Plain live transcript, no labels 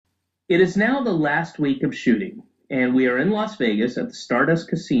It is now the last week of shooting, and we are in Las Vegas at the Stardust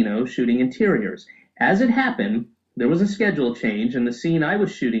Casino shooting interiors. As it happened, there was a schedule change, and the scene I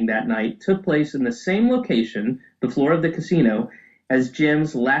was shooting that night took place in the same location, the floor of the casino, as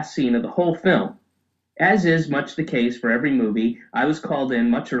Jim's last scene of the whole film. As is much the case for every movie, I was called in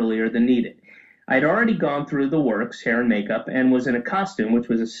much earlier than needed. I had already gone through the works, hair and makeup, and was in a costume, which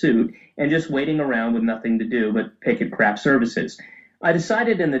was a suit, and just waiting around with nothing to do but pick at craft services. I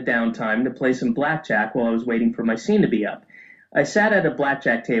decided in the downtime to play some blackjack while I was waiting for my scene to be up. I sat at a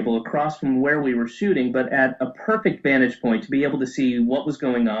blackjack table across from where we were shooting, but at a perfect vantage point to be able to see what was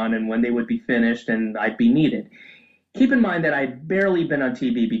going on and when they would be finished and I'd be needed. Keep in mind that I'd barely been on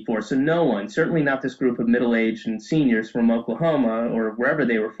TV before, so no one, certainly not this group of middle-aged and seniors from Oklahoma or wherever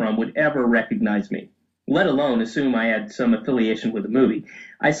they were from, would ever recognize me, let alone assume I had some affiliation with the movie.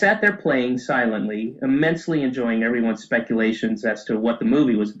 I sat there playing silently, immensely enjoying everyone's speculations as to what the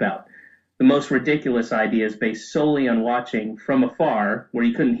movie was about. The most ridiculous ideas based solely on watching from afar, where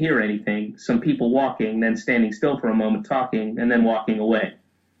you couldn't hear anything, some people walking, then standing still for a moment talking, and then walking away.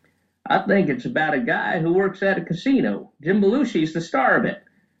 I think it's about a guy who works at a casino. Jim Belushi's the star of it.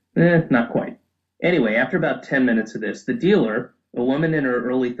 Not quite. Anyway, after about 10 minutes of this, the dealer, a woman in her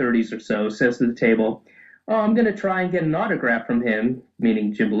early 30s or so, says to the table, "Oh, I'm going to try and get an autograph from him,"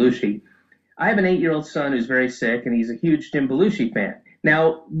 meaning Jim Belushi. "I have an 8-year-old son who's very sick, and he's a huge Jim Belushi fan."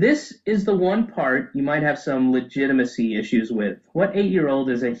 Now, this is the one part you might have some legitimacy issues with. What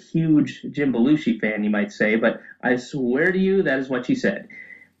 8-year-old is a huge Jim Belushi fan, you might say, but I swear to you that is what she said.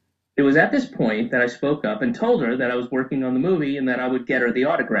 It was at this point that I spoke up and told her that I was working on the movie and that I would get her the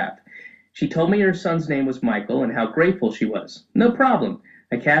autograph. She told me her son's name was Michael and how grateful she was. No problem.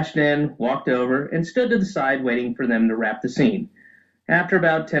 I cashed in, walked over, and stood to the side waiting for them to wrap the scene. After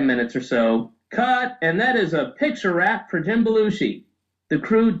about 10 minutes or so, "Cut, and that is a picture wrap for Jim Belushi." The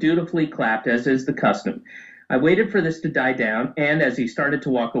crew dutifully clapped, as is the custom. I waited for this to die down, and as he started to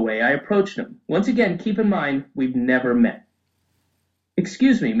walk away, I approached him. Once again, keep in mind, we've never met.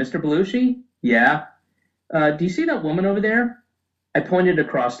 "Excuse me, Mr. Belushi?" "Yeah." Do you see that woman over there?" I pointed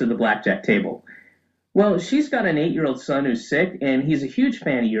across to the blackjack table. "Well, she's got an 8-year-old son who's sick, and he's a huge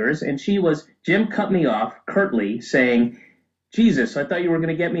fan of yours, and she was—" Jim cut me off curtly, saying, "Jesus, I thought you were going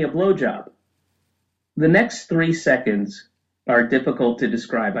to get me a blowjob." The next 3 seconds are difficult to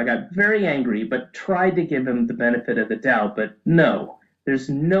describe. I got very angry, but tried to give him the benefit of the doubt, but no, there's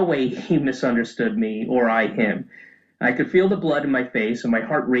no way he misunderstood me or I him. I could feel the blood in my face and my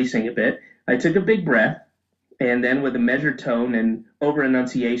heart racing a bit. I took a big breath, and then with a measured tone and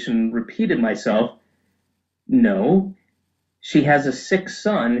over-enunciation repeated myself, "No, she has a sick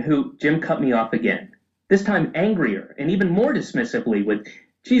son who—" Jim cut me off again, this time angrier and even more dismissively with,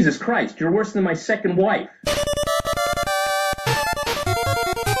 "Jesus Christ, you're worse than my second wife."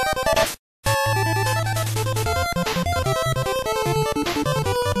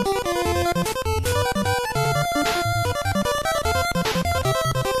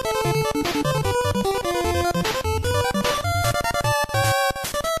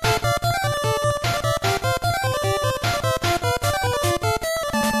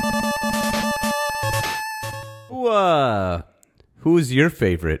 Who's your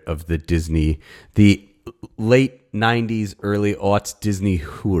favorite of the late 90s, early aughts Disney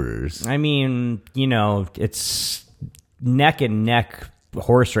whores? I mean, it's neck and neck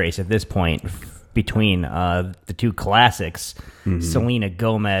horse race at this point between the two classics, Selena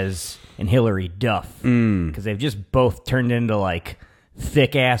Gomez and Hilary Duff, because they've just both turned into like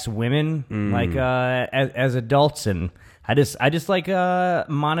thick ass women, like as adults, and I just like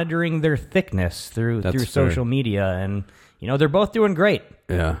monitoring their thickness through social media, and they're both doing great.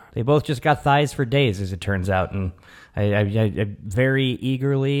 Yeah, they both just got thighs for days, as it turns out, and I very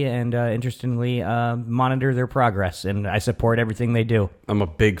eagerly and interestingly monitor their progress, and I support everything they do. I'm a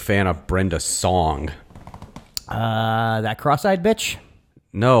big fan of Brenda Song. That cross-eyed bitch?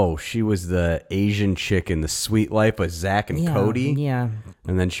 No, she was the Asian chick in The Sweet Life of Zack and Cody. Yeah.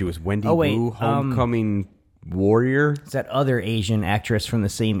 And then she was Wendy Wu, Homecoming Warrior. It's that other Asian actress from the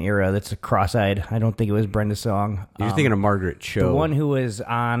same era that's a cross-eyed. I don't think it was Brenda Song. You're thinking of Margaret Cho. The one who was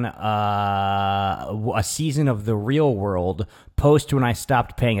on a season of The Real World post when I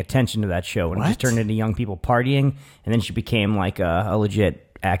stopped paying attention to that show. And it just turned into young people partying. And then she became like a legit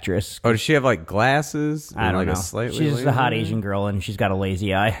actress. Oh, does she have like glasses? I don't know. She's just a hot lazy? Asian girl, and she's got a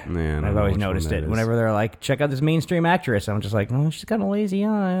lazy eye. Man, I've always noticed it. Whenever they're like, check out this mainstream actress, I'm just like, oh, she's got a lazy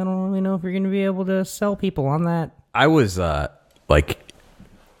eye. I don't really know if you're going to be able to sell people on that. I was like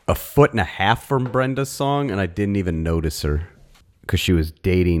a foot and a half from Brenda Song, and I didn't even notice her because she was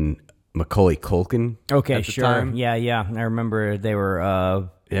dating Macaulay Culkin. Okay, at the sure. time. Yeah. I remember they were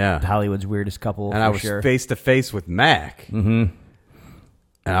Yeah. Hollywood's weirdest couple, And I was sure. face to face with Mac. Mm-hmm.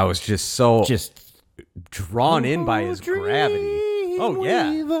 And I was just so drawn in by his gravity. Oh,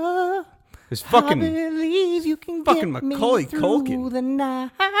 yeah. His fucking Macaulay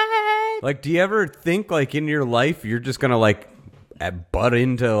Culkin. Like, do you ever think, like, in your life, you're just going to, like, butt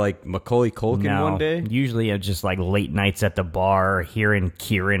into, like, Macaulay Culkin one day? Usually it's just, like, late nights at the bar, hearing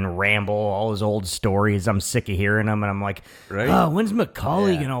Kieran ramble all his old stories. I'm sick of hearing them, and I'm like, Right? oh, when's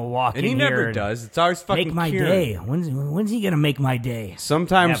Macaulay going to walk And in he here never and does. It's always fucking make my Kieran. day? When's he going to make my day?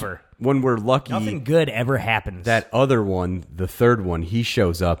 Sometimes Never. when we're lucky, Nothing good ever happens. that other one, the third one, he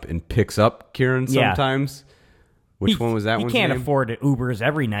shows up and picks up Kieran Yeah. sometimes. Which one was that He one's can't name? afford Ubers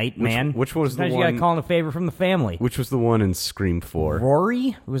every night, man. which one was the Sometimes you one- got to call in a favor from the family. Which was the one in Scream 4?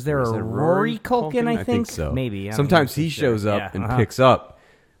 Rory? Was there Was a it Rory Culkin, I think? so. Maybe. I don't Sometimes know. he shows up Yeah, and uh-huh. picks up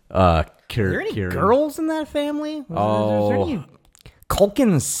Are there any Kieran. girls in that family? Is there any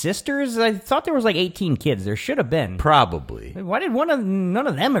Culkin sisters? I thought there was like 18 kids. There should have been. Probably. Why did none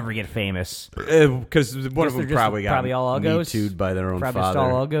of them ever get famous? Because one of Guess them they're probably got all uggos. Me Too'd by their own Probably father.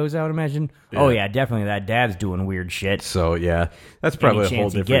 just all uggos, I would imagine. Oh yeah, definitely. That dad's doing weird shit. So, yeah, that's probably Any a whole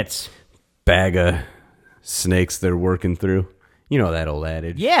chance he different gets. bag of snakes they're working through. You know that old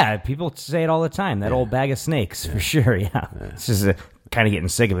adage. Yeah, people say it all the time. That old bag of snakes, for sure. Yeah, it's just kind of getting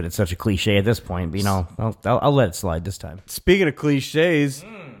sick of it. It's such a cliche at this point. But you know, I'll let it slide this time. Speaking of cliches,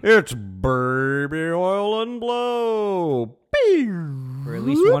 it's baby oil and blow. For at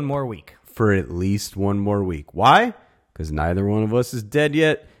least one more week. For at least one more week. Why? Because neither one of us is dead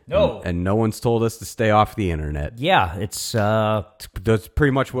yet. No. And no one's told us to stay off the internet. Yeah, it's That's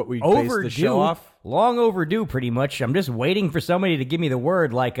pretty much what we based overdue. the show off. Long overdue, pretty much. I'm just waiting for somebody to give me the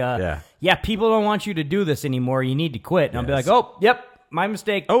word, like, yeah, people don't want you to do this anymore. You need to quit. And I'll be like, oh, yep, my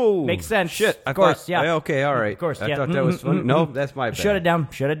mistake. Oh, makes sense. Shit. Of course, yeah. Okay, all right. Of course, I yeah. thought that was funny. No, that's my bad. Shut it down.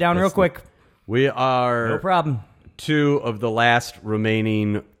 Shut it down real quick. We are No problem. two of the last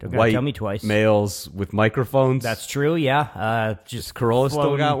remaining gotta white tell me twice. males with microphones. That's true, yeah. Just Corolla still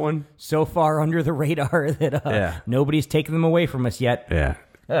flown got one? so far under the radar that Yeah. nobody's taken them away from us yet. Yeah.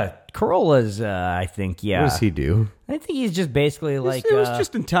 Corolla's, I think, yeah. What does he do? I think he's just basically like... he was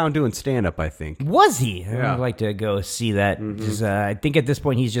just in town doing stand-up, I think. Was he? Yeah. I'd like to go see that. Just, I think at this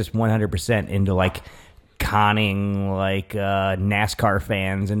point he's just 100% into like conning like NASCAR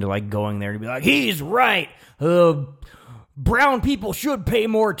fans into like going there to be like, he's right. Brown people should pay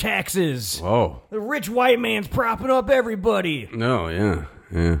more taxes. Whoa. The rich white man's propping up everybody. No, yeah.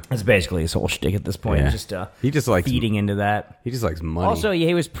 Yeah. That's basically his whole shtick at this point. Yeah. Just He just likes feeding into that. He just likes money. Also, yeah,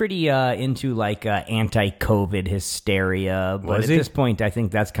 he was pretty into like anti-COVID hysteria, but Was at he? this point, I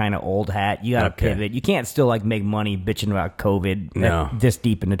think that's kind of old hat. You got to Okay. pivot. You can't still like make money bitching about COVID No. this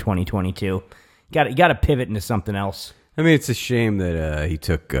deep into 2022. You got to pivot into something else. I mean, it's a shame that he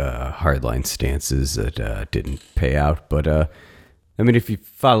took hardline stances that didn't pay out. But I mean, if you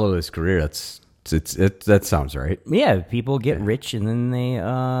follow his career, that sounds right. Yeah, people get rich and then they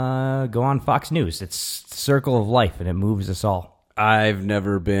go on Fox News. It's the circle of life, and it moves us all. I've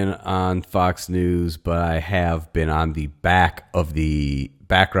never been on Fox News, but I have been on the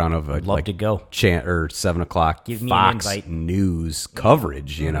background of a Love to go. chant or 7 o'clock Give me an Fox invite. News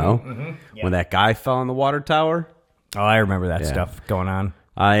coverage. You know, when that guy fell in the water tower. Oh, I remember that stuff going on.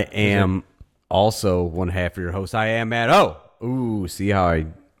 I am also one half of your host. I am at see how I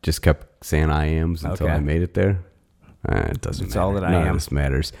just kept saying I ams until Okay. I made it there. It doesn't That's matter. all that I None of am. this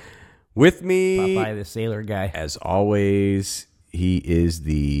matters. With me, Popeye the Sailor guy. as always, he is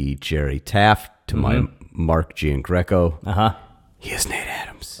the Jerry Taft to my Mark Giangreco. Uh-huh. He is Nate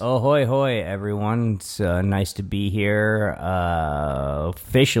Adams. Oh, hoy, hoy, everyone. It's nice to be here.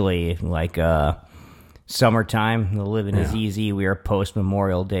 Officially, like summertime. The living is easy. We are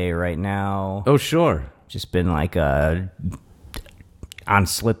post-Memorial Day right now. Oh, sure. Just been like on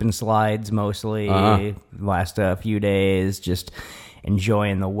slip and slides mostly last few days. Just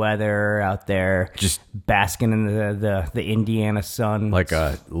enjoying the weather out there. Just basking in the Indiana sun. like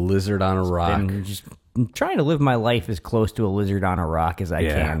a lizard on a rock. And just trying to live my life as close to a lizard on a rock as I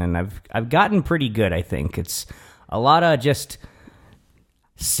Yeah. can, and I've gotten pretty good. I think it's a lot of just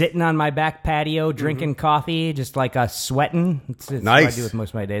sitting on my back patio, drinking coffee, just like sweating. It's what I Nice. do with most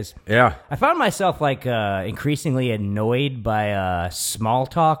of my days. Yeah. I found myself like increasingly annoyed by small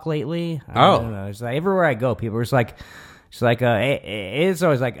talk lately. I don't know. It's like everywhere I go, people are just like. It's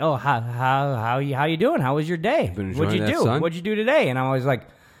always like, oh, how you doing? How was your day? Been What'd you enjoying that do? sun? What'd you do today? And I'm always like,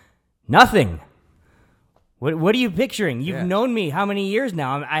 nothing. What are you picturing? You've Yeah. known me how many years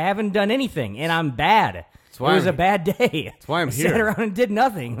now? I haven't done anything, and I'm bad. That's why it was I'm- a bad day. That's why I'm I here. sat around and did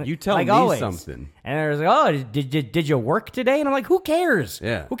nothing. You tell like me always. something. And I was like, oh, did you work today? And I'm like, who cares?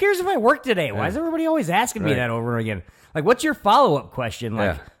 Yeah. Who cares if I work today? Why is everybody always asking me Right. that over and again? Like, what's your follow-up question?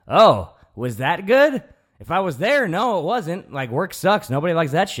 Like, Yeah. oh, was that good? If I was there, no, it wasn't. Like, work sucks. Nobody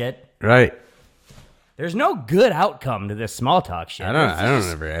likes that shit. Right. There's no good outcome to this small talk shit. I don't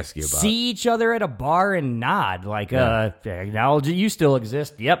ever ask you about. See each other at a bar and nod. Like, acknowledge that you still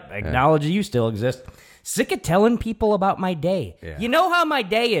exist. Yep, acknowledge that you still exist. Sick of telling people about my day. Yeah. You know how my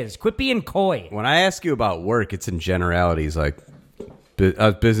day is. Quit being coy. When I ask you about work, it's in generalities like,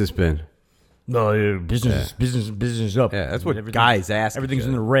 how's business been? No, business up. Yeah, that's what guys ask. Everything's each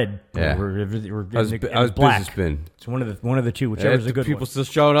in the other. red. Yeah. Or How's, in the how's black. business been? It's one of the two, whichever's a good people one. still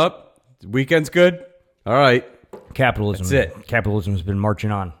showing up? Weekend's good? All right. Capitalism. That's it. Capitalism has been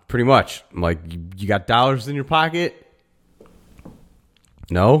marching on. Pretty much. I'm like, you got dollars in your pocket?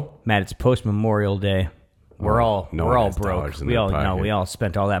 No? Matt, it's post Memorial Day. We're all no one has broke. dollars in We their all pocket. we all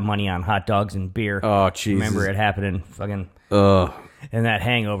spent all that money on hot dogs and beer. Oh, Jesus. Remember it happening fucking Ugh. and that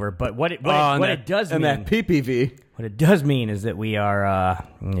hangover. But what it does and mean that PPV. what it does mean is that we are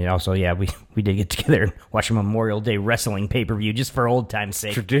we did get together and watch a Memorial Day wrestling pay-per-view just for old time's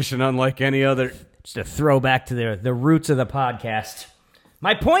sake. Tradition unlike any other. Just a throwback to the roots of the podcast.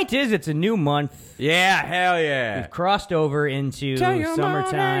 My point is it's a new month. Yeah, hell yeah. Crossed over into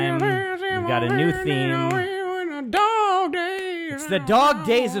summertime. We've got a new theme. It's the dog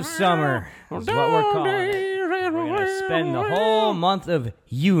days of summer. Is what we're calling it. We're going to spend the whole month of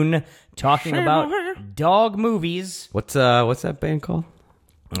June talking about dog movies. What's that band called?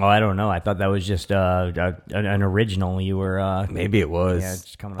 Oh, I don't know. I thought that was just an original. You were Maybe it was. Yeah,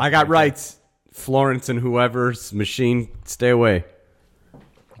 it's coming up I got right rights. Florence and whoever's machine, stay away.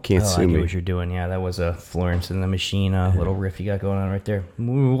 You can't I sue get me. what you're doing. Yeah, that was a Florence and the Machine little riff you got going on right there.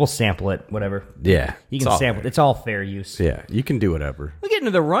 We'll sample it. Whatever. Yeah. You it's can all sample it. fair. It's all fair use. Yeah, you can do whatever. We'll get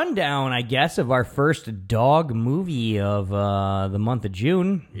into the rundown, I guess, of our first dog movie of the month of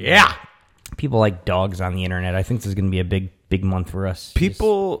June. Yeah. People like dogs on the internet. I think this is going to be a big month for us.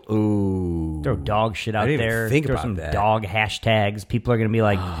 People, ooh. Just throw dog shit out didn't even there. think throw about some that. dog hashtags. People are going to be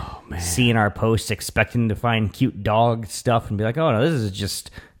like seeing our posts, expecting to find cute dog stuff, and be like, "Oh no, this is just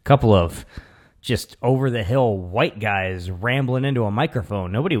a couple of just over the hill white guys rambling into a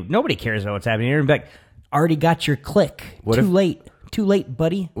microphone. Nobody cares about what's happening here." And be like, "Already got your click. Too late,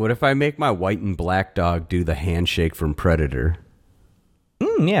 buddy." What if I make my white and black dog do the handshake from Predator?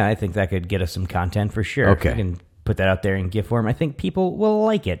 Yeah, I think that could get us some content for sure. Okay. We can put that out there in GIF form. I think people will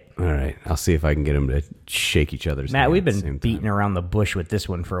like it. All right. I'll see if I can get them to shake each other's Matt, hands we've at the been same beating time. around the bush with this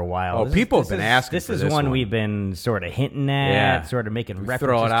one for a while. Oh, people have been asking This for is this one one. we've been sort of hinting at, Yeah. sort of making We references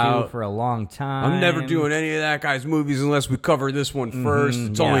throw it to out. for a long time. I'm never doing any of that guy's movies unless we cover this one first.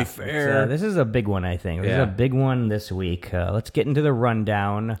 It's only fair. This is a big one, I think. This is Yeah. a big one this week. Let's get into the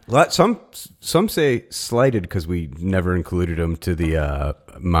rundown. Some say slighted because we never included him to the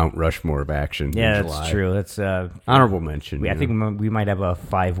Mount Rushmore of action. Yeah, in that's July. true. That's Honorable mention. I think we might have a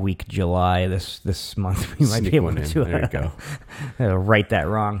 5-week July this month. We might Sneak be able one in. to There you go. write that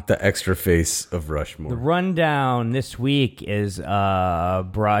wrong. The extra face of The Rushmore. rundown this week is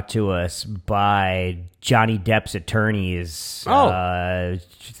brought to us by Johnny Depp's attorneys.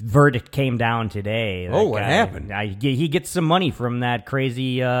 Verdict came down today. Oh, what happened? He gets some money from that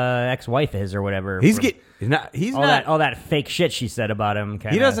crazy ex-wife of his or whatever. He's all that fake shit she said about him.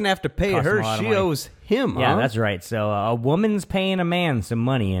 He doesn't have to pay cost him her. a lot of She money. owes him. Yeah, huh? that's right. So a woman's paying a man some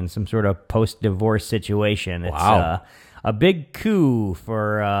money in some sort of post-divorce situation. It's Wow. a big coup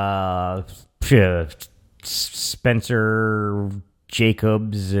for Spencer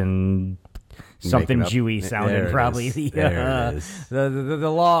Jacobs and something Make it up. Jewy sounding. There it Probably is. the, There it is. the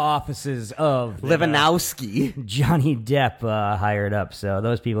law offices of Levinowski. Johnny Depp hired up. So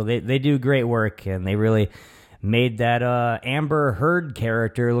those people, they do great work, and they really made that Amber Heard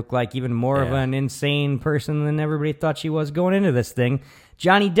character look like even more of Yeah. an insane person than everybody thought she was going into this thing.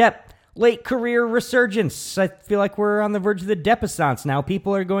 Johnny Depp, late career resurgence. I feel like we're on the verge of the Deppessance now.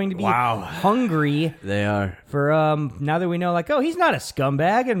 People are going to be hungry They are. for now that we know, like, oh, he's not a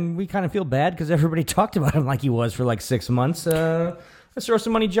scumbag, and we kind of feel bad because everybody talked about him like he was for like 6 months. Let's throw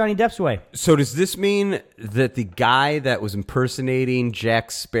some money Johnny Depp's way. So does this mean that the guy that was impersonating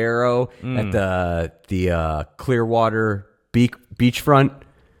Jack Sparrow at the Clearwater beachfront,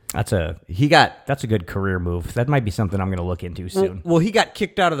 That's a good career move. That might be something I'm going to look into soon. well, he got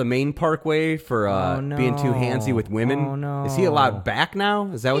kicked out of the main parkway for no. being too handsy with women. Oh, no. Is he allowed back now?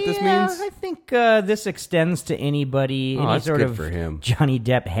 Is that what this Yeah, means? I think this extends to anybody, any that's sort good of for him. Johnny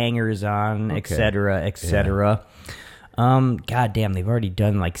Depp hangers on, et cetera, et cetera. God damn, they've already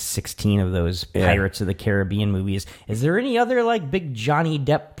done like 16 of those Pirates of the Caribbean movies. Is there any other like big Johnny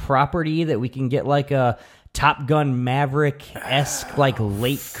Depp property that we can get like a Top Gun Maverick-esque like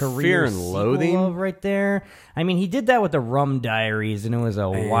late career Fear and sequel Loathing? of right there? I mean, he did that with the Rum Diaries, and it was a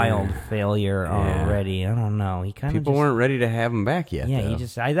wild failure already. I don't know. He kind of People weren't ready to have him back yet. Yeah, though. he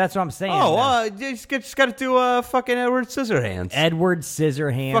just. That's what I'm saying. you just got to do fucking Edward Scissorhands. Edward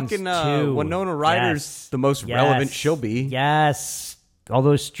Scissorhands. Fucking too. Winona Ryder's the most relevant she'll be. Yes. All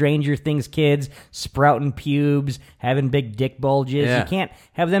those Stranger Things kids sprouting pubes, having big dick bulges. Yeah. You can't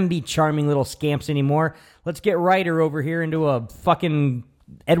have them be charming little scamps anymore. Let's get Ryder over here into a fucking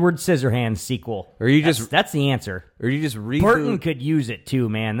Edward Scissorhands sequel. Or you just That's the answer. Or you just reboot. Burton could use it too,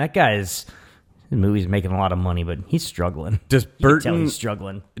 man. That guy's. The movie's making a lot of money, but he's struggling. Does You can tell Burton he's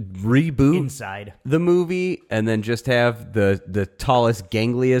struggling reboot inside. the movie and then just have the tallest,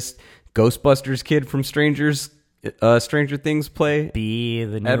 gangliest Ghostbusters kid from Stranger Things play Be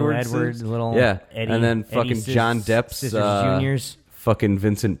the new Edward Edward, Sis- little yeah, Eddie, and then Eddie fucking John Depp's Scissors Juniors. fucking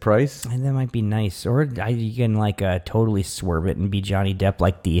Vincent Price. And that might be nice. Or you can like totally swerve it and be Johnny Depp,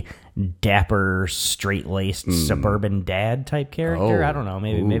 like the dapper, straight-laced suburban dad type character. Oh. I don't know.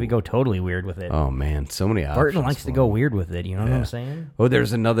 Maybe go totally weird with it. Oh man, so many options. Burton likes to for go him. weird with it. You know what I'm saying? Oh,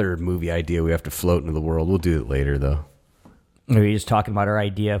 there's another movie idea we have to float into the world. We'll do it later though. We were just talking about our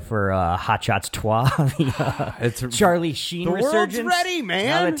idea for Hot Shots 2, the It's Charlie Sheen the world's resurgence. ready, man.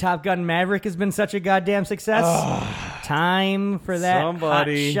 Now that Top Gun Maverick has been such a goddamn success, time for that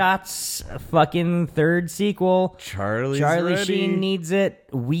Somebody. Hot Shots fucking third sequel. Charlie Charlie Sheen needs it.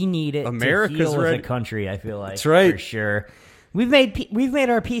 We need it. America's to heal ready. as a country. I feel like That's right. for sure. We've made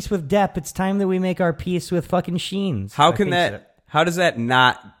our peace with Depp. It's time that we make our peace with fucking Sheens. How I can think that? so. How does that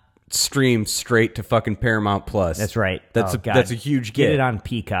not stream straight to fucking Paramount Plus? That's right. That's Oh, a God. that's a huge Get get. it on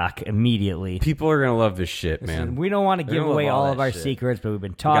Peacock immediately. People are gonna love this shit, man. We don't want to give gonna love away all all that of our shit. secrets, but we've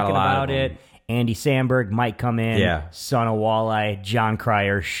been got a talking lot about of it. them. Andy Samberg might come in. Yeah. Son of Walleye, John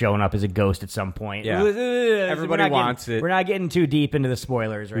Cryer showing up as a ghost at some point. Yeah. Everybody wants it. We're not getting too deep into the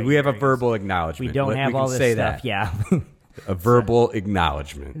spoilers right We have a here. verbal acknowledgement. We don't have can all this say stuff. That. Yeah. A verbal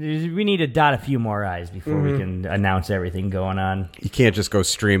acknowledgement. We need to dot a few more I's before we can announce everything going on. You can't just go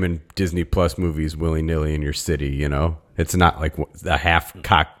streaming Disney Plus movies willy nilly in your city. You know, it's not like a half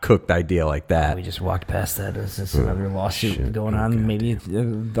cooked idea like that. We just walked past that. Is this another lawsuit going on? Maybe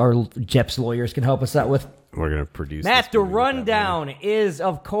our Jep's lawyers can help us out with. We're gonna produce. Matt, this the movie with that rundown is,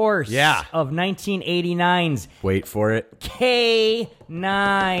 of course, Yeah. of 1989's movie. Wait for it.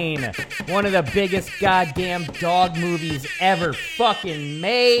 K9, one of the biggest goddamn dog movies ever fucking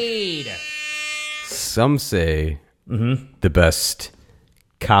made. Some say the best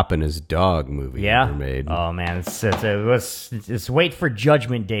cop and his dog movie ever made. Oh man, it's wait for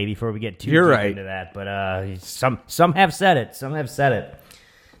Judgment Day before we get too You're deep right. into that. But some have said it. Some have said it.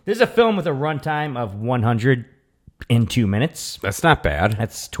 This is a film with a runtime of 102 minutes. That's not bad.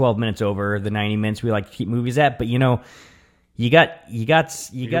 That's 12 minutes over the 90 minutes we like to keep movies at. But you know, you got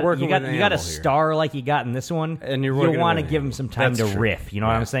working with an a animal here. star like you got in this one, And you're you working want with to an give him animal. some time That's to true. riff. You know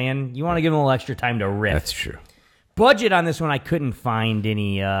what I'm saying? You want to give him a little extra time to riff. That's true. Budget on this one, I couldn't find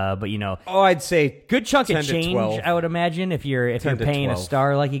any, but you know, Oh, I'd say good chunk 10 of to change. 12. I would imagine if you're 10 to paying 12. a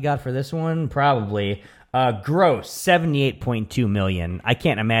star like you got for this one, probably. Gross 78.2 million. I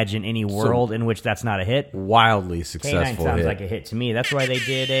can't imagine any world in which that's not a hit. wildly K9 successful sounds hit. like a hit to me. That's why they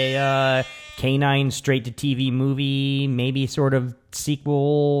did a K9 straight to TV movie, maybe sort of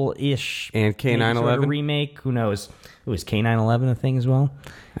sequel ish, And K9/11? remake. Who knows? Was K9/11 a thing as well?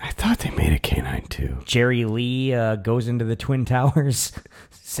 I thought they made a K9 too. Jerry Lee goes into the Twin Towers,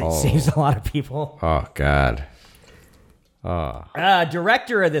 saves a lot of people. Oh God.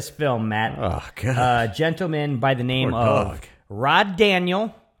 Director of this film, Matt. Oh God. A gentleman by the name Poor of dog. Rod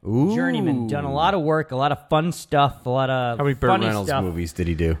Daniel. Ooh. Journeyman. Done a lot of work, a lot of fun stuff, a lot of How many Burt funny Reynolds stuff. movies did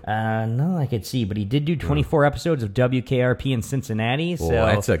he do? No, I could see, but he did do 24 episodes of WKRP in Cincinnati. So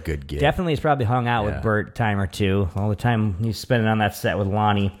that's a good gig. Definitely has probably hung out Yeah. with Burt a time or two. All the time he's spending on that set with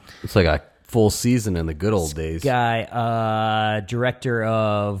Lonnie. It's like a full season in the good old days. Guy, director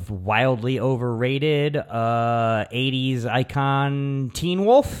of wildly overrated 80s icon Teen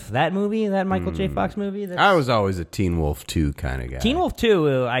Wolf. That movie, that Michael J. Fox movie. That's, I was always a Teen Wolf 2 kind of guy. Teen Wolf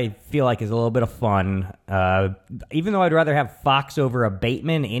 2, I feel like, is a little bit of fun. Even though I'd rather have Fox over a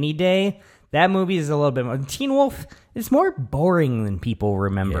Bateman any day, that movie is a little bit more. Teen Wolf is more boring than people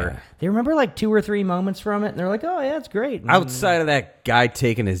remember. Yeah. They remember like 2 or 3 moments from it, and they're like, oh, yeah, it's great. Outside of that guy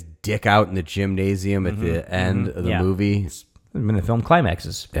taking his dick out in the gymnasium at the end of the Yeah. movie. In the film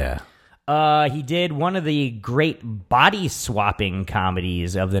climaxes. Yeah. He did one of the great body swapping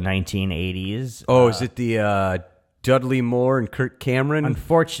comedies of the 1980s. Oh, is it the Dudley Moore and Kirk Cameron?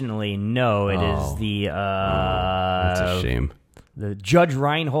 Unfortunately, no. It is the That's a shame. the Judge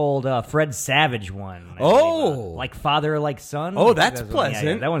Reinhold, Fred Savage one. I Oh! believe, like father, like son. Oh, I think that's one. Yeah,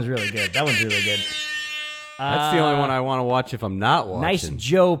 pleasant. that one's really good. That's That's the only one I want to watch if I'm not watching. Nice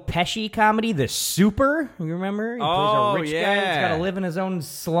Joe Pesci comedy, The Super. You remember? He plays Oh, a rich guy yeah. that's got to live in his own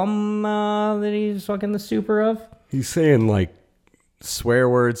slum that he's fucking the super of. He's saying like swear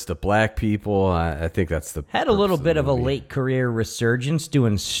words to black people. I think that's the Had a little purpose bit of of a the movie. late career resurgence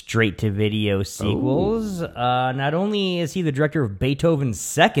doing straight to video sequels. Not only is he the director of Beethoven's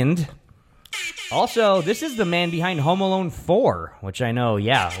Second, also this is the man behind Home Alone 4, which I know,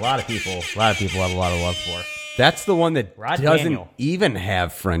 yeah, a lot of people have a lot of love for. That's the one that Rod doesn't Daniel. even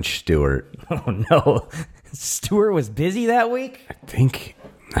have French Stewart. Oh no, Stewart was busy that week.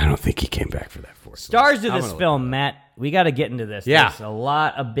 I don't think he came back for that fourth. Stars of I'm this gonna look film, Matt. We got to get into this. Yeah. There's a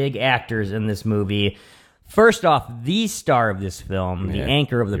lot of big actors in this movie. First off, the star of this film, the Yeah,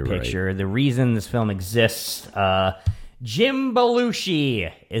 anchor of the you're picture, the reason this film exists, Jim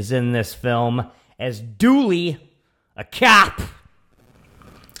Belushi is in this film as Dooley, a cop.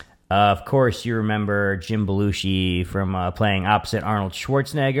 Of course, you remember Jim Belushi from playing opposite Arnold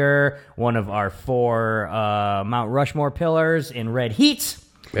Schwarzenegger, one of our 4 Mount Rushmore pillars in Red Heat.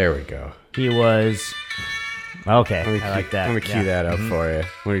 There we go. He was... Okay, I like that. I'm going to Yeah. key that up for you.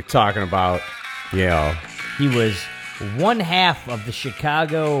 When you're talking about, He was one half of the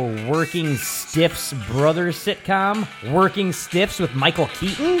Chicago Working Stiffs Brothers sitcom, Working Stiffs with Michael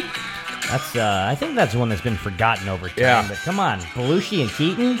Keaton. That's I think that's one that's been forgotten over time. Yeah. But come on, Belushi and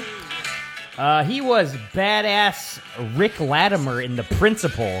Keaton. He was badass Rick Latimer in The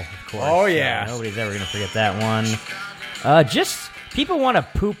Principal, of course. Oh, yeah. Nobody's ever gonna forget that one. Just people want to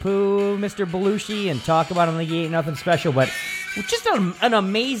poo-poo Mr. Belushi and talk about him like he ain't nothing special, but just an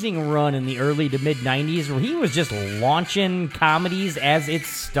amazing run in the early to mid 90s where he was just launching comedies as its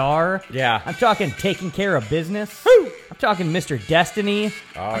star. Yeah. I'm talking Taking Care of Business. I'm talking Mr. Destiny.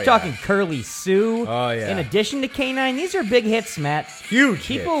 I'm yeah. talking Curly Sue. Oh, yeah. In addition to K-9, these are big hits, Matt. Huge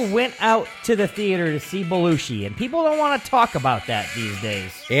People hits. went out to the theater to see Belushi, and people don't want to talk about that these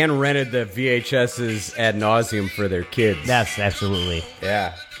days. and rented the VHSs ad nauseum for their kids. That's absolutely.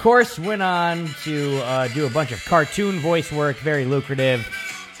 Yeah. Of course, went on to do a bunch of cartoon voice work, very lucrative,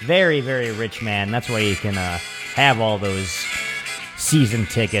 very, very rich man. That's why you can have all those season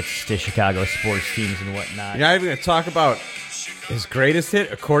tickets to Chicago sports teams and whatnot. You're not even going to talk about his greatest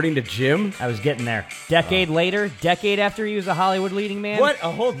hit, according to Jim? I was getting there. Decade later, decade after he was a Hollywood leading man. What? A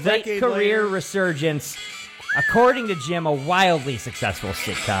whole late decade career later? resurgence. According to Jim, a wildly successful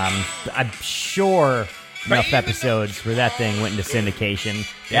sitcom. I'm sure enough episodes where that thing went into syndication.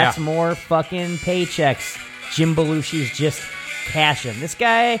 That's Yeah. more fucking paychecks. Jim Belushi's just cashing. This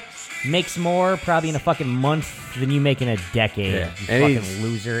guy makes more probably in a fucking month than you make in a decade. Yeah. You And fucking he's-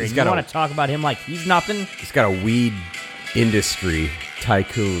 loser. he's And got you a- want to talk about him like he's nothing? He's got a weed industry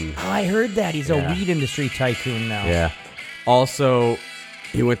tycoon. Oh, I heard that. He's Yeah. a weed industry tycoon now. Yeah. Also,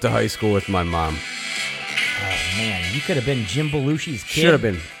 he went to high school with my mom. Oh, man, you could have been Jim Belushi's kid. Should have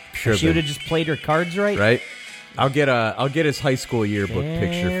been. She would have just played her cards right. Right? I'll get his high school yearbook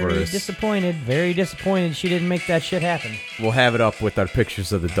picture for Very us. disappointed. Very disappointed she didn't make that shit happen. We'll have it up with our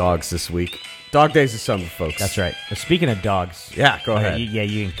pictures of the dogs this week. Dog Days of Summer, folks. That's right. Well, speaking of dogs. Yeah, go ahead.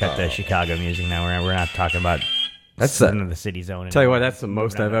 You can cut the Chicago music now. We're not talking about That's Son the- of the City Zone. Tell you what, anymore. that's the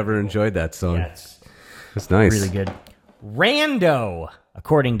most Moving I've on. ever enjoyed that song. Yeah, it's It's nice. really good. Rando,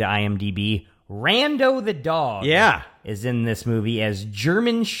 according to IMDb, Rando the dog Yeah. is in this movie as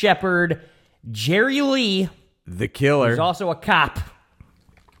German Shepherd Jerry Lee, The Killer. who's also a cop.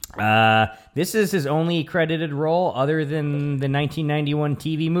 This is his only credited role other than the 1991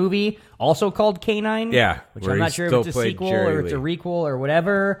 TV movie, also called K-9. Yeah, Which where I'm he not sure if still it's a played sequel Jerry or it's a Lee. requel or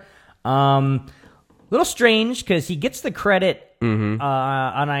whatever. Little strange because he gets the credit Mm-hmm.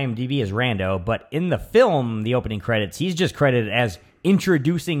 on IMDb as Rando, but in the film, the opening credits, he's just credited as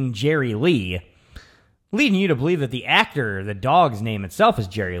introducing Jerry Lee, leading you to believe that the actor, the dog's name itself, is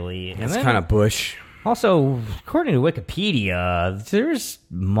Jerry Lee. And It's then- kind of Bush. also, according to Wikipedia, there's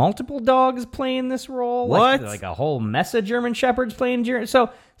multiple dogs playing this role. What? Like a whole mess of German Shepherds playing Jerry. So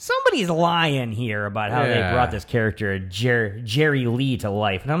somebody's lying here about how they Yeah. brought this character, Jerry Lee, to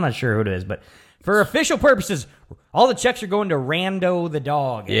life. And I'm not sure who it is, but for official purposes, all the checks are going to Rando the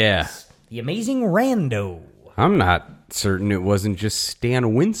dog. Yeah. It's the amazing Rando. I'm not certain it wasn't just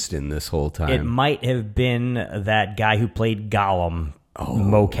Stan Winston this whole time. It might have been that guy who played Gollum,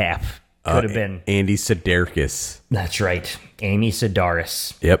 mocap. Could have been. Andy Sedarkis. That's right. Amy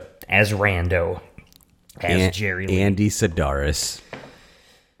Sedaris. Yep. As Rando, as Jerry Lee. Andy Sedaris.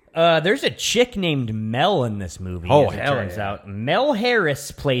 There's a chick named Mel in this movie. Oh, as it hell turns yeah. out. Mel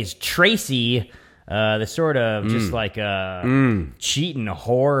Harris plays Tracy, the sort of just like a cheating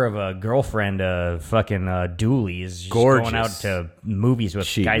whore of a girlfriend of fucking Dooley's. Just Gorgeous. going out to movies with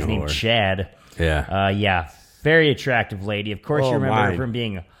Cheating guys named whore. Chad. Yeah. Yeah, very attractive lady. Of course, Oh, you remember her my. from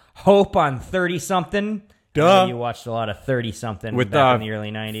being Hope on 30-something. Duh. You watched a lot of 30-something With back in the early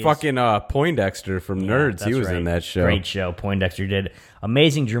 90s. fucking Poindexter from Nerds. He That's was in right. that show. Great show. Poindexter did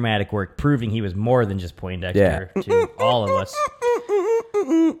amazing dramatic work, proving he was more than just Poindexter to all of us.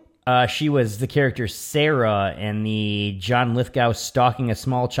 She was the character Sarah in the John Lithgow stalking a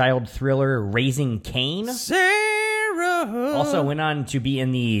small child thriller Raising Cain. Sarah. Also went on to be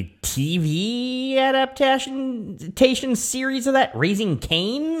in the TV adaptation series of that. Raising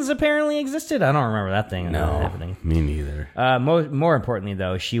Canes apparently existed. I don't remember that thing. Happening. Me neither. More importantly,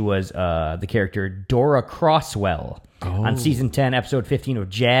 though, she was the character Dora Crosswell on season 10, episode 15 of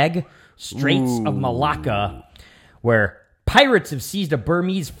Jag, Straits of Malacca, where pirates have seized a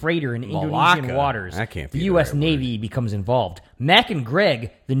Burmese freighter in Indonesian Malacca? waters. That can't be the the U.S. right Navy becomes involved. Mac and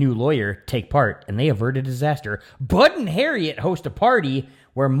Greg, the new lawyer, take part, and they avert a disaster. Bud and Harriet host a party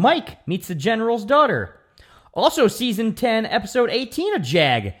where Mike meets the general's daughter. Also, season 10, episode 18 of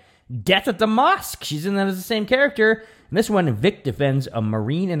Jag, Death at the Mosque. She's in that as the same character. In this one, Vic defends a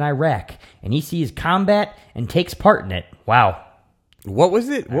Marine in Iraq, and he sees combat and takes part in it. Wow. What was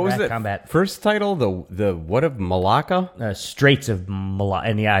it? What was Iraq that combat. first title? The what of Malacca? Straits of Malacca.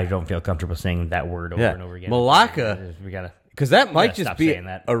 And yeah, I don't feel comfortable saying that word over Yeah. and over again. Malacca. We gotta. Because that might gotta just stop be saying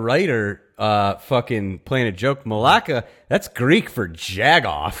that. a writer fucking playing a joke. Malacca, that's Greek for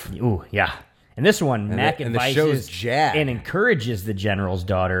jagoff. Ooh, yeah. And this one, Mac and the show's advises Jag. and encourages the general's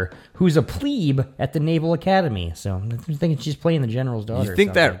daughter, who's a plebe at the Naval Academy. So I'm thinking she's playing the general's daughter. You think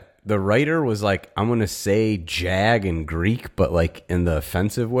sounds that the writer was like, I'm going to say jag in Greek, but like in the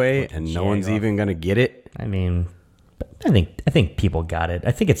offensive way, and no one's off. even going to get it? I mean, I think people got it.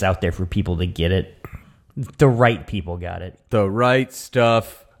 I think it's out there for people to get it. The right people got it. The right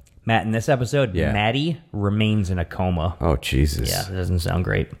stuff. Matt, in this episode, Yeah. Maddie remains in a coma. Oh, Jesus. Yeah, that doesn't sound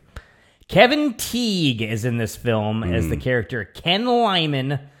great. Kevin Teague is in this film as the character Ken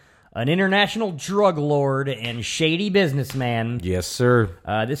Lyman, an international drug lord and shady businessman. Yes, sir.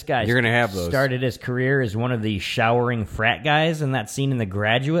 This guy You're gonna have those. started his career as one of the showering frat guys in that scene in The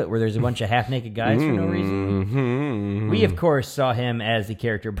Graduate where there's a bunch of half-naked guys for no reason. We, of course, saw him as the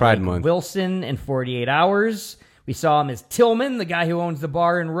character Pride Blake Month. Wilson in 48 Hours. We saw him as Tillman, the guy who owns the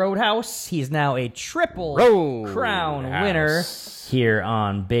bar in Roadhouse. He's now a triple crown winner here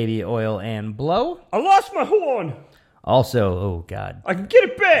on Baby Oil and Blow. I lost my horn. Also, oh God, I can get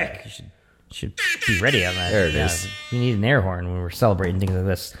it back. should be ready on that. There it is. We need an air horn when we're celebrating things like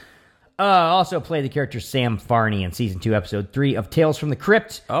this. Also played the character Sam Farney in season 2, episode 3 of Tales from the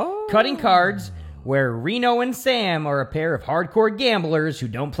Crypt. Oh. Cutting Cards, where Reno and Sam are a pair of hardcore gamblers who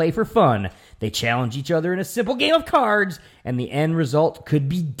don't play for fun. They challenge each other in a simple game of cards, and the end result could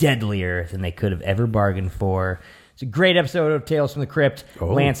be deadlier than they could have ever bargained for. It's a great episode of Tales from the Crypt.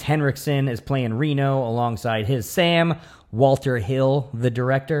 Lance Henriksen is playing Reno alongside his Sam. Walter Hill, the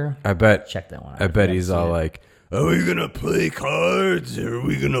director. I bet. Check that one out. I if bet you he's haven't all seen it. like, are we going to play cards or are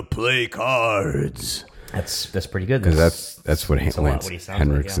we going to play cards? That's pretty good. Because that's what That's a lot Lance what he sounds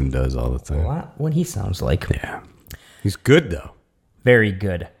Henriksen like, does all the yeah. A time. lot what he sounds like. Yeah. He's good, though. Very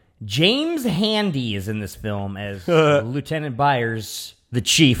good. James Handy is in this film as Lieutenant Byers, the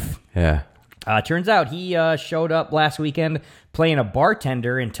chief. Yeah. Turns out he showed up last weekend playing a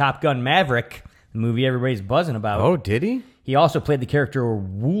bartender in Top Gun Maverick, the movie everybody's buzzing about. Oh, did he? He also played the character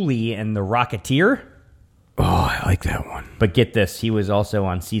Wooly in The Rocketeer. Oh, I like that one. But get this, he was also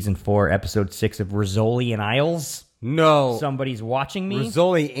on season 4, episode 6 of Rizzoli and Isles. No. Somebody's Watching Me.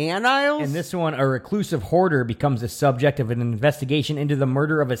 Rizzoli and Isles? In this one, a reclusive hoarder becomes the subject of an investigation into the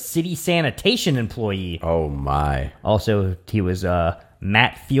murder of a city sanitation employee. Oh, my. Also, he was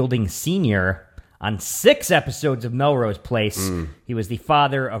Matt Fielding Sr. on 6 episodes of Melrose Place. He was the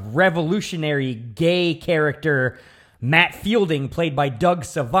father of revolutionary gay character Matt Fielding, played by Doug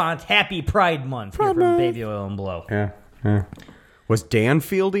Savant. Happy Pride Month here from Baby Oil and Blow. Yeah. Was Dan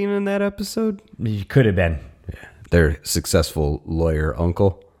Fielding in that episode? He could have been. Their successful lawyer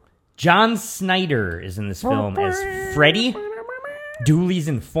uncle. John Snyder is in this film as Freddy, Dooley's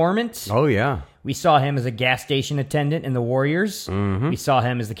informant. Oh, yeah. We saw him as a gas station attendant in The Warriors. We saw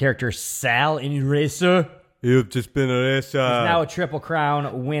him as the character Sal in Eraser. You've just been arrested. He's now a Triple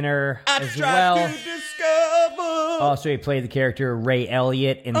Crown winner as well. Also, he played the character Ray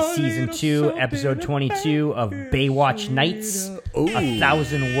Elliott in season 2, episode 22 of Baywatch Nights.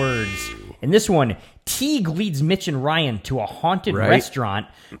 1,000 Words. In this one, Teague leads Mitch and Ryan to a haunted Right. restaurant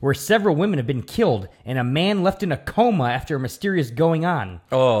where several women have been killed and a man left in a coma after a mysterious going on.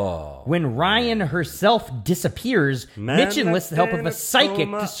 Oh. When Ryan herself disappears, Mitch enlists the help of a psychic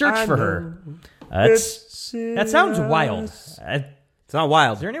to search for her. That sounds wild. It's not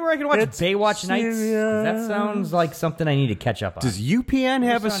wild. Is there anywhere I can watch Baywatch Nights? 'Cause that sounds like something I need to catch up on. Does UPN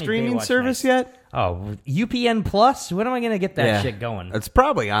have a Where's Sonny streaming Baywatch service Nights? yet? Oh, UPN Plus? When am I going to get that shit going? It's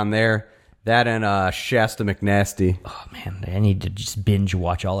probably on there. That and Shasta McNasty. Oh, man, I need to just binge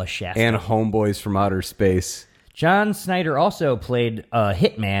watch all of Shasta. And Homeboys from Outer Space. John Snyder also played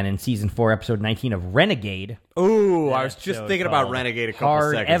Hitman in Season 4, Episode 19 of Renegade. Ooh, That I was just episode thinking about called Renegade a couple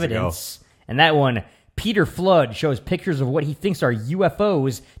Hard seconds Evidence. And that one, Peter Flood shows pictures of what he thinks are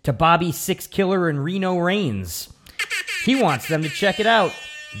UFOs to Bobby Six Killer and Reno Reigns. He wants them to check it out.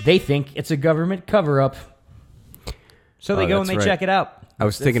 They think it's a government cover-up. So they Oh, go and that's they right. check it out. I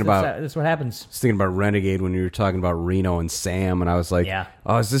was thinking about- That's what happens. I was thinking about Renegade when you were talking about Reno and Sam, and I was like, Yeah.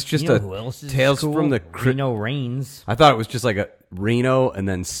 oh, is this just You know a who else is Tales cool? from the Crypt? Reno Reigns. I thought it was just like a Reno and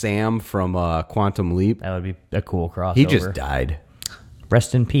then Sam from Quantum Leap. That would be a cool crossover. He just died.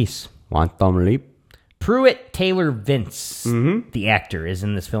 Rest in peace. Quantum Leap. Pruitt Taylor Vince, the actor, is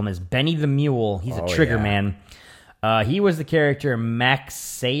in this film as Benny the Mule. He's a trigger man. He was the character Max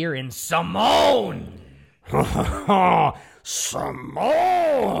Sayer in Simone.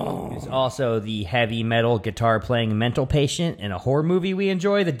 Simone. He's also the heavy metal guitar playing mental patient in a horror movie we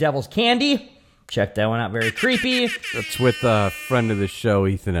enjoy, The Devil's Candy. Check that one out. Very creepy. That's with a friend of the show,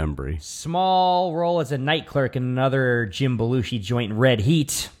 Ethan Embry. Small role as a night clerk in another Jim Belushi joint, Red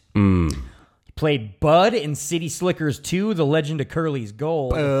Heat. He played Bud in City Slickers 2, The Legend of Curly's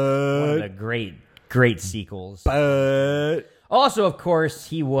Gold. One of the great sequels. Also, of course,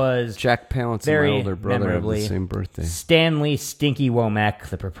 he was Jack Palance very and my older brother have memorably the same birthday. Stanley Stinky Womack,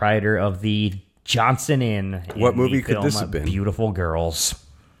 the proprietor of the Johnson Inn. What in movie the could film this have been? Beautiful Girls.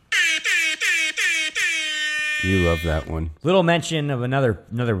 You love that one. Little mention of another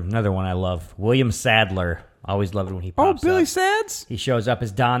one I love. William Sadler. Always loved it when he Oh, pops Billy up. Sads? He shows up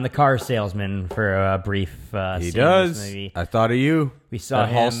as Don the car salesman for a brief He scene in this does. movie. I thought of you. We saw At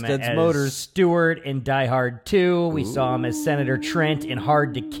him Halstead's as Motors. Stewart in Die Hard 2. We saw him as Senator Trent in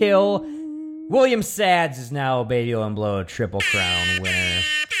Hard to Kill. William Sads is now a Baby and Blow Triple Crown winner.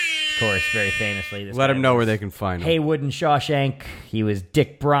 Of course, very famously. This Let guy them know was where they can find him. Haywood in Shawshank. He was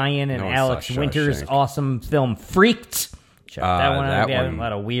Dick Bryan in No one Alex saw Winter's Shawshank. awesome film Freaked. Check that one out. that We have one. a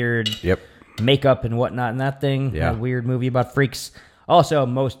lot of weird Yep. makeup and whatnot in that thing. Yeah. A weird movie about freaks. Also,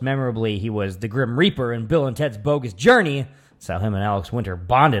 most memorably, he was the Grim Reaper in Bill and Ted's Bogus Journey. That's how him and Alex Winter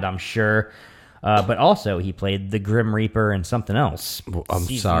bonded, I'm sure. But also, he played the Grim Reaper in something else. I'm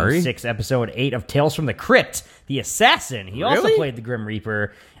Season sorry? 6, Episode 8 of Tales from the Crypt. The Assassin. He also Really? played the Grim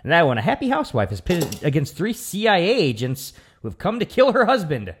Reaper. And that one, a happy housewife is pitted against 3 CIA agents who have come to kill her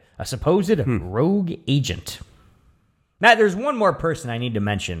husband, a supposed rogue agent. Matt, there's one more person I need to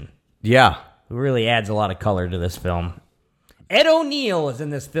mention Yeah. who really adds a lot of color to this film. Ed O'Neill is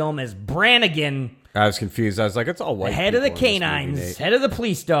in this film as Brannigan, I was confused. I was like, it's all white. the head of the people in this movie, canines, Nate. head of the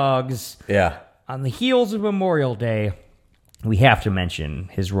police dogs. Yeah. On the heels of Memorial Day, we have to mention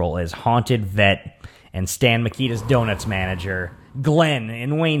his role as haunted vet and Stan Mikita's Donuts manager, Glenn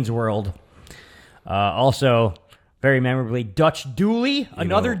in Wayne's World. Also, very memorably, Dutch Dooley,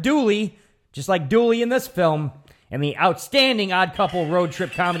 another Dooley, just like Dooley in this film, and the outstanding Odd Couple road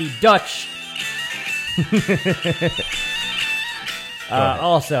trip comedy Dutch.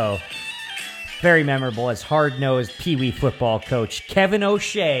 Also, very memorable as hard-nosed Pee Wee football coach Kevin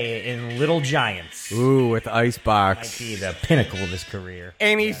O'Shea in Little Giants. Ooh, with Might Icebox. be the pinnacle of his career.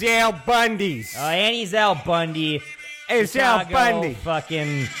 And he's Al Bundy's. And he's Al Bundy. It's Al Chicago Bundy.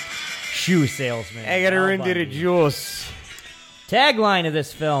 fucking shoe salesman. I got her Al into the Bundy. juice. Tagline of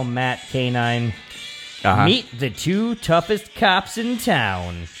this film, Matt K9. Uh-huh. Meet the 2 toughest cops in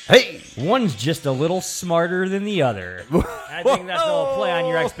town. Hey! One's just a little smarter than the other. I think that's a little play on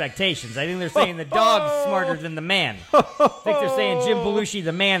your expectations. I think they're saying the dog's smarter than the man. I think they're saying Jim Belushi,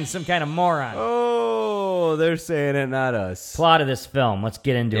 the man's some kind of moron. Oh, they're saying it, not us. Plot of this film. Let's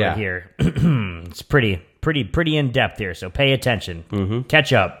get into Yeah. it here. It's pretty in depth here, so pay attention.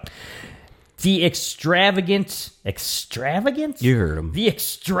 Catch up. The extravagant? You heard him. The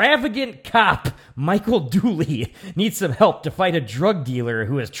extravagant cop, Michael Dooley, needs some help to fight a drug dealer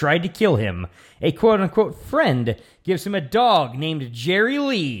who has tried to kill him. A quote-unquote friend gives him a dog named Jerry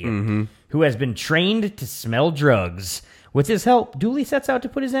Lee, who has been trained to smell drugs. With his help, Dooley sets out to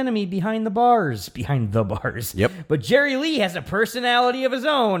put his enemy behind the bars. Yep. But Jerry Lee has a personality of his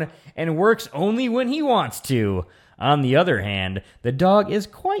own and works only when he wants to. On the other hand, the dog is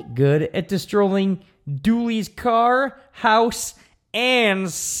quite good at destroying Dooley's car, house, and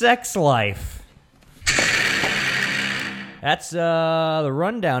sex life. That's the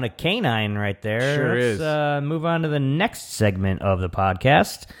rundown of Canine right there. Sure is. Let's move on to the next segment of the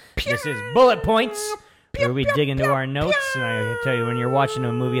podcast. This is Bullet Points, where we dig into our notes. And I can tell you, when you're watching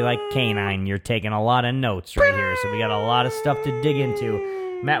a movie like Canine, you're taking a lot of notes right here. So we got a lot of stuff to dig into.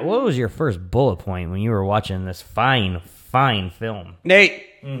 Matt, what was your first bullet point when you were watching this fine film? Nate.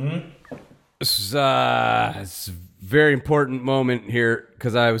 This is it's a very important moment here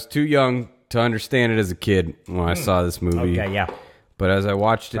because I was too young to understand it as a kid when I saw this movie. Okay, yeah. But as I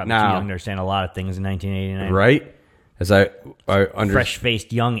watched it Probably too now, young to understand a lot of things in 1989. right? As I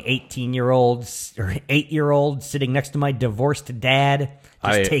Fresh-faced young 18-year-old or 8-year-old sitting next to my divorced dad,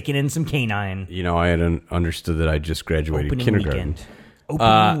 just taking in some Canine. You know, I had understood that I just graduated Opening kindergarten.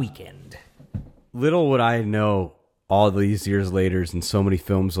 weekend. Little would I know all these years later and so many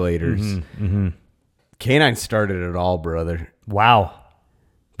films later. Canine started it all, brother. Wow.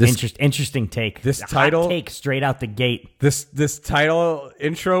 Interesting take. This Hot title- take straight out the gate. This title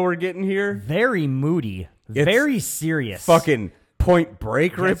intro we're getting here, Very moody. Very serious. fucking Point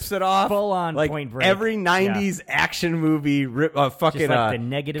Break rips it off. full on like Point Break. every 90s action movie fucking Just like the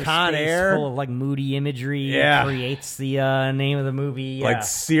negative Con space Air. full of like moody imagery Yeah. creates the name of the movie. Yeah. Like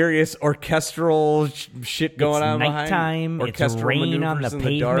serious orchestral shit going it's on nighttime. behind. It's Orchestral rain on the maneuvers in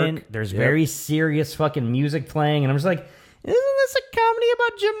pavement. dark. There's Yep. very serious fucking music playing, and I'm just like, isn't this a comedy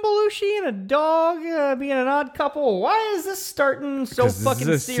about Jim Belushi and a dog being an odd couple? Why is this starting so 'Cause fucking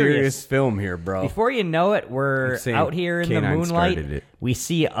this is a serious film here, bro. Before you know it, we're I'm saying out here in the Canine started moonlight. it. We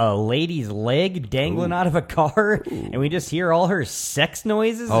see a lady's leg dangling out of a car, and we just hear all her sex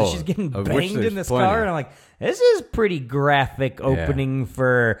noises as Oh, she's getting of which banged there's in this plenty. car. And I'm like, this is pretty graphic opening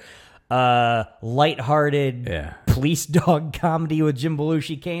for lighthearted Yeah. police dog comedy with Jim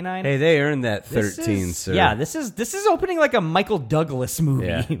Belushi Canine. Hey, they earned that This 13, is- sir. Yeah, this is opening like a Michael Douglas movie.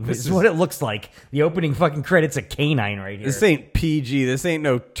 Yeah, This this is is- what it looks like. The opening fucking credits of Canine right here. This ain't PG. This ain't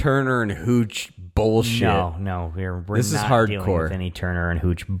no Turner and Hooch bullshit. No, we're This is not dealing hardcore. with any Turner and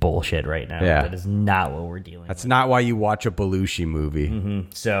Hooch bullshit right now. Yeah. That is not what we're dealing That's with. not why you watch a Belushi movie.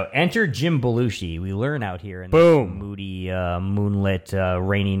 So enter Jim Belushi. We learn out here in Boom. this moody, moonlit,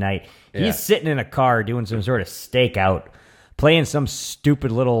 rainy night. Yeah. He's sitting in a car doing some sort of stakeout, playing some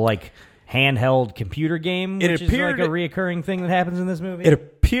stupid little like handheld computer game, It which is like appeared- a reoccurring thing that happens in this movie. It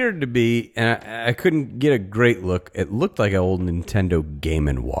appeared to be, and I couldn't get a great look. It looked like an old Nintendo Game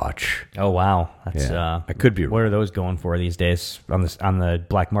 & Watch. Oh wow, that's Yeah. I could be What are those going for these days on the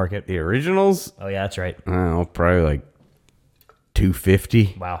black market? The originals, Oh yeah, that's right. I don't know, probably like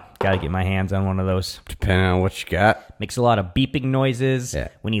 $250, Wow, gotta get my hands on one of those. depending on what you got. Makes a lot of beeping noises. Yeah.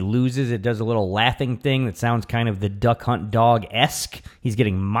 When he loses, it does a little laughing thing that sounds kind of the Duck Hunt Dog-esque. He's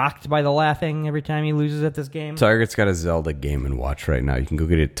getting mocked by the laughing every time he loses at this game. Target's got a Zelda Game & Watch right now. You can go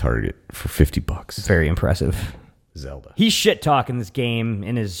get it at Target for $50. Very impressive. Zelda. He's shit-talking this game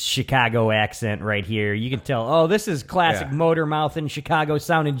in his Chicago accent right here. You can tell, oh, this is classic Yeah. motor mouth and Chicago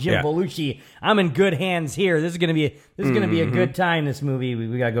sounding Jim Yeah. Belushi. I'm in good hands here. This is gonna be a good time. This movie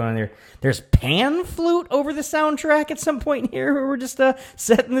we got going on there. There's pan flute over the soundtrack at some point here where we're just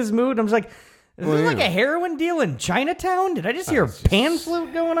set in this mood. I'm just like, is this like a heroin deal in Chinatown? Did I just hear pan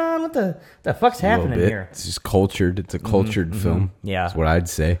flute going on? What the fuck's A little happening bit. here? It's just cultured. It's a cultured film. Yeah. That's what I'd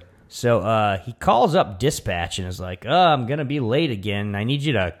say. So he calls up dispatch and is like, I'm going to be late again. I need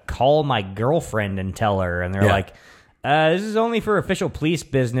you to call my girlfriend and tell her. And they're Yeah. like, this is only for official police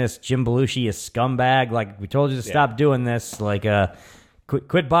business. Jim Belushi is scumbag. Like, we told you to stop doing this. Like,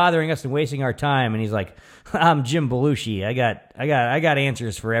 quit bothering us and wasting our time. And he's like, I'm Jim Belushi. I got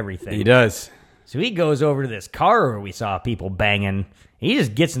answers for everything. He does. So he goes over to this car where we saw people banging. He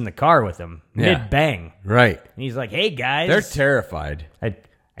just gets in the car with them Yeah. mid-bang. Right. And he's like, hey, guys. They're terrified.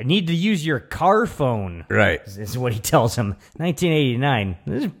 I need to use your car phone. Right. Is what he tells him. 1989.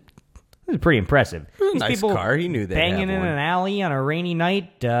 This is pretty impressive. These nice people car. He knew they'd banging have in one. an alley on a rainy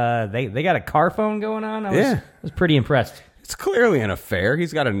night. They got a car phone going on. I was pretty impressed. It's clearly an affair.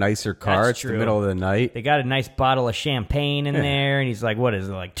 He's got a nicer car. That's It's true. the middle of the night. They got a nice bottle of champagne in there, and he's like, "What is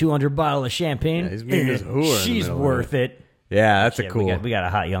it? Like 200 bottle of champagne? Yeah, he's being his whore in the She's middle of worth it." Yeah, that's a Yeah, cool. we got a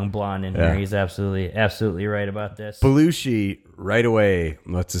hot young blonde in Yeah. here. He's absolutely right about this. Belushi right away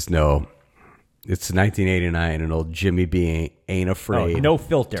lets us know it's 1989 and old Jimmy B ain't afraid. Oh, no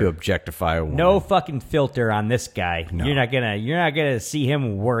filter. to objectify a woman. No fucking filter on this guy. No. You're not gonna see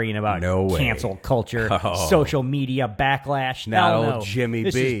him worrying about No way. cancel culture, Oh. social media backlash. Not Hell old no. Jimmy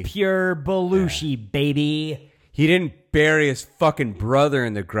this B. is pure Belushi, baby. He didn't bury his fucking brother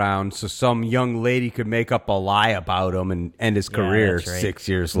in the ground so some young lady could make up a lie about him and end his career that's right. 6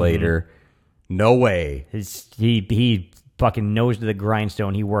 years later. No way. He fucking nose to the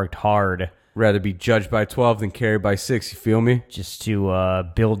grindstone. He worked hard Rather be judged by 12 than carried by 6. You feel me? just to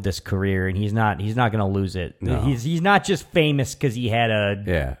build this career, and he's not going to lose it. No. He's not just famous because he had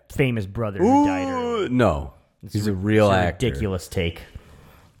a famous brother who died early. No. He's a real It's a actor. ridiculous take.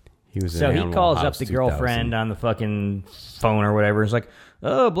 He was So in he Animal calls House up the 2000. girlfriend on the fucking phone or whatever. It's like,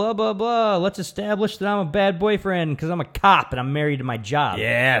 oh, blah, blah, blah. Let's establish that I'm a bad boyfriend because I'm a cop and I'm married to my job.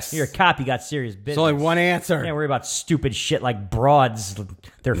 Yes. You're a cop. You got serious business. There's only one answer. Can't worry about stupid shit like broads,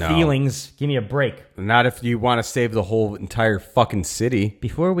 their No. feelings. Give me a break. Not if you want to save the whole entire fucking city.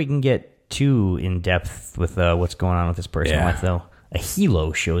 Before we can get too in depth with what's going on with this personal Yeah. life, though, a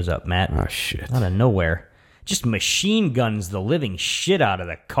helo shows up, Matt. Oh, shit. Out of nowhere. Just machine guns the living shit out of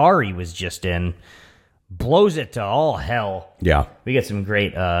the car he was just in. Blows it to all hell. Yeah. We get some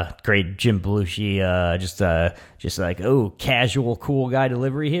great Jim Belushi, just like, oh, casual, cool guy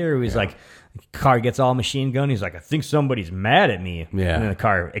delivery here. He's like, car gets all machine gun. He's like, I think somebody's mad at me. Yeah. And then the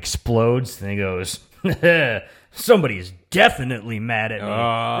car explodes, and he goes, somebody's definitely mad at me.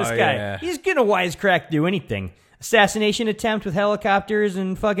 Oh, This guy, yeah. he's gonna wisecrack do anything. Assassination attempt with helicopters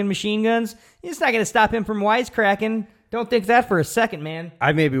and fucking machine guns. It's not gonna stop him from wisecracking. Don't think that for a second, man.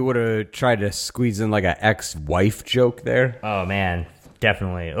 I maybe would have tried to squeeze in like an ex-wife joke there. Oh man,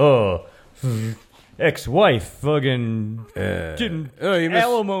 definitely. Oh, ex-wife fucking didn't you missed-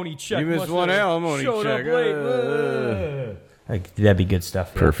 alimony check. you missed must one have alimony showed check. Up late. Like, that'd be good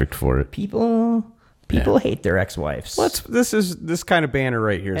stuff. yeah. Perfect for it. People hate their ex-wives. This kind of banner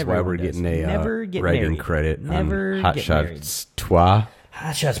right here is why Everyone we're does. getting a Never get writing married. credit Never on Hot get Shots Trois.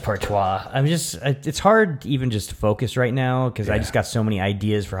 Hot Shots Partois. It's hard even just to focus right now because I just got so many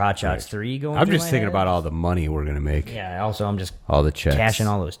ideas for Hot Shots 3 going I'm through just my thinking head. about all the money we're gonna make. Yeah, also I'm just All the checks. cashing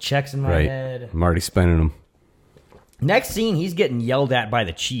all those checks in my Right. head. I'm already spending them. Next scene, he's getting yelled at by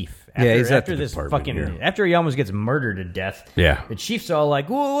the chief. Yeah, he's at after the this department fucking here. after he almost gets murdered to death. Yeah. The chief's all like,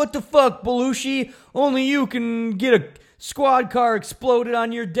 "Whoa, what the fuck, Belushi? Only you can get a squad car exploded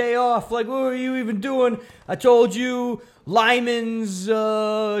on your day off. Like, what are you even doing? I told you, Lyman's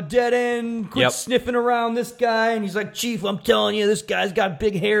dead end. Quit Yep. sniffing around this guy." And he's like, "Chief, I'm telling you, this guy's got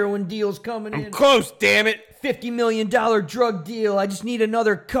big heroin deals coming in. Close, damn it. $50 million drug deal. I just need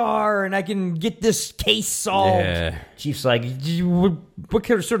another car and I can get this case solved." Yeah. Chief's like, what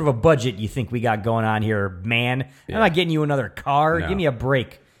kind of sort of a budget you think we got going on here, man? I'm not getting you another car. No. Give me a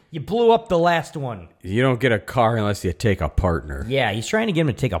break. You blew up the last one. You don't get a car unless you take a partner. Yeah, he's trying to get him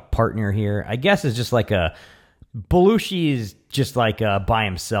to take a partner here. I guess it's just like Belushi is just like by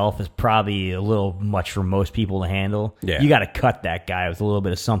himself is probably a little much for most people to handle. Yeah. You got to cut that guy with a little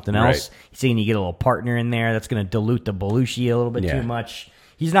bit of something else. Right. He's saying you get a little partner in there. That's going to dilute the Belushi a little bit Yeah. too much.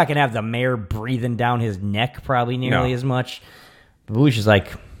 He's not going to have the mayor breathing down his neck probably nearly No. as much. Belushi's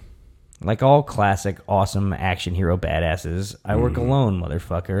like all classic awesome action hero badasses. I work alone,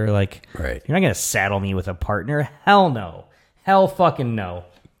 motherfucker. Like, Right. you're not going to saddle me with a partner. Hell no. Hell fucking no.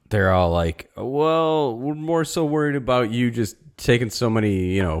 They're all like, well, we're more so worried about you just taking so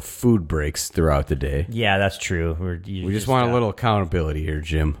many, food breaks throughout the day. Yeah, that's true. We just want a little accountability here,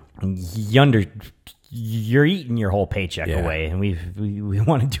 Jim. You're eating your whole paycheck Yeah. away, and we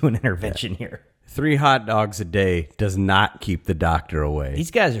want to do an intervention here. 3 hot dogs a day does not keep the doctor away.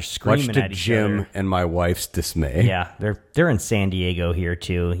 These guys are Much screaming to at each Jim other. and my wife's dismay. Yeah, they're in San Diego here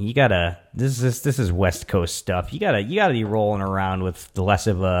too. You gotta this is West Coast stuff. You gotta be rolling around with the less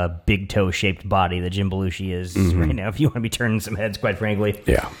of a big toe shaped body that Jim Belushi is right now. If you want to be turning some heads, quite frankly.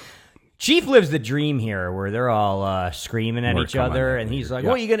 Yeah. Chief lives the dream here, where they're all screaming at More each come on other, in and he's here. like, Yeah.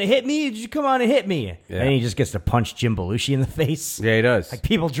 "What, you gonna hit me? Did you come on and hit me?" Yeah. And he just gets to punch Jim Belushi in the face. Yeah, he does. Like,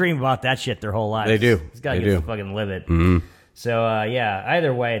 people dream about that shit their whole lives. They do. This guy They gets do. to fucking live it. Mm-hmm. So,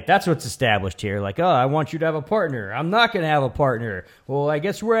 either way, that's what's established here. Like, oh, I want you to have a partner. I'm not going to have a partner. Well, I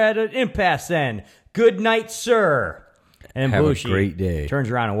guess we're at an impasse then. Good night, sir. And Have a Belushi great day. turns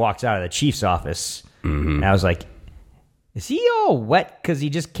around and walks out of the chief's office. Mm-hmm. And I was like, is he all wet because he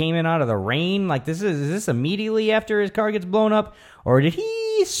just came in out of the rain? Like, is this immediately after his car gets blown up? Or did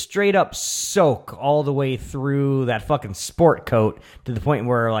he straight up soak all the way through that fucking sport coat to the point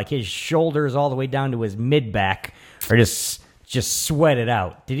where, like, his shoulders all the way down to his mid-back are just sweat it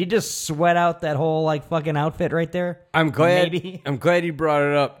out? Did he just sweat out that whole, like, fucking outfit right there? I'm glad. Maybe. I'm glad you brought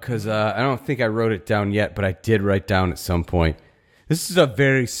it up because I don't think I wrote it down yet, but I did write down at some point. This is a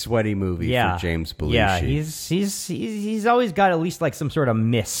very sweaty movie for James Belushi. Yeah, he's always got at least like some sort of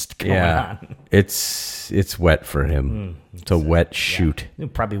mist going on. It's wet for him. It's a wet shoot. Yeah.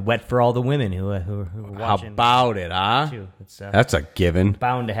 Probably wet for all the women who are How watching. about it, huh? Too. It's, That's a given.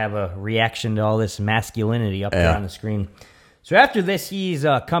 bound to have a reaction to all this masculinity up there on the screen. So after this, he's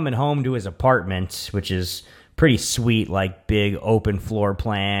coming home to his apartment, which is pretty sweet, like big open floor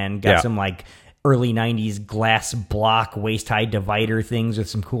plan. Got some like early 90s glass block waist-high divider things with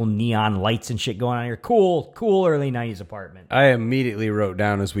some cool neon lights and shit going on here. Cool early 90s apartment. I immediately wrote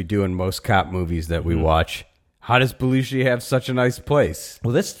down, as we do in most cop movies that we watch, how does Belushi have such a nice place?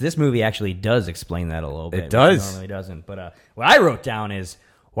 Well, this movie actually does explain that a little bit. It does. It normally doesn't. But what I wrote down is,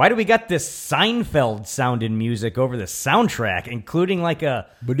 why do we got this Seinfeld sounding music over the soundtrack, including like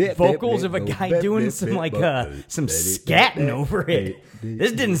vocals of a guy doing some some scatting over it?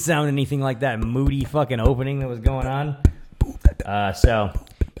 This didn't sound anything like that moody fucking opening that was going on. So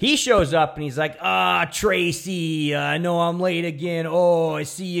he shows up and he's like, Tracy, I know I'm late again. Oh, I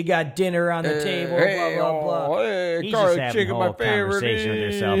see you got dinner on the table, blah, blah, blah. Hey, He's just having a whole conversation with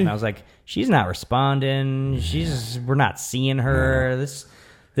herself. And I was like, she's not responding. We're not seeing her.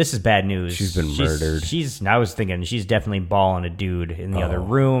 This is bad news. She's been murdered. I was thinking she's definitely balling a dude in the other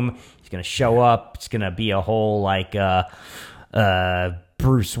room. He's going to show up. It's going to be a whole like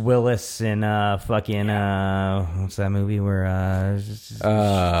Bruce Willis and fucking what's that movie where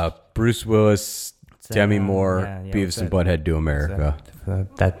Bruce Willis, Demi Moore, Beavis and Butthead Do America.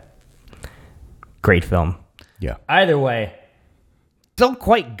 That great film. Yeah. Either way, don't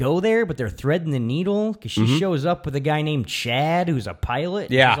quite go there, but they're threading the needle because she shows up with a guy named Chad who's a pilot.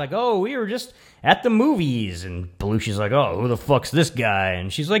 Yeah. She's like, oh, we were just at the movies. And Belushi's like, oh, who the fuck's this guy?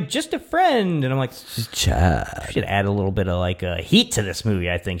 And she's like, just a friend. And I'm like, Chad. she should add a little bit of like heat to this movie,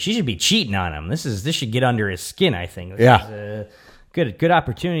 I think. She should be cheating on him. This should get under his skin, I think. This is a good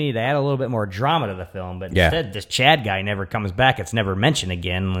opportunity to add a little bit more drama to the film. But instead, this Chad guy never comes back. It's never mentioned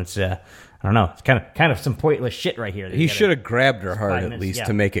again. It's I don't know. It's kind of some pointless shit right here. He should have grabbed her hard at least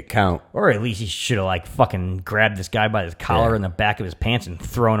to make it count. Or at least he should have like fucking grabbed this guy by his collar in the back of his pants and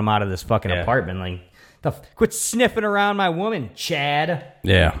thrown him out of this fucking apartment. Like, quit sniffing around my woman, Chad.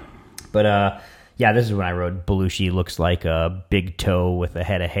 Yeah. But this is when I wrote Belushi looks like a big toe with a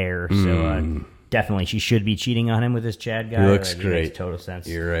head of hair. So definitely she should be cheating on him with this Chad guy. He looks great. Makes total sense.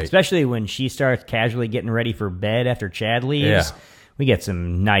 You're right. Especially when she starts casually getting ready for bed after Chad leaves. Yeah. We get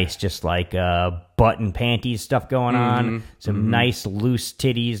some nice, just like butt and panties stuff going on. Some nice loose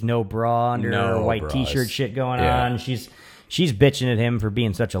titties, no bra under her white bras. T-shirt shit going on. She's bitching at him for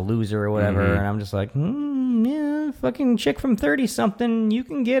being such a loser or whatever. And I'm just like, yeah, fucking chick from 30-something. You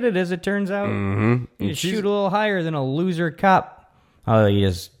can get it, as it turns out. You just shoot a little higher than a loser cop. Oh, he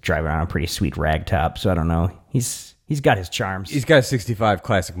is driving around a pretty sweet rag top, so I don't know. He's got his charms. He's got a 65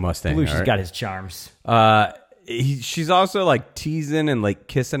 classic Mustang. Belushi's got his charms. She's also like teasing and like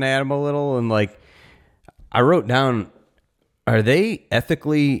kissing at him a little, and like I wrote down, are they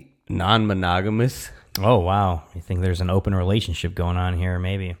ethically non-monogamous? Oh wow! You think there's an open relationship going on here?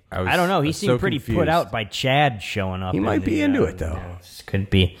 Maybe I don't know. He seemed pretty put out by Chad showing up. He might be into it though. Could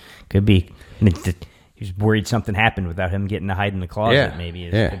be. I mean, he's worried something happened without him getting to hide in the closet. Yeah. Maybe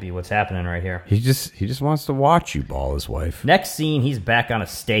it could be what's happening right here. He just wants to watch you ball his wife. Next scene, he's back on a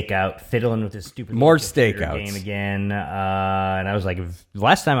stakeout, fiddling with his stupid More computer stakeouts game again. And I was like,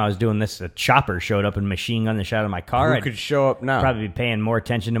 last time I was doing this, a chopper showed up and machine gunned the shot of my car. Who could show up now? Probably be paying more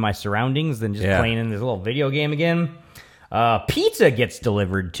attention to my surroundings than just playing in this little video game again. Pizza gets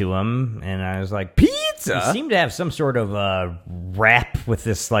delivered to him, and I was like, pizza? He seemed to have some sort of rap with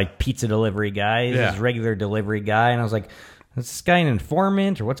this like pizza delivery guy. He's this regular delivery guy, and I was like, is this guy an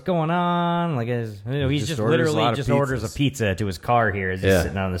informant or what's going on? Like, he's just literally just orders a pizza to his car here as he's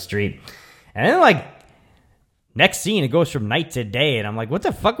sitting on the street. And then like next scene, it goes from night to day, and I'm like, what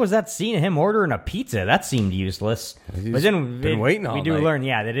the fuck was that scene of him ordering a pizza? That seemed useless. But then we do learn,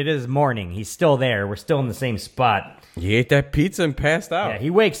 that it is morning. He's still there. We're still in the same spot. He ate that pizza and passed out. Yeah, he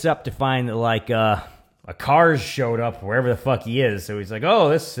wakes up to find that like a car's showed up wherever the fuck he is. So he's like, oh,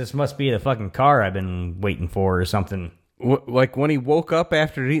 this must be the fucking car I've been waiting for or something. Like when he woke up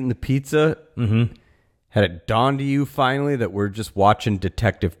after eating the pizza, had it dawned to you finally that we're just watching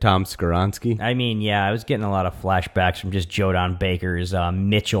Detective Tom Skoronsky? I mean, I was getting a lot of flashbacks from just Jodan Baker's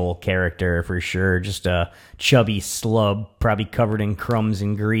Mitchell character for sure. Just a chubby slub, probably covered in crumbs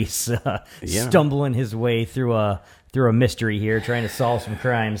and grease, stumbling his way through a mystery here, trying to solve some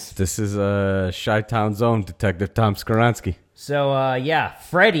crimes. This is Chi-Town's own Detective Tom Skoronsky. So,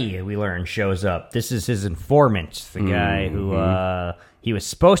 Freddy, we learn, shows up. This is his informant, the guy who he was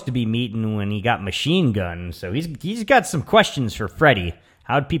supposed to be meeting when he got machine gunned. So he's got some questions for Freddy.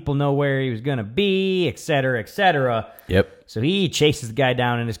 How'd people know where he was going to be, et cetera, et cetera. Yep. So he chases the guy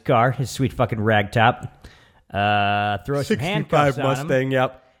down in his car, his sweet fucking ragtop. Throws some handcuffs on him.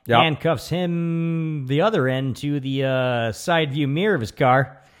 Yep. Handcuffs him, the other end, to the side view mirror of his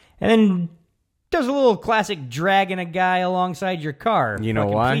car. And then does a little classic dragging a guy alongside your car. You know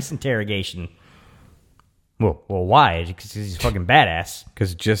fucking why? Police interrogation. Well, why? Because he's fucking badass.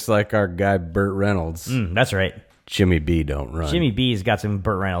 Because just like our guy Burt Reynolds, That's right. Jimmy B don't run. Jimmy B's got some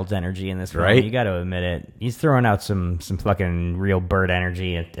Burt Reynolds energy in this film. Right? You got to admit it. He's throwing out some fucking real Burt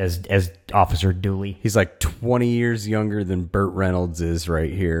energy as Officer Dooley. He's like 20 years younger than Burt Reynolds is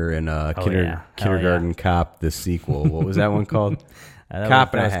right here in Kindergarten Cop, the sequel. What was that one called?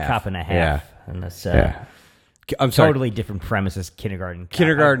 Cop and a Half. Cop and a Half. Yeah. And that's I'm sorry. totally different premises. Kindergarten Cop.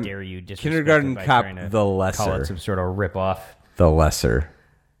 Kindergarten- How dare you disrespect Kindergarten it by Cop, trying to the call lesser. it some sort of ripoff. The lesser.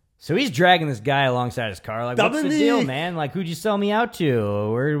 So he's dragging this guy alongside his car. Like, what's the deal, man? Like, who'd you sell me out to?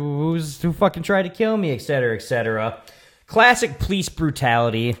 Who fucking tried to kill me, et cetera, et cetera. Classic police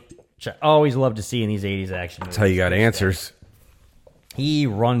brutality, which I always love to see in these 80s action movies. That's how you got answers. He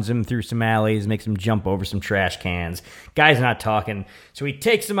runs him through some alleys, makes him jump over some trash cans. Guy's not talking, so he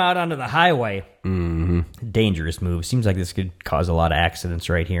takes him out onto the highway. Dangerous move. Seems like this could cause a lot of accidents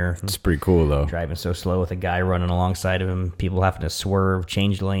right here. It's pretty cool, though. Driving so slow with a guy running alongside of him, people having to swerve,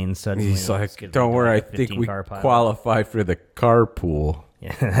 change lanes suddenly. He's like, don't worry, I think we qualify for the carpool.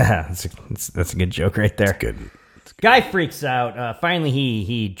 Yeah, that's a good joke right there. Good. Guy freaks out. Finally,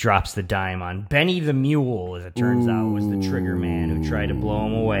 he drops the dime on Benny the Mule, as it turns out, was the trigger man who tried to blow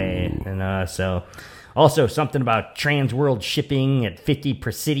him away. And so, also something about trans world shipping at 50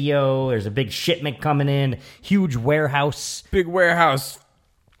 Presidio. There's a big shipment coming in, huge warehouse. Big warehouse.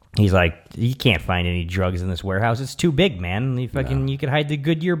 He's like, you can't find any drugs in this warehouse. It's too big, man. You could hide the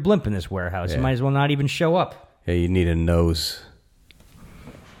Goodyear blimp in this warehouse. Yeah. You might as well not even show up. Yeah, you need a nose.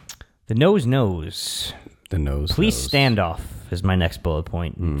 The nose knows. The nose. Police standoff is my next bullet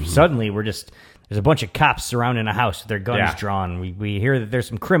point. Suddenly, there's a bunch of cops surrounding a house with their guns drawn. We hear that there's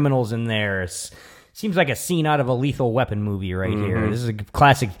some criminals in there. Seems like a scene out of a Lethal Weapon movie right here. This is a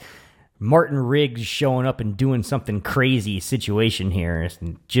classic Martin Riggs showing up and doing something crazy situation here.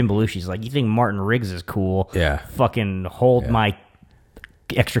 And Jim Belushi's like, you think Martin Riggs is cool? Yeah. Fucking hold my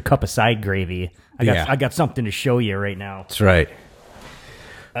extra cup of side gravy. I got something to show you right now. That's right.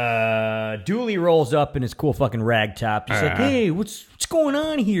 Dooley rolls up in his cool fucking rag top. He's like, hey, what's going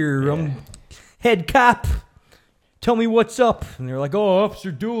on here? I'm head cop. Tell me what's up. And they're like, oh, Officer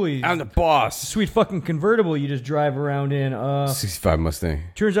Dooley. I'm the boss. Sweet fucking convertible you just drive around in. 65 Mustang.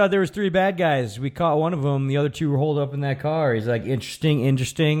 Turns out there was 3 bad guys. We caught one of them. The other 2 were holed up in that car. He's like,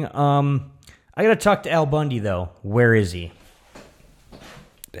 interesting. I gotta talk to Al Bundy, though. Where is he?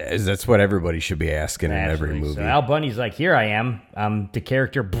 That's what everybody should be asking in every movie. So Al Bundy's like, here I am. I'm the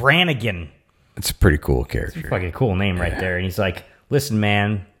character Brannigan. It's a pretty cool character. It's a fucking cool name right there. And he's like, listen,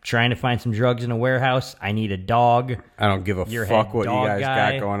 man, trying to find some drugs in a warehouse. I need a dog. I don't give a Your fuck head what you dog guys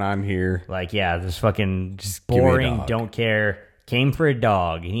guy. got going on here. Like, yeah, this fucking Just give me a boring, dog. don't care. Came for a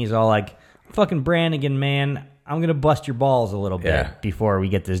dog. And he's all like, fucking Brannigan, man, I'm going to bust your balls a little bit before we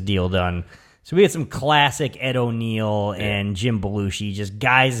get this deal done. So we had some classic Ed O'Neill and Jim Belushi, just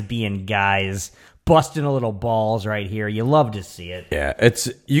guys being guys, busting a little balls right here. You love to see it. Yeah,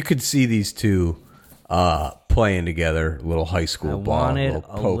 you could see these two playing together, little high school ball, Wanted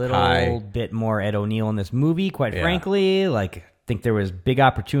little a poke little high. bit more Ed O'Neill in this movie, quite frankly. Like, I think there was big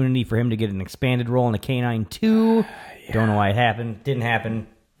opportunity for him to get an expanded role in the K-9 2. Don't know why it happened. Didn't happen.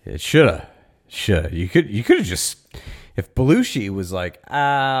 It shoulda. You could have just, if Belushi was like,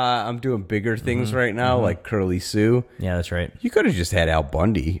 I'm doing bigger things right now, like Curly Sue. Yeah, that's right. You could have just had Al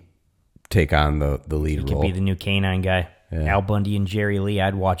Bundy take on the lead He could role. be the new K-9 guy. Yeah. Al Bundy and Jerry Lee,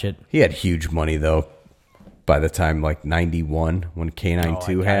 I'd watch it. He had huge money though. By the time like 91, when K-9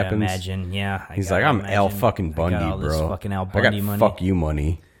 2 happens, Imagine, yeah. he's like, I'm Al fucking Bundy, I got all this bro. fucking Al I Bundy got money. fuck you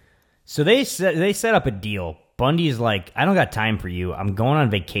money. So they set up a deal. Bundy's like, I don't got time for you. I'm going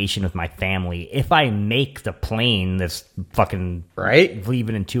on vacation with my family. If I make the plane that's fucking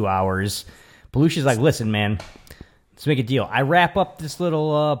leaving in 2 hours, Belushi's like, listen, man, let's make a deal. I wrap up this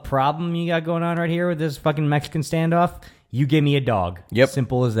little problem you got going on right here with this fucking Mexican standoff. You give me a dog. Yep.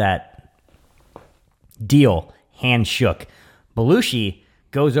 Simple as that. Deal. Hand shook. Belushi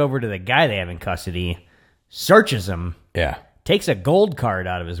goes over to the guy they have in custody, searches him, Yeah. takes a gold card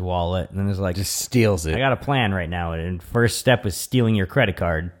out of his wallet and then is like, Just steals it. I got a plan right now. And first step is stealing your credit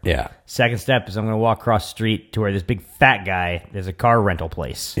card. Yeah. Second step is I'm going to walk across the street to where this big fat guy, there's a car rental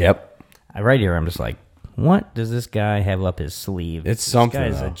place. Yep. Right here, I'm just like, what does this guy have up his sleeve? It's something,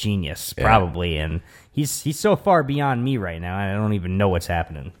 This guy's though. a genius, Yeah. probably. And he's so far beyond me right now, I don't even know what's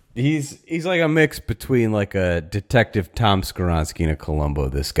happening. He's like a mix between like a Detective Tom Skoronsky and a Columbo,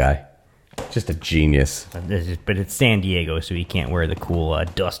 this guy. Just a genius. But it's San Diego, so he can't wear the cool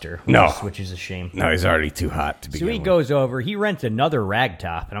duster. No. Which is a shame. No, he's already too hot to begin So he with. goes over, he rents another rag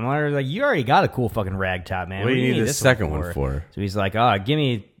top, and I'm like, you already got a cool fucking rag top, man. What do you need the this second one for? So he's like, give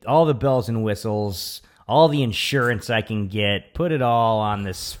me all the bells and whistles, all the insurance I can get, put it all on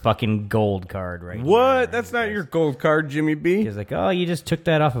this fucking gold card right here. What? That's not your gold card, Jimmy B. He's like, you just took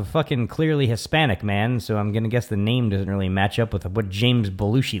that off a fucking clearly Hispanic man, so I'm going to guess the name doesn't really match up with what James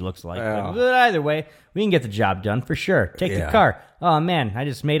Belushi looks like. Oh. But either way, we can get the job done for sure. Take the Yeah. car. Oh, man, I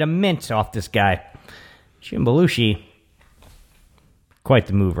just made a mint off this guy. Jim Belushi, quite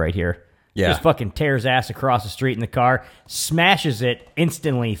the move right here. Yeah. Just fucking tears ass across the street in the car, smashes it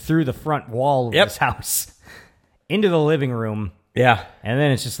instantly through the front wall of Yep. his house, into the living room, Yeah. and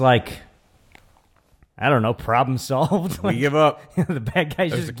then it's just like, I don't know, problem solved. We give up. The bad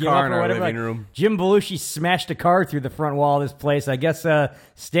guys There's just a give car up in or our whatever. living Like, room. Jim Belushi smashed a car through the front wall of this place. I guess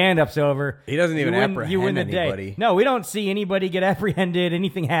stand-up's over. He doesn't even you win the apprehend day. anybody. No, we don't see anybody get apprehended.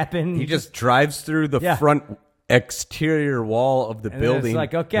 Anything happen? He just drives through the Yeah. front exterior wall of the then it's building,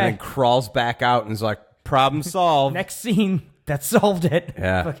 like, okay. and then crawls back out and is like, "Problem solved." next scene that solved it.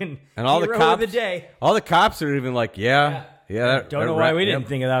 Yeah. Fucking And all the hero cops, of the day. all the cops are even like, "Yeah, that, Don't know that why we didn't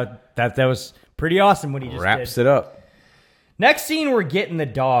think of that. That was pretty awesome what he just wraps did. it up." Next scene, we're getting the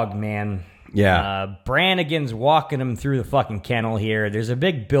dog, man. Yeah. Brannigan's walking him through the fucking kennel here. There's a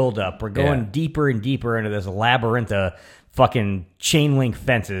big buildup. We're going Yeah. deeper and deeper into this labyrinth of fucking chain link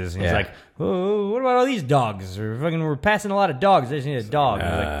fences. And he's Yeah. like, oh, what about all these dogs? We're passing a lot of dogs. I just need a dog.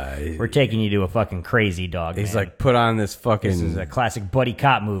 He's like, we're taking you to a fucking crazy dog. He's man. like, "Put on this this is fucking a classic buddy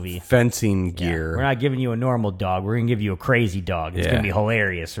cop movie. fencing gear." We're not giving you a normal dog. We're gonna give you a crazy dog. It's Yeah. gonna be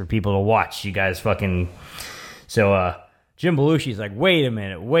hilarious for people to watch. You guys fucking. So Jim Belushi's like, wait a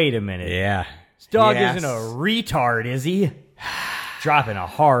minute. Yeah. This dog Yes. isn't a retard, is he? Dropping a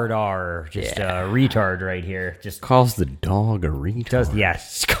hard R, just a retard right here. Just Calls the dog a retard.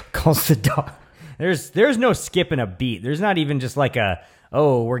 calls the dog. There's no skipping a beat. There's not even just like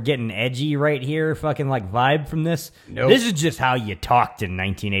we're getting edgy right here, fucking like vibe from this. Nope. This is just how you talked in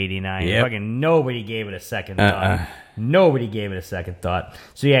 1989. Yep. Fucking nobody gave it a second thought. Nobody gave it a second thought.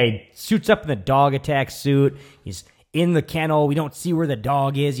 So yeah, he suits up in the dog attack suit. He's in the kennel. We don't see where the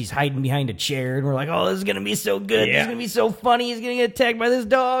dog is. He's hiding behind a chair, and we're like, oh, this is gonna be so good. This is gonna be so funny. He's gonna get attacked by this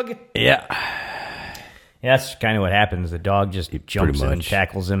dog. Yeah. Yeah, that's kind of what happens. The dog just jumps in and much.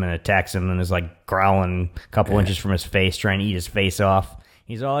 tackles him and attacks him and is like growling a couple inches from his face, trying to eat his face off.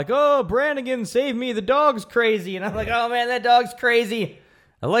 He's all like, oh, Brannigan, save me. The dog's crazy. And I'm like, oh, man, that dog's crazy.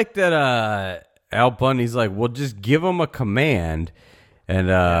 I like that Al Bundy's like, "Well, just give him a command." And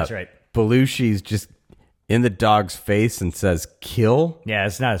that's right. Belushi's just in the dog's face and says, "Kill." Yeah,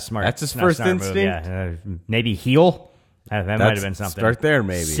 it's not a smart. That's his it's not a first smart move. instinct? Yeah, maybe heal. That might have been something. Start there,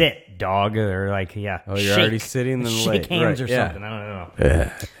 maybe. Sit, dog. Or like, yeah. Oh, you're shake. already sitting? Then Shake wait. hands Right, or yeah. something. I don't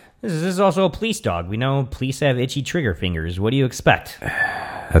know. This is also a police dog. We know police have itchy trigger fingers. What do you expect?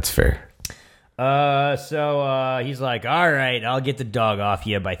 That's fair. So he's like, all right, I'll get the dog off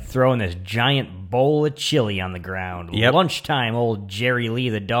you by throwing this giant bowl of chili on the ground. Yep. Lunchtime, old Jerry Lee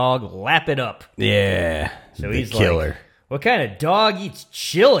the dog, lap it up. Yeah. So the he's killer. like, what kind of dog eats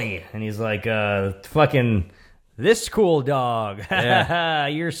chili? And he's like, fucking this cool dog. Yeah.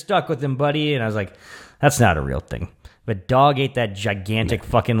 You're stuck with him, buddy. And I was like, that's not a real thing. If a dog ate that gigantic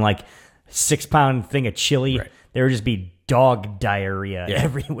fucking like 6-pound thing of chili, Right. there would just be dog diarrhea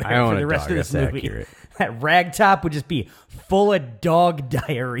everywhere I own for the a rest dog. of this That's movie. accurate. That rag top would just be full of dog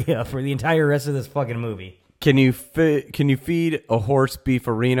diarrhea for the entire rest of this fucking movie. Can you feed a horse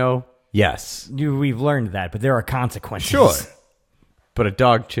beefarino? Yes. We've learned that, but there are consequences. Sure. But a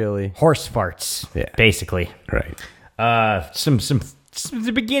dog chili. Horse farts, Yeah. basically. Right. Some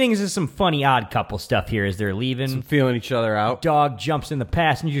the beginnings of some funny odd couple stuff here as they're leaving. Feeling each other out. Dog jumps in the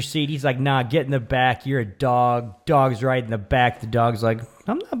passenger seat. He's like, nah, get in the back. You're a dog. Dog's right in the back. The dog's like,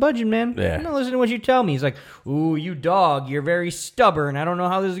 I'm not budging, man. Yeah. I'm not listening to what you tell me. He's like, ooh, you dog, you're very stubborn. I don't know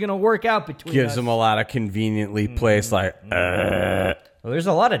how this is going to work out between Gives us. him a lot of conveniently placed like, Well, there's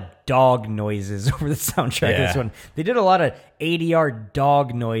a lot of dog noises over the soundtrack of this Yeah. one. They did a lot of ADR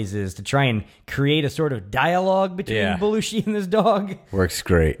dog noises to try and create a sort of dialogue between Yeah. Belushi and this dog. works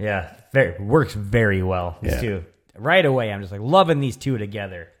great. Yeah, works very well. These Yeah. two Right away, I'm just like loving these two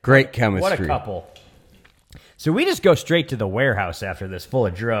together. Great chemistry. What a couple. So we just go straight to the warehouse after this, full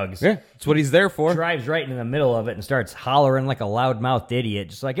of drugs. Yeah, that's what he's there for. Drives right in the middle of it and starts hollering like a loudmouthed idiot.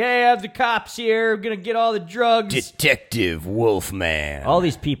 Just like, hey, I have the cops here. I'm going to get all the drugs. Detective Wolfman. All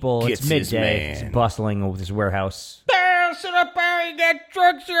these people, Gets it's his midday. man. It's bustling with this warehouse. Sit up there. You got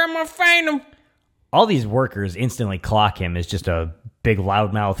drugs here. I'm going to find them. All these workers instantly clock him as just a big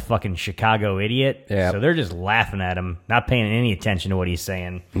loudmouth fucking Chicago idiot. Yeah. So they're just laughing at him, not paying any attention to what he's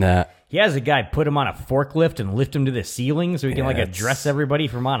saying. Nah. He has a guy put him on a forklift and lift him to the ceiling so he can Yeah, like it's- address everybody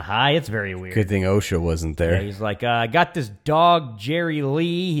from on high. It's very weird. Good thing OSHA wasn't there. Yeah, he's like, I got this dog, Jerry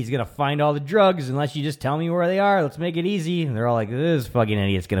Lee. He's going to find all the drugs unless you just tell me where they are. Let's make it easy. And they're all like, this fucking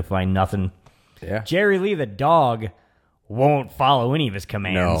idiot's going to find nothing. Yeah. Jerry Lee, the dog, won't follow any of his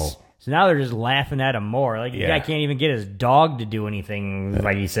commands. No. So now they're just laughing at him more. Like, the Yeah. guy can't even get his dog to do anything.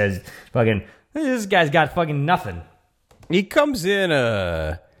 Like he says, fucking, this guy's got fucking nothing. He comes in,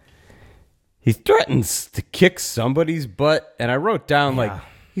 he threatens to kick somebody's butt, and I wrote down, like,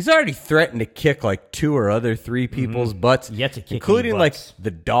 he's already threatened to kick, like, 2 or 3 people's butts. Yet to kick including, any like, butts.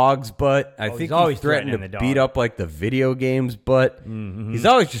 the dog's butt. I think he's he's always threatened to threatening the beat dog. up, like, the video game's butt. He's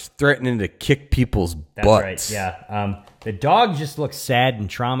always just threatening to kick people's That's butts. right, yeah. The dog just looks sad and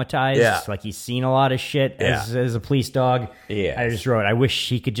traumatized. Yeah. Like he's seen a lot of shit as a police dog. Yes. I just wrote, I wish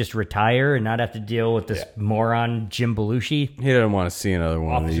he could just retire and not have to deal with this moron Jim Belushi. He doesn't want to see another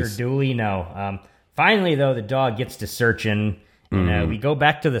one of Officer these. Dooley, no. Finally, though, the dog gets to searching, and we go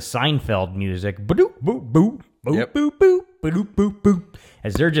back to the Seinfeld music. Ba-doop, boop, boop, boop, Yep. boop, boop, ba-doop, boop, boop.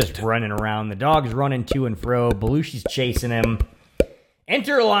 As they're just running around. The dog's running to and fro. Belushi's chasing him.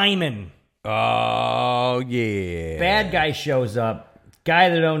 Enter Lyman. Oh, yeah. Bad guy shows up. Guy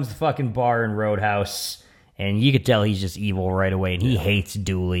that owns the fucking bar in Roadhouse. And you could tell he's just evil right away. And he hates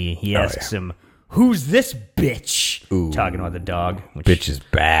Dooley. He asks him, who's this bitch? Talking about the dog. Which, Bitch is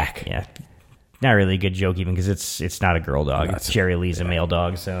back. Yeah. Not really a good joke even because it's not a girl dog. No, It's Jerry Lee's a male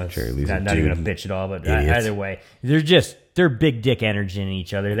dog. So it's Jerry Lee's a not even a dude. bitch at all. But Idiot. either way, they're big dick energy in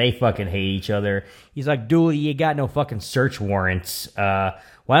each other. They fucking hate each other. He's like, Dooley, you got no fucking search warrants.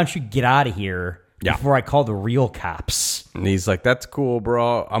 Why don't you get out of here before I call the real cops? And he's like, that's cool,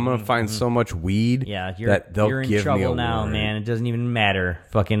 bro. I'm going to find so much weed Yeah, that they'll you're in give me a trouble now, warrant. man. It doesn't even matter.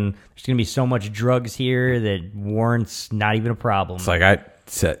 Fucking, there's gonna be so much drugs here that warrants not even a problem. It's like, I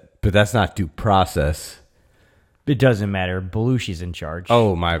said, but that's not due process. It doesn't matter. Belushi's in charge.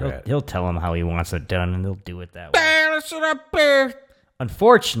 Oh, my bad. He'll tell him how he wants it done, and they'll do it that way.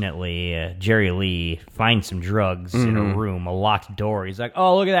 Unfortunately, Jerry Lee finds some drugs in a room, a locked door. He's like,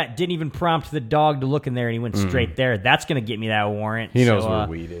 oh, look at that. Didn't even prompt the dog to look in there, and he went straight there. That's going to get me that warrant. He knows where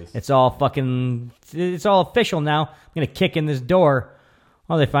weed is. It's all official now. I'm going to kick in this door.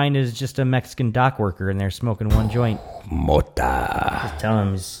 All they find is just a Mexican dock worker in there smoking one joint. Mota. Tell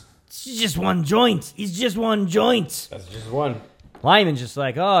him it's just one joint. He's just one joint. That's just one. Lyman's just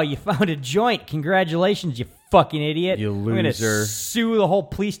like, oh, you found a joint. Congratulations, you fucking idiot. You I'm going to loser. sue the whole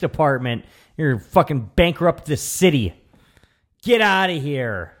police department. You're fucking bankrupt this city. Get out of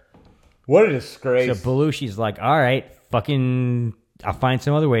here. What a disgrace. So Belushi's like, all right, fucking, I'll find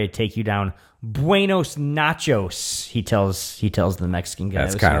some other way to take you down. Buenos nachos, he tells the Mexican guy.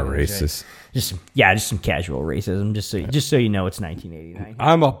 That's that was kind of smoking the joint. racist. Just some casual racism, just so you know it's 1989.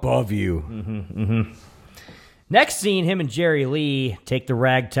 I'm above you. Next scene, him and Jerry Lee take the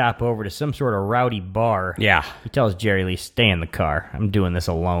ragtop over to some sort of rowdy bar. Yeah. He tells Jerry Lee, stay in the car. I'm doing this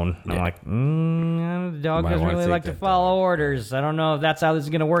alone. I'm like, the dog Might doesn't wanna really take like to that follow orders. I don't know if that's how this is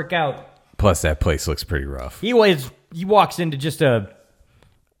going to work out. Plus, that place looks pretty rough. He walks into just a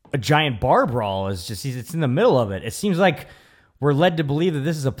giant bar brawl. It's in the middle of it. It seems like we're led to believe that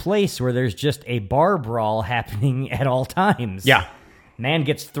this is a place where there's just a bar brawl happening at all times. Yeah. Man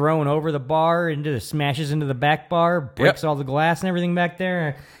gets thrown over the bar, smashes into the back bar, breaks all the glass and everything back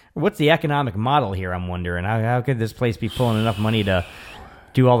there. What's the economic model here, I'm wondering? How could this place be pulling enough money to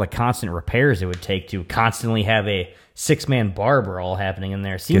do all the constant repairs it would take to constantly have a 6-man bar brawl happening in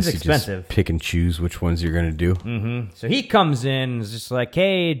there? Seems Guess you expensive. just pick and choose which ones you're going to do. So he comes in and is just like,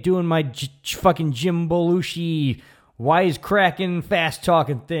 hey, doing my fucking Jim Belushi wisecracking,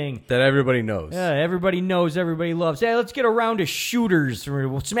 fast-talking thing. That everybody knows. Yeah, everybody knows, everybody loves. Hey, let's get a round of shooters.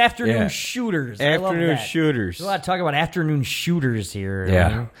 Some afternoon shooters. I love Afternoon that. shooters. There's a lot of talk about afternoon shooters here.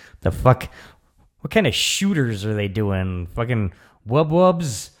 Yeah. The fuck? What kind of shooters are they doing? Fucking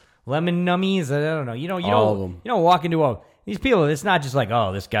wub-wubs? Lemon nummies? I don't know. All of them. You don't walk into a these people, it's not just like,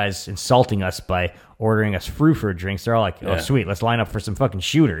 oh, this guy's insulting us by ordering us frou-frou drinks. They're all like, oh, sweet, let's line up for some fucking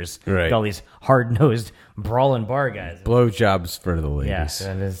shooters. Right. With all these hard-nosed, brawling bar guys. Blowjobs for the ladies. Yeah,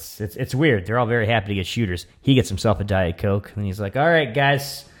 and it's weird. They're all very happy to get shooters. He gets himself a Diet Coke, and he's like, all right,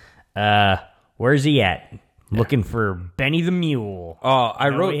 guys, where's he at? Looking for Benny the Mule. Oh, I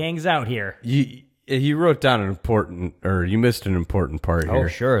Know wrote. he hangs out here. You wrote down you missed an important part here. Oh,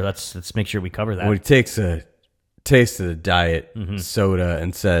 sure. Let's make sure we cover that. When he takes a taste of the diet soda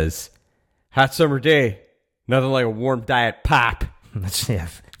and says, "Hot summer day, nothing like a warm diet pop."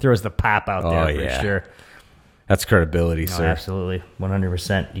 Throws the pop out there for sure. That's credibility, No, sir. absolutely,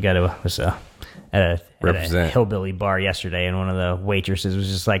 100%. You got to at a Represent. hillbilly bar yesterday, and one of the waitresses was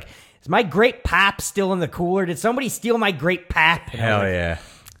just like, "Is my grape pop still in the cooler? Did somebody steal my grape pop?" And I was Hell like, yeah,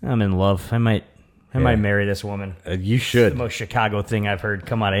 I'm in love. I might marry this woman. you The should. most Chicago thing I've heard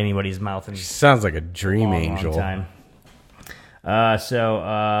come out of anybody's mouth in Sounds like a dream a long, angel. long time.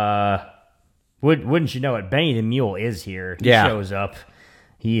 Wouldn't you know it? Benny the Mule is here. He shows up.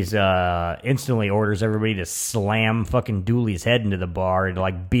 He's instantly orders everybody to slam fucking Dooley's head into the bar and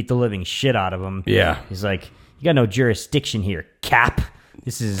like beat the living shit out of him. Yeah. He's like, you got no jurisdiction here, Cap.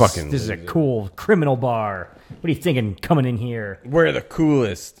 This is a cool criminal bar. What are you thinking coming in here? We're the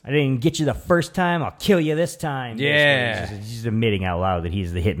coolest. I didn't get you the first time. I'll kill you this time. Yeah. He's admitting out loud that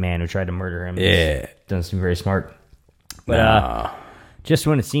he's the hitman who tried to murder him. Yeah. Doesn't seem very smart. But just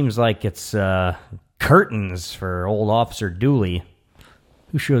when it seems like it's curtains for old Officer Dooley,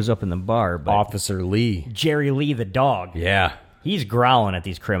 who shows up in the bar? But Officer Lee. Jerry Lee the dog. Yeah. He's growling at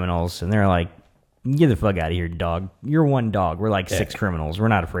these criminals, and they're like, get the fuck out of here, dog. You're one dog. We're like 6 criminals. We're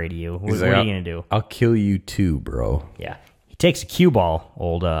not afraid of you. What are you going to do? I'll kill you too, bro. Yeah. He takes a cue ball,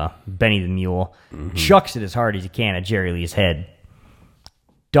 old Benny the Mule, chucks it as hard as he can at Jerry Lee's head.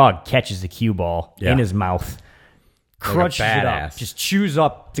 Dog catches the cue ball in his mouth, crunches it up, just chews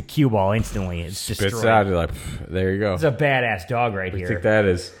up the cue ball instantly. It's Spits destroyed. it out. You're like, "Pff, there you go. It's a badass dog right I here. think that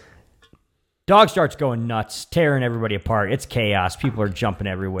is. Dog starts going nuts, tearing everybody apart. It's chaos. People are jumping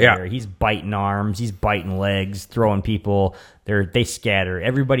everywhere. Yeah. He's biting arms. He's biting legs, throwing people. They scatter.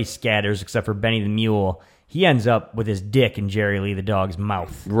 Everybody scatters except for Benny the Mule. He ends up with his dick in Jerry Lee the dog's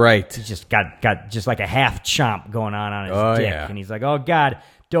mouth. Right. He's just got just like a half chomp going on his dick. Yeah. And he's like, oh, God,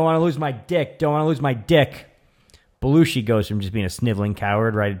 don't want to lose my dick. Don't want to lose my dick. Belushi goes from just being a sniveling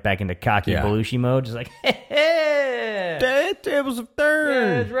coward right back into cocky Belushi mode. Just like, hey, tables have yeah,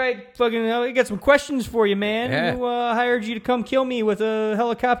 turned. that's right. Fucking, I got some questions for you, man. Yeah. Who hired you to come kill me with a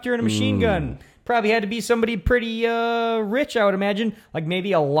helicopter and a machine gun? Probably had to be somebody pretty rich, I would imagine. Like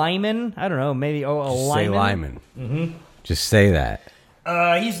maybe a Lyman. I don't know. Maybe a Lyman. Say Lyman. Mm-hmm. Just say that.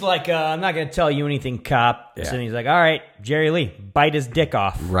 He's like, I'm not going to tell you anything, cop. Yeah. So he's like, all right, Jerry Lee, bite his dick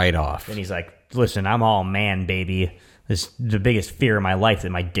off. Right off. And he's like, listen, I'm all man, baby. This is the biggest fear of my life, that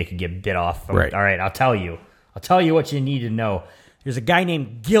my dick could get bit off. Right. All right, I'll tell you. I'll tell you what you need to know. There's a guy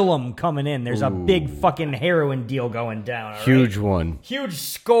named Gillum coming in. There's a big fucking heroin deal going down. All Huge right? one. Huge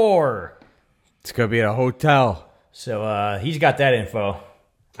score. It's going to be at a hotel. So he's got that info.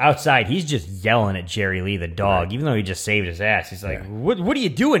 Outside, he's just yelling at Jerry Lee, the dog, even though he just saved his ass. He's like, what are you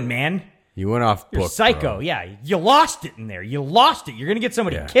doing, man? You went off You're book, psycho. bro. Yeah, you lost it in there. You lost it. You're going to get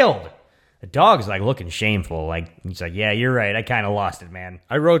somebody killed. The dog's like looking shameful. Like, he's like, yeah, you're right. I kind of lost it, man.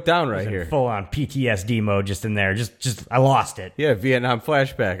 I wrote down right here. Full on PTSD mode just in there. Just I lost it. Yeah, Vietnam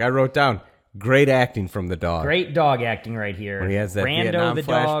flashback. I wrote down great acting from the dog. Great dog acting right here. When he has that Rando Vietnam the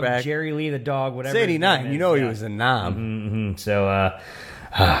dog, flashback. Jerry Lee the dog, whatever. It's his 89. name You is. know he Yeah. was a nom. So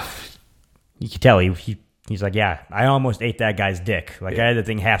you can tell he's like, yeah, I almost ate that guy's dick. Like I had the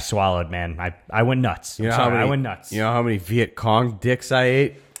thing half swallowed, man. I went nuts. You know Sorry, how many, I went nuts. You know how many Viet Cong dicks I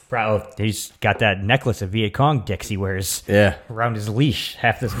ate? Bro, he's got that necklace of Viet Cong dicks he wears Yeah. around his leash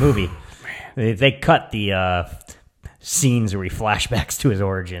half this movie. They cut the scenes where he flashbacks to his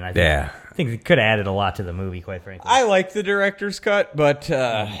origin. I think they could have added a lot to the movie, quite frankly. I like the director's cut, but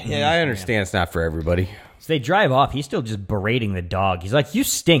I understand it's not for everybody. So they drive off. He's still just berating the dog. He's like, you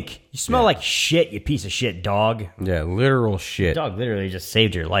stink. You smell like shit, you piece of shit dog. Yeah, literal shit. The dog literally just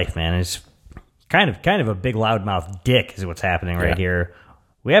saved your life, man. It's kind of a big loudmouth dick is what's happening right here.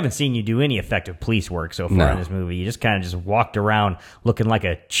 We haven't seen you do any effective police work so far in this movie. You just kind of just walked around looking like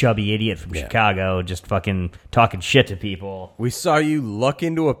a chubby idiot from Chicago, just fucking talking shit to people. We saw you luck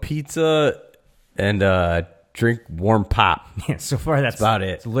into a pizza and drink warm pop. Yeah, so far that's about it.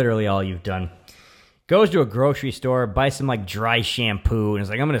 It's literally all you've done. Goes to a grocery store, buys some like dry shampoo, and is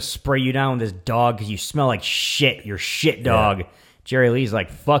like, I'm going to spray you down with this dog because you smell like shit. You're shit dog. Jerry Lee's like,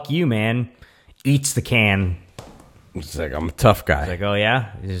 fuck you, man. Eats the can. It's like, I'm a tough guy. He's like, oh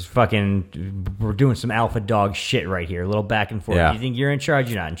yeah, we're doing some alpha dog shit right here. A little back and forth. Yeah. You think you're in charge?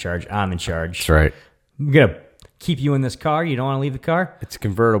 You're not in charge. I'm in charge. That's right. I'm gonna keep you in this car. You don't want to leave the car? It's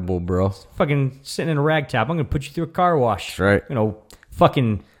convertible, bro. Fucking sitting in a rag top. I'm gonna put you through a car wash. That's right. You know,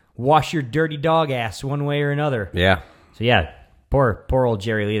 fucking wash your dirty dog ass one way or another. Yeah. So yeah, poor old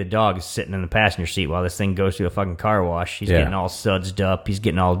Jerry Lee the dog is sitting in the passenger seat while this thing goes through a fucking car wash. He's getting all sudsed up. He's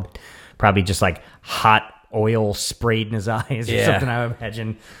getting all probably just like hot oil sprayed in his eyes or something, I would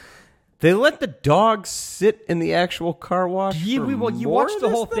imagine. They let the dog sit in the actual car wash. You watch the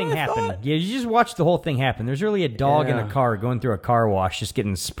whole thing happen. Yeah, you just watch the whole thing happen. There's really a dog in a car going through a car wash, just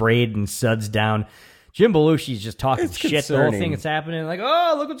getting sprayed and suds down. Jim Belushi's just talking It's shit. The whole concerning. thing that's happening, like,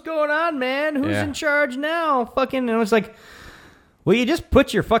 oh, look what's going on, man. Who's in charge now? Fucking, and I was like, well, you just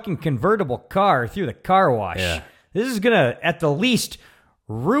put your fucking convertible car through the car wash. Yeah. This is gonna, at the least,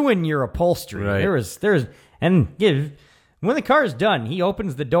 ruin your upholstery. Right. When the car's done, he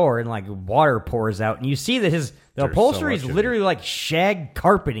opens the door and like water pours out, and you see that the upholstery is much of literally like shag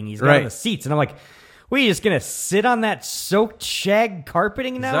carpeting he's got on the seats, and I'm like, what, are you just gonna sit on that soaked shag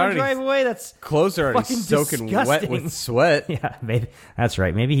carpeting now and drive away? That's clothes are already fucking soaking wet disgusting. with sweat. Yeah, maybe that's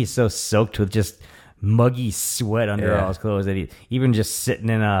right. Maybe he's so soaked with just muggy sweat under all his clothes that he even just sitting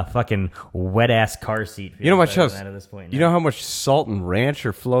in a fucking wet ass car seat. You know how much at this point. you know how much salt and ranch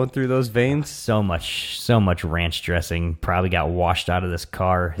are flowing through those veins? So much ranch dressing probably got washed out of this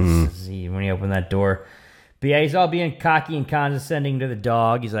car when he opened that door. But yeah, he's all being cocky and condescending to the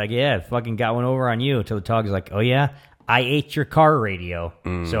dog. He's like, yeah, fucking got one over on you. Until the dog's like, oh yeah, I ate your car radio.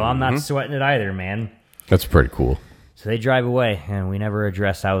 So I'm not sweating it either, man. That's pretty cool. So they drive away, and we never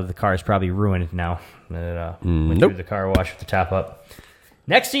address how the car is probably ruined now. Went through the car wash with the top up.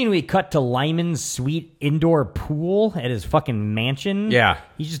 Next scene, we cut to Lyman's sweet indoor pool at his fucking mansion. Yeah.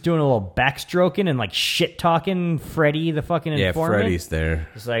 He's just doing a little backstroking and like shit talking Freddie, the fucking informant. Freddie's there.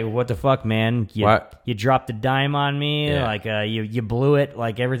 It's like, what the fuck, man? You dropped a dime on me. Yeah. Like, you blew it.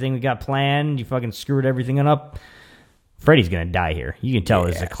 Like, everything we got planned. You fucking screwed everything up. Freddie's gonna die here. You can tell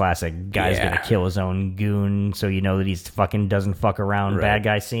this is a classic guy's gonna kill his own goon, so you know that he's fucking doesn't fuck around bad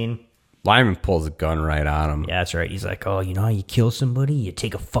guy scene. Lyman pulls a gun right on him. Yeah, that's right. He's like, oh, you know how you kill somebody? You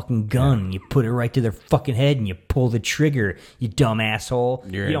take a fucking gun, and you put it right to their fucking head, and you pull the trigger, you dumb asshole.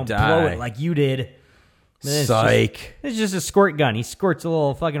 You're you don't gonna blow die. it like you did. Psych. It's just a squirt gun. He squirts a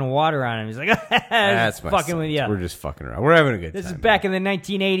little fucking water on him. He's like, That's fucking with you. We're just fucking around. We're having a good This time. is back in the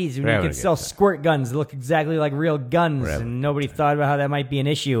 1980s when you having could a sell good time. squirt guns that look exactly like real guns, having and nobody thought about how that might be an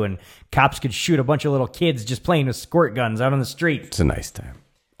issue, and cops could shoot a bunch of little kids just playing with squirt guns out on the street. It's a nice time.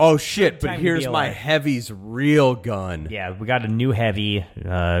 Oh shit! Good But time to here's be my alive. heavy's real gun. Yeah, we got a new heavy.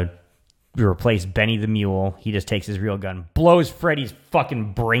 We replace Benny the Mule. He just takes his real gun, blows Freddy's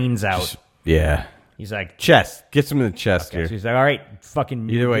fucking brains out. Yeah. He's like, Chest. Gets him in the chest so here. he's like, all right, fucking.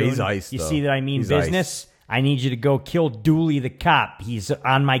 Either way, goon, he's iced, You though. see that I mean He's business? I need you to go kill Dooley the cop. He's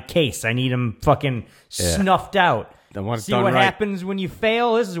on my case. I need him fucking snuffed out. I want it See done what right. happens when you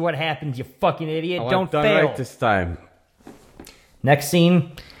fail? This is what happens, you fucking idiot. I want Don't it done fail. right this time. Next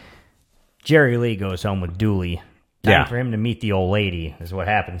scene, Jerry Lee goes home with Dooley. Time for him to meet the old lady is what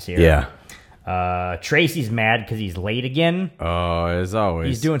happens here. Yeah. Tracy's mad because he's late again. Oh, as always.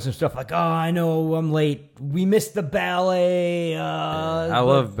 He's doing some stuff like, oh, I know I'm late. We missed the ballet. I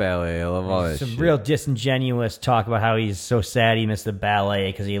love ballet. I love all that some shit. real disingenuous talk about how he's so sad he missed the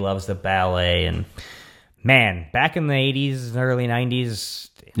ballet because he loves the ballet. And man, back in the 80s and early 90s,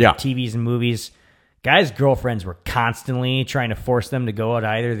 TVs and movies, guys' girlfriends were constantly trying to force them to go to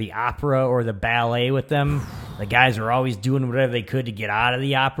either the opera or the ballet with them. The guys were always doing whatever they could to get out of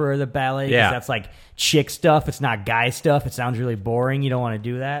the opera or the ballet. 'Cause that's like chick stuff. It's not guy stuff. It sounds really boring. You don't want to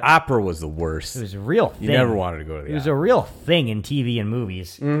do that. Opera was the worst. It was a real thing. You never wanted to go to the It was opera. a real thing in TV and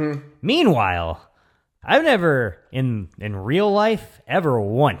movies. Mm-hmm. Meanwhile, I've never, in real life, ever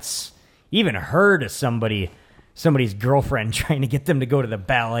once even heard of somebody's girlfriend trying to get them to go to the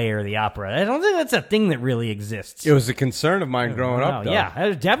ballet or the opera. I don't think that's a thing that really exists. It was a concern of mine growing up, though.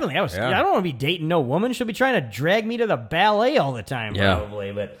 Yeah, definitely. I don't want to be dating no woman. She'll be trying to drag me to the ballet all the time,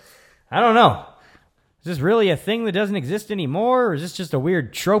 probably. But I don't know. Is this really a thing that doesn't exist anymore, or is this just a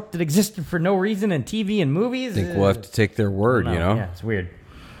weird trope that existed for no reason in TV and movies? I think we'll have to take their word, you know? Yeah, it's weird.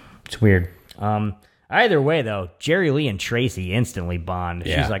 It's weird. Either way, though, Jerry Lee and Tracy instantly bond.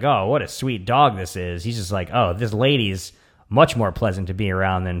 Yeah. She's like, oh, what a sweet dog this is. He's just like, oh, this lady's much more pleasant to be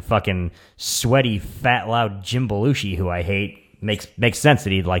around than fucking sweaty, fat, loud Jim Belushi, who I hate. Makes sense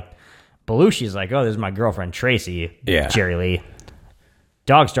that he'd like... Belushi's like, oh, this is my girlfriend, Tracy. Yeah. Jerry Lee.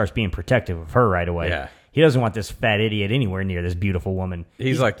 Dog starts being protective of her right away. Yeah. he doesn't want this fat idiot anywhere near this beautiful woman.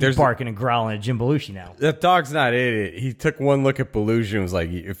 He's like, he's barking and growling at Jim Belushi now. That dog's not in it. He took one look at Belushi and was like,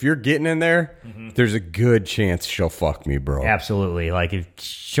 if you're getting in there, there's a good chance she'll fuck me, bro. Absolutely. Like, if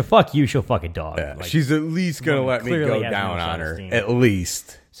she'll fuck you, she'll fuck a dog. Yeah, Like, she's at least going to let me clearly go has down no on her. self-esteem. At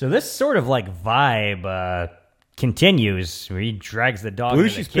least. so this sort of like vibe continues where he drags the dog into the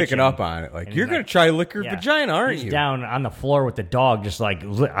Belushi's kitchen, picking up on it. Like, and you're he's going to like- try to lick her Yeah. vagina, aren't He's you? down on the floor with the dog, just like,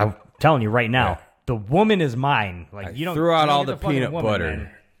 I'm telling you right now, Yeah. the woman is mine. Like, you don't threw out you don't all get the fucking peanut woman, butter. man.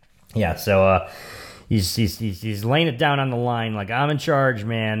 Yeah, so he's laying it down on the line like, I'm in charge,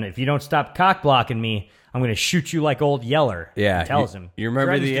 man. If you don't stop cock blocking me, I'm going to shoot you like Old Yeller. Yeah, He tells him. you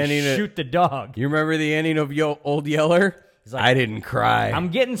remember Threatens the to ending of- shoot the dog. You remember the ending of Old Yeller? like, I didn't cry. I'm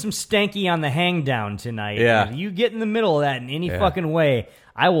getting some stanky on the hang down tonight. Yeah. If you get in the middle of that in any Yeah. fucking way,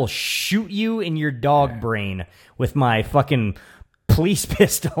 I will shoot you in your dog brain with my fucking police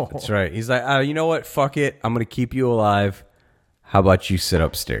pistol. That's right. He's like, you know what? Fuck it. I'm going to keep you alive. How about you sit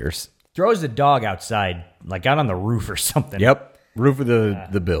upstairs? Throws the dog outside, like out on the roof or something. Yep. Roof of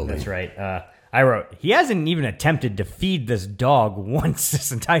the building. That's right. I wrote, he hasn't even attempted to feed this dog once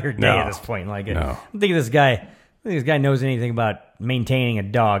this entire day No. at this point. Like, I No. don't think this guy knows anything about maintaining a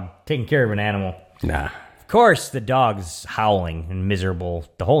dog, taking care of an animal. Nah. Of course, the dog's howling and miserable.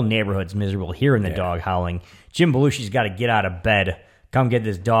 The whole neighborhood's miserable hearing the dog howling. Jim Belushi's got to get out of bed, come get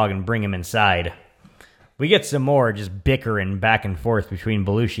this dog, and bring him inside. We get some more just bickering back and forth between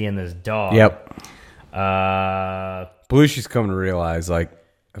Belushi and this dog. Yep. Uh, Belushi's coming to realize, like,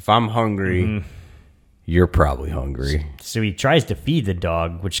 if I'm hungry, you're probably hungry. so he tries to feed the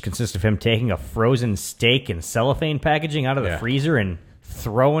dog, which consists of him taking a frozen steak and cellophane packaging out of the Yeah. freezer and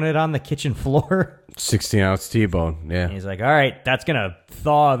throwing it on the kitchen floor. 16-ounce T-bone. Yeah. And he's like, all right, that's going to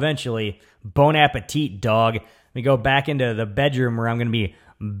thaw eventually. Bon appetit, dog. Let me go back into the bedroom where I'm going to be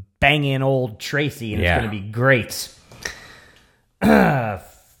banging old Tracy, and Yeah. it's going to be great.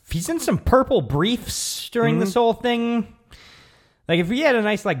 He's in some purple briefs during this whole thing. Like, if we had a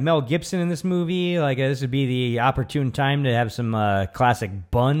nice, like, Mel Gibson in this movie, like, this would be the opportune time to have some classic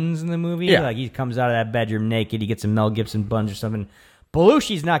buns in the movie. Yeah. Like, he comes out of that bedroom naked, he gets some Mel Gibson buns or something.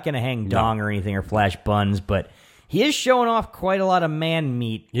 Belushi's not going to hang dong or anything or flash buns, but he is showing off quite a lot of man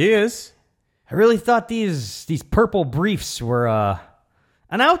meat. He is. I really thought these purple briefs were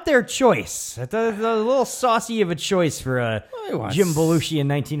an out there choice. I thought it was a little saucy of a choice for he wants- Jim Belushi in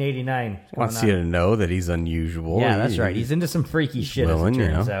 1989. Wants Going you on. to know that he's unusual. Yeah, that's right. He's into some freaky shit, willing, as you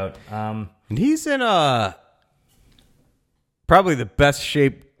it turns know. out. And he's in probably the best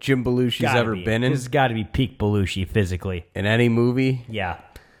shape Jim Belushi's Gotta ever be. been in This has got to be peak Belushi physically. any movie. Yeah.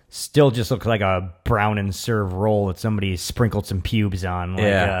 Still just looks like a brown and serve roll that somebody sprinkled some pubes on. Like,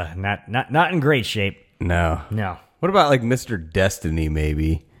 Yeah. Not in great shape. No. No. What about like Mr. Destiny?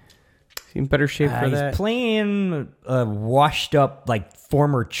 Maybe. Is he in better shape for He's that? playing a washed up, like,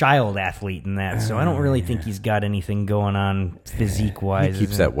 former child athlete in that, so I don't really think he's got anything going on physique wise. He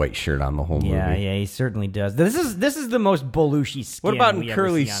keeps that white shirt on the whole Yeah, movie. yeah, he certainly does. This is the most Belushi skin. What about we in ever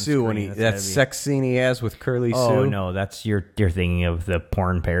Curly see on Sue when screen. that gotta be- sex scene he has with Curly Oh Sue? no, that's you're thinking of the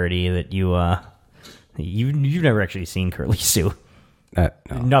porn parody that you've never actually seen Curly Sue. No.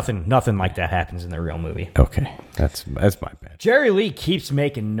 Nothing like that happens in the real movie. Okay, that's my bad. Jerry Lee keeps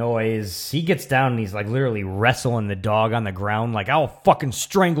making noise. He gets down and he's like literally wrestling the dog on the ground, like, I'll fucking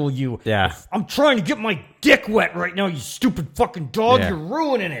strangle you. Yeah. I'm trying to get my dick wet right now, you stupid fucking dog. Yeah. You're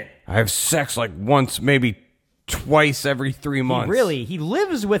ruining it. I have sex like once, maybe twice every 3 months. He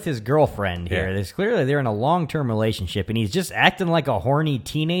lives with his girlfriend here. Yeah. There's clearly they're in a long-term relationship, and he's just acting like a horny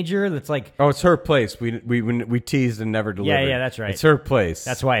teenager that's like, Oh, it's her place. We teased and never delivered. yeah, that's right. It's her place.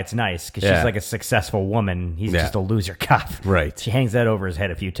 that's why it's nice, because Yeah. she's like a successful woman. He's Yeah. just a loser cop. Right. She hangs that over his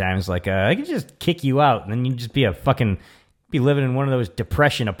head a few times, like, I could just kick you out, and then you'd just be living in one of those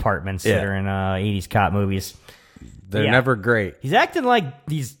depression apartments that Yeah. are in 80s cop movies. They're Yeah. never great. He's acting like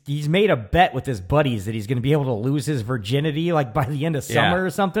he's made a bet with his buddies that he's going to be able to lose his virginity like by the end of summer Yeah. or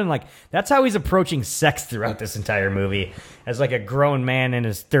something. Like, that's how he's approaching sex throughout this entire movie, as like a grown man in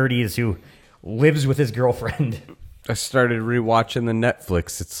his 30s who lives with his girlfriend. I started rewatching the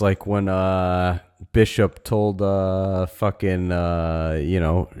Netflix. It's like when Bishop told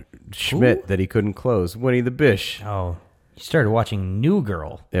Schmidt that he couldn't close. Winnie the Bish. Oh, you started watching New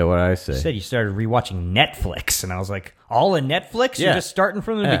Girl. Yeah, what did I say? You said you started rewatching Netflix, and I was like, all in Netflix? Yeah. You're just starting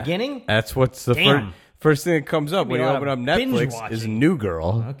from the Yeah. beginning? That's what's the Damn. first thing that comes up Be when a you lot open of up binge Netflix is watching. New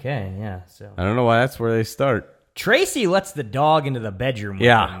Girl. Okay, yeah. So I don't know why that's where they start. Tracy lets the dog into the bedroom with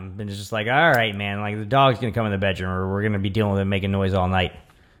Yeah. him, and is just like, all right, man, like, the dog's going to come in the bedroom, or we're going to be dealing with it making noise all night.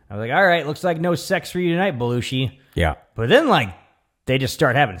 I was like, all right, looks like no sex for you tonight, Belushi. Yeah. But then, like, they just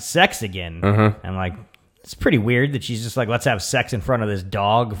start having sex again. Mm-hmm. I'm like, It's pretty weird that she's just like, let's have sex in front of this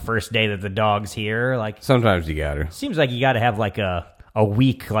dog first day that the dog's here. Like, Sometimes you got her. seems like you got to have like a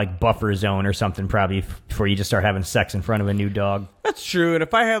week like buffer zone or something probably before you just start having sex in front of a new dog. That's true. And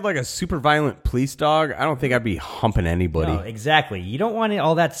if I had like a super violent police dog, I don't think I'd be humping anybody. No, exactly. You don't want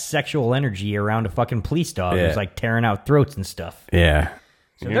all that sexual energy around a fucking police dog who's like tearing out throats and stuff. Yeah.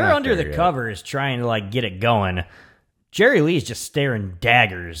 So they're under the covers trying to like get it going. Jerry Lee's just staring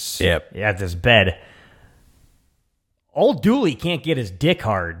daggers at this bed. Old Dooley can't get his dick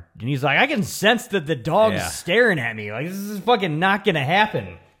hard. And he's like, I can sense that the dog's staring at me. Like, this is fucking not going to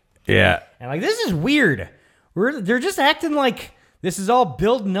happen. Yeah. And like, this is weird. They're just acting like this is all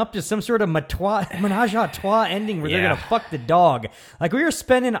building up to some sort of menage a trois ending where they're going to fuck the dog. Like, we were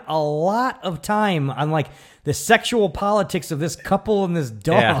spending a lot of time on like the sexual politics of this couple and this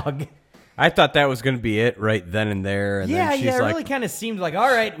dog. Yeah. I thought that was going to be it right then and there. And then she's it like, really kind of seemed like,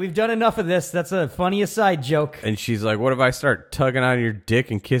 all right, we've done enough of this. That's a funny aside joke. and she's like, what if I start tugging on your dick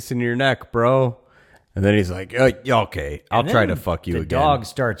and kissing your neck, bro? And then he's like, okay, I'll try to fuck you the again. The dog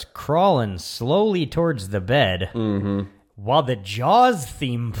starts crawling slowly towards the bed while the Jaws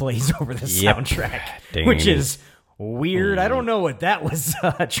theme plays over the soundtrack, which is weird. I don't know what that was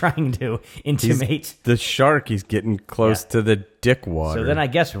trying to intimate. The shark, he's getting close to the dick water. So then I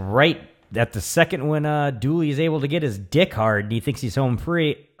guess right at the second when Dooley is able to get his dick hard and he thinks he's home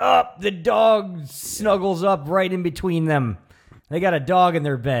free, the dog snuggles up right in between them. They got a dog in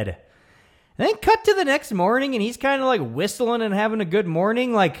their bed. And then cut to the next morning and he's kind of like whistling and having a good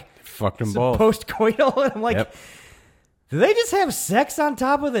morning, like fucked them both. Post-coital. And I'm like, do they just have sex on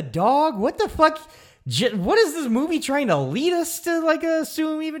top of the dog? What the fuck? What is this movie trying to lead us to, like,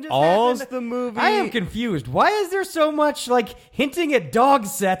 assume even just All's happened? the movie. I am confused. Why is there so much, like, hinting at dog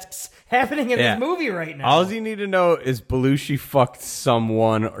sex happening in this movie right now? All you need to know is Belushi fucked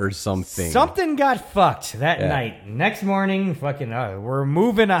someone or something. Something got fucked that night. Next morning, fucking, we're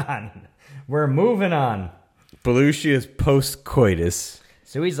moving on. We're moving on. Belushi is post-coitus.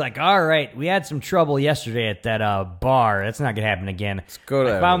 So he's like, all right, we had some trouble yesterday at that bar. That's not going to happen again. Let's go to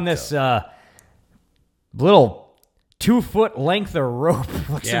that found this little 2-foot length of rope.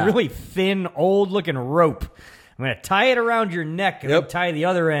 Looks a really thin, old-looking rope. I'm going to tie it around your neck and then tie the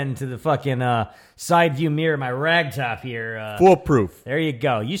other end to the fucking side view mirror of my rag top here. Foolproof. There you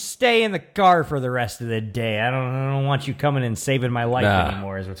go. You stay in the car for the rest of the day. I don't want you coming and saving my life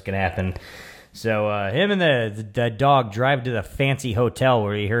anymore is what's going to happen. So him and the dog drive to the fancy hotel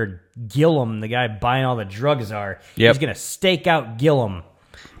where he heard Gillum, the guy buying all the drugs, are. He's going to stake out Gillum,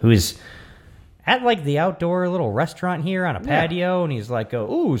 who's at like the outdoor little restaurant here on a patio, and he's like,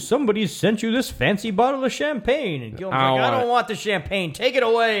 ooh, somebody sent you this fancy bottle of champagne. And Gillum's like, I don't want the champagne. Take it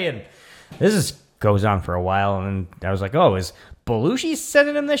away. And this goes on for a while, and I was like, oh, is Belushi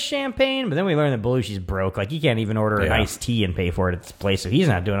sending him this champagne? But then we learned that Belushi's broke. Like, he can't even order an iced tea and pay for it at this place, so he's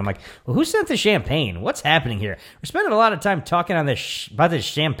not doing it. I'm like, well, who sent the champagne? What's happening here? We're spending a lot of time talking on this about this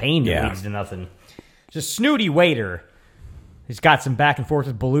champagne that leads to nothing. Just snooty waiter. He's got some back and forth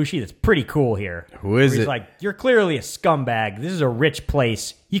with Belushi that's pretty cool here. Who is it? He's like, you're clearly a scumbag. This is a rich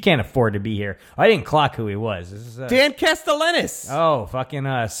place. You can't afford to be here. I didn't clock who he was. This is, Dan Castellantis. Oh, fucking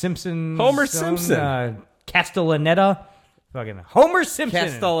Simpson. Homer Simpson. Castellaneta. Fucking Homer Simpson.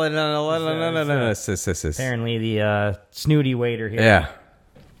 Castellantis. Apparently the snooty waiter here. Yeah.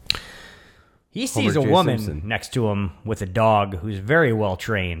 He sees Homer a J. woman Simpson. next to him with a dog who's very well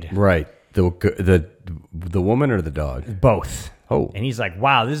trained. Right. The woman or the dog? Both. Oh. And he's like,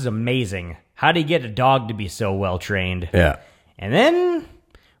 wow, this is amazing. How do you get a dog to be so well trained? Yeah. And then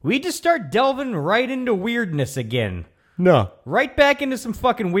we just start delving right into weirdness again. No. Right back into some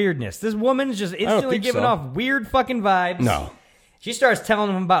fucking weirdness. This woman's just instantly think giving so. off weird fucking vibes. No. She starts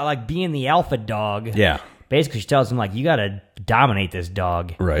telling him about, like, being the alpha dog. Yeah. Basically, she tells him, like, you gotta dominate this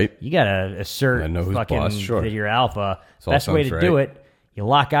dog. Right. You gotta assert I know who's fucking boss, sure. that you're alpha. all Best way to sounds do right. it, you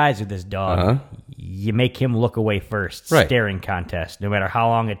lock eyes with this dog. Uh-huh. You make him look away first. Right. Staring contest, no matter how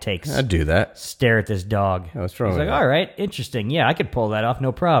long it takes. I'd do that. Stare at this dog. what's wrong He's with like, that? all right, interesting. Yeah, I could pull that off,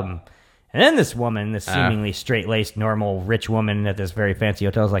 no problem. And then this woman, this seemingly straight-laced, normal, rich woman at this very fancy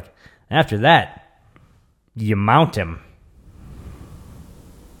hotel is like, after that, you mount him.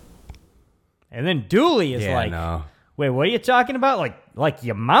 And then Dooley is like, no. wait, what are you talking about? Like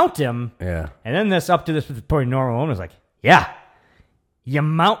you mount him? Yeah. And then this up to this point, normal woman was like, yeah, you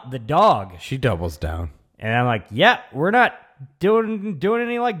mount the dog. She doubles down. And I'm like, yeah, we're not doing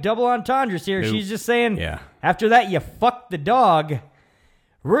any like double entendres here. Nope. She's just saying, Yeah. after that, you fuck the dog.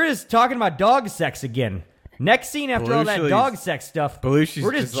 We're just talking about dog sex again. Next scene after all that Belushi's- dog sex stuff, Belushi's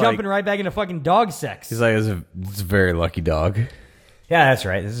we're just just jumping like- right back into fucking dog sex. He's like, it's a very lucky dog. Yeah, that's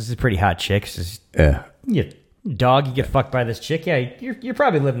right. This is a pretty hot chick. She's Yeah. you dog, you get fucked by this chick. Yeah, you're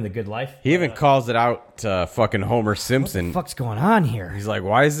probably living the good life. He even calls it out to fucking Homer What the Simpson. fuck's going on here? He's like,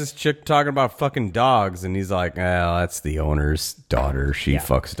 why is this chick talking about fucking dogs? And he's like, well, that's the owner's daughter. She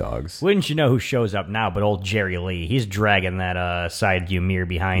fucks dogs. Wouldn't you know who shows up now but old Jerry Lee? He's dragging that side view mirror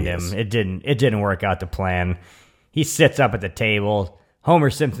behind him. It didn't work out the plan. He sits up at the table.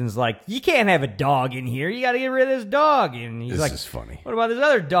 Homer Simpson's like, you can't have a dog in here. You got to get rid of this dog. And he's like, This is funny. what about this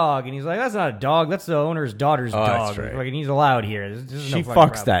other dog? And he's like, that's not a dog. That's the owner's daughter's that's dog. right. Like, and he's allowed here. This is no She fucking fucks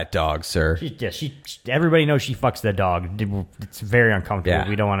problem. that dog, sir. Everybody knows she fucks the dog. It's very uncomfortable. Yeah.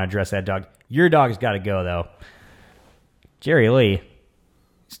 We don't want to address that dog. Your dog's got to go, though. Jerry Lee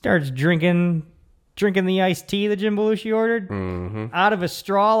starts drinking the iced tea that Jim Belushi ordered out of a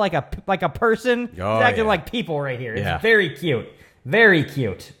straw like a person. Oh, He's acting yeah. like people right here. It's Yeah. very cute. Very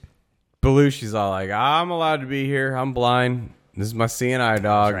cute. Belushi's all like, I'm allowed to be here. I'm blind. This is my CNI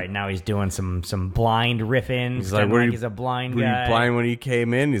dog. Right now he's doing some blind riffing. He's like, he's a blind were guy. you blind when you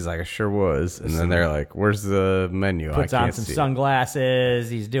came in? He's like, I sure was. And then they're like, where's the menu? Puts I can't on some see it. sunglasses.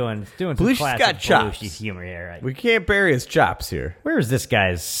 He's doing some Belushi's classic got chops. Belushi humor here. Right? We can't bury his chops here. Where is this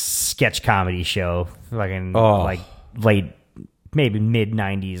guy's sketch comedy show? Fucking Oh. like late, maybe mid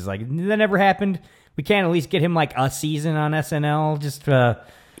 '90s. Like that never happened. We can't at least get him like a season on SNL just for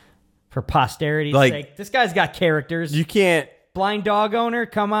posterity's Like- sake. This guy's got characters. You can't Blind dog owner,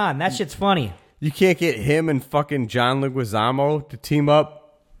 come on, that shit's funny. get him and fucking John Leguizamo to team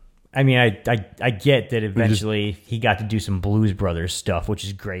up. I mean, I get that eventually he got to do some Blues Brothers stuff, which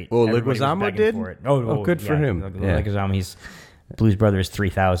is great. Well, Everybody was Leguizamo begging did? for it. Oh, good for him. Yeah. Leguizamo, he's Blues Brothers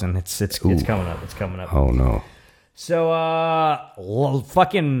 3000. It's coming up. It's coming up. Oh, no. So,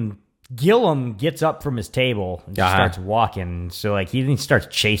 fucking Gillum gets up from his table and just Uh-huh. starts walking. So, like, he starts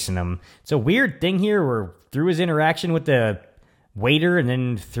chasing him. It's a weird thing here where through his interaction with the waiter and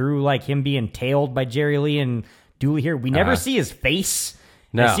then through, like, him being tailed by Jerry Lee and Dooley here, we never see his face.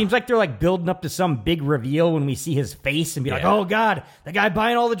 No. It seems like they're, like, building up to some big reveal when we see his face and be like, Yeah. oh, God, the guy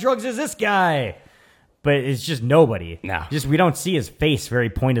buying all the drugs is this guy. But it's just nobody. No. Just we don't see his face very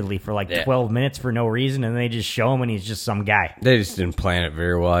pointedly for like Yeah. 12 minutes for no reason, and they just show him and he's just some guy. They just didn't plan it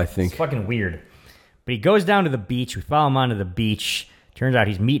very well, I think. It's fucking weird. But he goes down to the beach. We follow him onto the beach. Turns out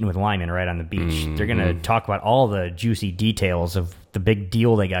he's meeting with Lyman right on the beach. They're going to talk about all the juicy details of the big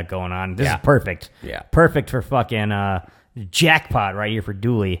deal they got going on. This Yeah. is perfect. Yeah. Perfect for fucking jackpot right here for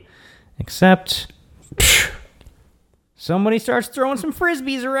Dooley. Except somebody starts throwing some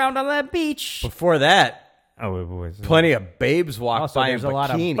frisbees around on that beach. Before that, Oh, it was plenty of babes walk also, by in there's a lot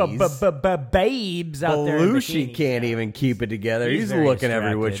of bikinis. babes out there. in Belushi bikinis. can't even keep it together. He's He's very looking every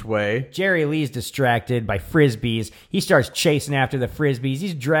distracted. which way. Jerry Lee's distracted by frisbees. He starts chasing after the frisbees.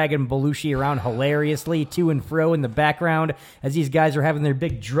 He's dragging Belushi around hilariously to and fro in the background as these guys are having their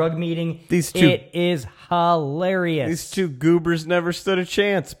big drug meeting. These two- It is hilarious. These two goobers never stood a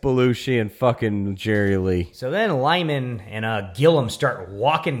chance, Belushi and fucking Jerry Lee. So then Lyman and Gillum start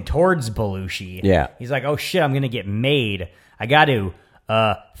walking towards Belushi. Yeah. He's like, oh shit, I'm going to get made. I got to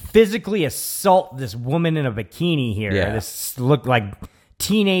physically assault this woman in a bikini here. Yeah. This look like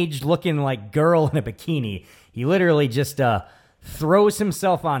teenage looking like girl in a bikini. He literally just throws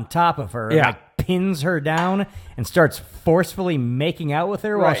himself on top of her, Yeah. like pins her down and starts forcefully making out with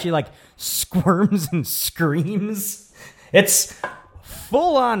her while Right. she like squirms and screams. It's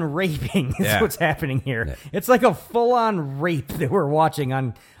full-on raping is Yeah. what's happening here. It's like a full-on rape that we're watching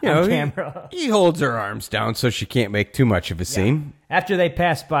on camera. He holds her arms down so she can't make too much of a scene. After they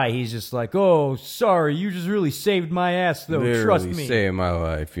pass by, he's just like, oh, sorry, you just really saved my ass, though. Trust Literally me. saved my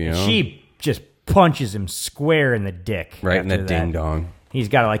life, you know? She just punches him square in the dick. right in the after that. ding-dong. He's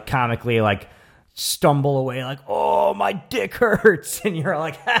got to, like, comically, like, stumble away, like, oh, my dick hurts. And you're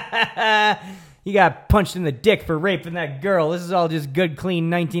like, ha, ha, ha. You got punched in the dick for raping that girl. This is all just good,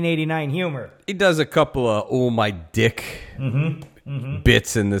 clean 1989 humor. He does a couple of oh my dick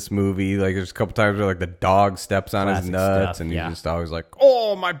bits in this movie. Like there's a couple times where like the dog steps on his Classic nuts stuff, and he's yeah. just always like,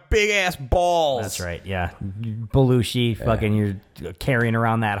 oh my big ass balls. That's right, yeah. Belushi, fucking, you're carrying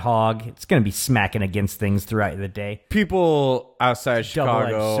around that hog. It's going to be smacking against things throughout the day. People outside Double-edged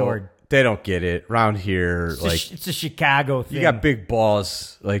Chicago, sword. they don't get it. Around here, like It's a Chicago thing. you got big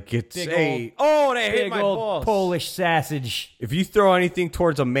balls. Like it's Big hey, oh they hit big my old balls. Polish sausage. If you throw anything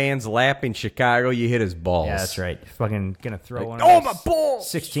towards a man's lap in Chicago, you hit his balls. Yeah, that's right. Fucking gonna throw one. oh, of my those balls!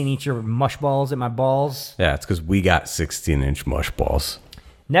 16-inch mush balls at my balls. Yeah, it's because we got 16-inch mush balls.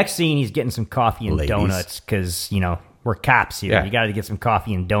 Next scene, he's getting some coffee and Ladies. donuts because, you know, we're cops here. Yeah. You got to get some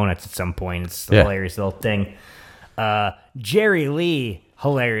coffee and donuts at some point. It's a Yeah. hilarious little thing. Jerry Lee,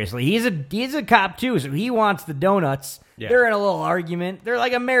 hilariously, he's a cop too, so he wants the donuts. Yeah. They're in a little argument. They're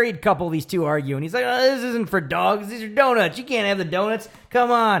like a married couple, these two arguing. He's like, oh, this isn't for dogs. These are donuts. You can't have the donuts. Come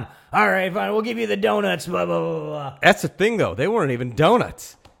on. All right, fine. We'll give you the donuts. Blah, blah, blah, blah. That's the thing, though. They weren't even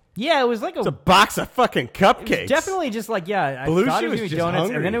donuts. Yeah, it was like It's a box of fucking cupcakes. definitely just like, yeah, I Belushi thought it was was going to be just donuts.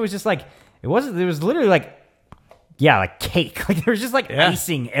 hungry. And then it was just like, it was literally like, yeah, like cake. Like there was just like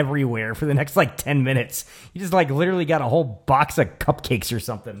icing everywhere for the next like 10 minutes. You just like literally got a whole box of cupcakes or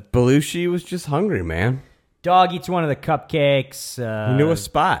something. Belushi was just hungry, man. Dog eats one of the cupcakes. He knew a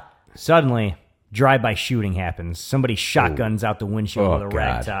spot. Suddenly, drive-by shooting happens. Somebody shotguns out the windshield Oh, with a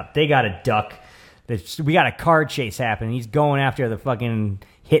rag God. top. They got a duck. We got a car chase happening. He's going after the fucking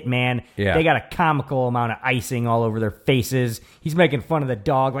hitman. Yeah. They got a comical amount of icing all over their faces. He's making fun of the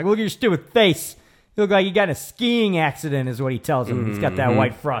dog. Like, look at your stupid face. You look like you got in a skiing accident, is what he tells him. He's got that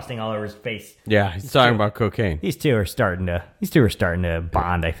white frosting all over his face. Yeah, he's talking about cocaine. These two are starting to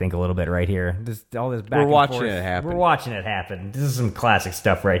bond, I think, a little bit right here. All this back We're and watching forth. it happen. We're watching it happen. This is some classic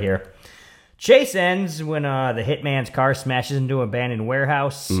stuff right here. Chase ends when the hitman's car smashes into an abandoned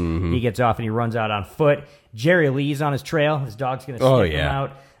warehouse. Mm-hmm. He gets off and he runs out on foot. Jerry Lee's on his trail. His dog's going to sniff him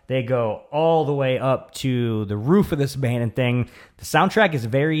out. They go all the way up to the roof of this abandoned thing. The soundtrack is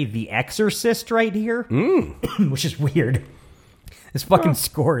very The Exorcist right here, which is weird. This fucking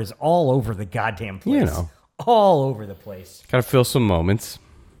score is all over the goddamn place. You know. All over the place. Gotta fill some moments.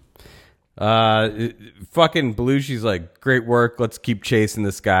 Fucking Belushi's like, great work. Let's keep chasing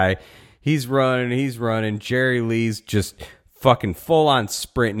this guy. He's running. Jerry Lee's just fucking full on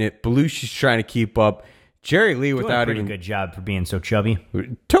sprinting it. Belushi's trying to keep up. Jerry Lee, Doing a without pretty even good job for being so chubby.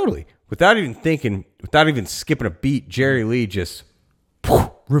 totally, without even thinking, without even skipping a beat, Jerry Lee just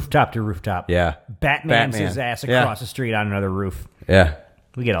Rooftop to rooftop. yeah, Batman's Batman. his ass Yeah. across the street on another roof. yeah.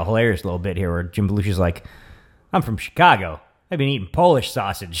 We get a hilarious little bit here where Jim Belushi's like, I'm from Chicago. I've been eating Polish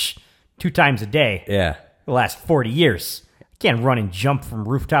sausage 2 times a day Yeah. the last 40 years. I can't run and jump from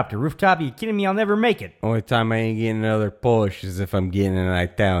rooftop to rooftop. Are you kidding me? I'll never make it. Only time I ain't getting another Polish is if I'm getting an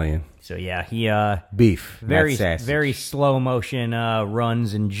Italian. So yeah, he Beef. very not sausage. very slow motion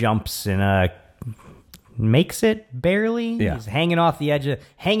runs and jumps and makes it barely. Yeah. He's hanging off the edge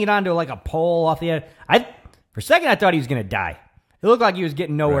hanging onto like a pole off the edge. For a second I thought he was gonna die. It looked like he was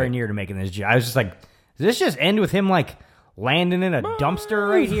getting nowhere Right. near to making this jump. I was just like, does this just end with him like landing in a dumpster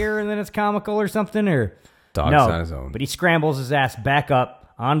right here and then it's comical or something? Or Dog's no, on his own. but he scrambles his ass back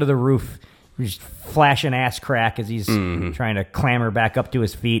up onto the roof. He's flashing ass crack as he's Mm-hmm. trying to clamber back up to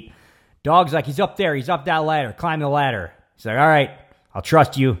his feet. Dog's like, he's up there. He's up that ladder. Climb the ladder. He's like, all right, I'll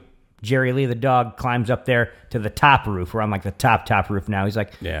trust you. Jerry Lee, the dog, climbs up there to the top roof. We're on like the top roof now. He's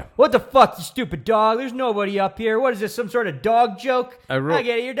like, Yeah. what the fuck, you stupid dog? There's nobody up here. What is this, some sort of dog joke? I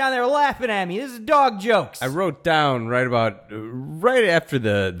get it. You're down there laughing at me. This is dog jokes. I wrote down right after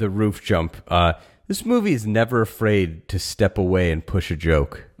the roof jump. This movie is never afraid to step away and push a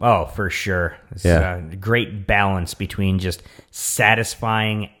joke. Oh, for sure. It's Yeah. a great balance between just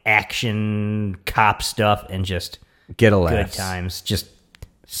satisfying action cop stuff and just Get a good laugh. times. Just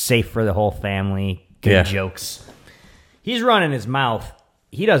safe for the whole family. Good Yeah. jokes. He's running his mouth.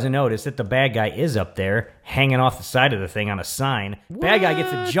 He doesn't notice that the bad guy is up there, hanging off the side of the thing on a sign. Bad guy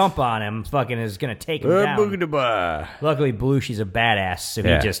gets a jump on him, fucking is going to take him down. Boogada-ba. Luckily, Belushi's a badass, so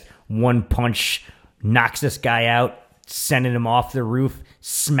Yeah. he just one punch knocks this guy out, sending him off the roof,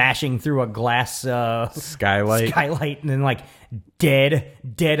 smashing through a glass Skylight. and then like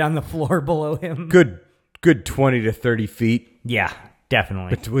dead on the floor below him. Good 20 to 30 feet Yeah,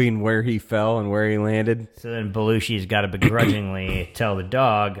 definitely. between where he fell and where he landed. So then Belushi's got to begrudgingly tell the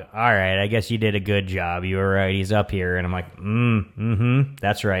dog, all right, I guess you did a good job. You were right. He's up here. And I'm like,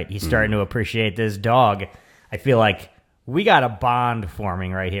 that's right. He's starting to appreciate this dog. I feel like we got a bond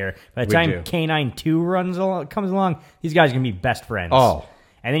forming right here. By the We time do. K-9 2 comes along, these guys are going to be best friends. Oh.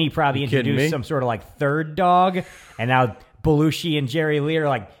 And then he probably You kidding introduced me? some sort of like third dog. And now Belushi and Jerry Lee are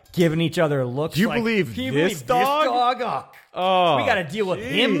like giving each other looks. Do you like, believe "Can you this dog?" Oh, we got to deal with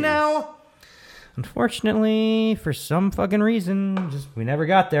him jeez. now? Unfortunately, for some fucking reason, we never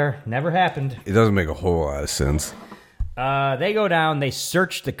got there. Never happened. It doesn't make a whole lot of sense. They go down. They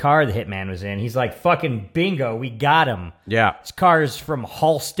search the car the hitman was in. He's like, fucking bingo, we got him. Yeah. This car is from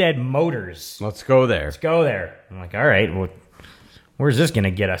Halstead Motors. Let's go there. Let's go there. I'm like, all right, well, where's this going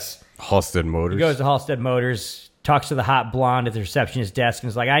to get us? Halstead Motors. He goes to Halstead Motors, talks to the hot blonde at the receptionist desk, and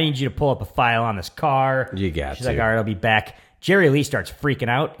is like, I need you to pull up a file on this car. You got She's to. like, all right, I'll be back. Jerry Lee starts freaking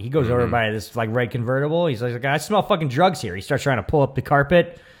out. He goes over by this like red convertible. He's like, I smell fucking drugs here. He starts trying to pull up the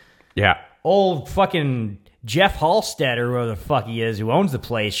carpet. Yeah. Old fucking Jeff Halstead or whoever the fuck he is who owns the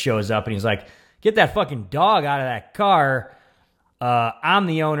place shows up and he's like, get that fucking dog out of that car. I'm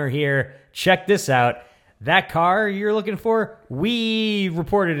the owner here. Check this out. that car you're looking for, we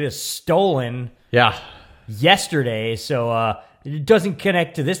reported it as stolen Yeah. yesterday, so it doesn't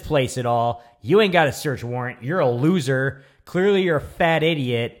connect to this place at all. You ain't got a search warrant. You're a loser. Clearly, you're a fat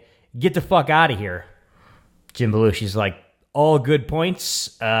idiot. Get the fuck out of here. Jim Belushi's like, all good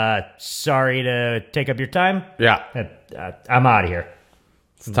points. Sorry to take up your time. Yeah. I'm out of here.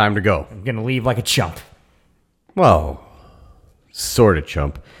 It's time to go. I'm going to leave like a chump. Well, sort of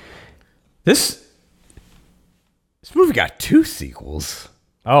chump. This movie got 2 sequels.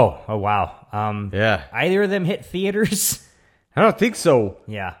 Oh, wow. Yeah. Either of them hit theaters? I don't think so.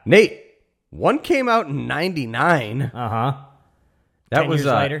 Yeah. Nate, one came out in 99. Uh-huh. That 10 was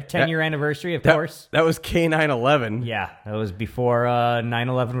years later. 10-year anniversary, of course. That was K9/11. Yeah, that was before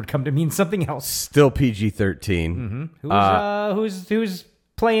 9/11 would come to mean something else. Still PG-13. Who's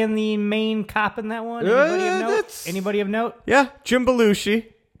playing the main cop in that one? Anybody of note? Anybody of note? Yeah, Jim Belushi.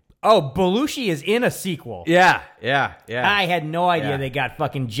 Oh, Belushi is in a sequel. Yeah. I had no idea Yeah. they got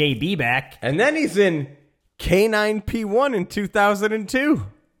fucking JB back. And then he's in K9P1 in 2002.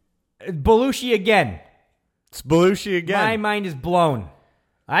 Belushi again. It's Belushi again. My mind is blown.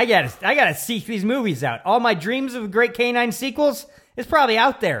 I gotta seek these movies out. All my dreams of great K9 sequels is probably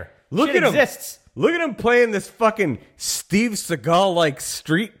out there. Look Shit at him. exists. Look at him playing this fucking Steve Seagal-like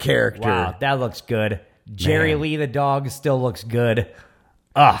street character. Wow, that looks good. Jerry Man. Lee the dog still looks good.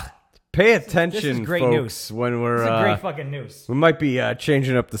 Ugh. Pay This attention, is great folks, news. when we're... This is great fucking news. we might be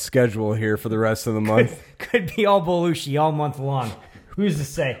changing up the schedule here for the rest of the month Could be all Belushi all month long. Who's to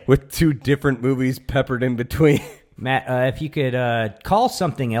say? with 2 different movies peppered in between. Matt, if you could call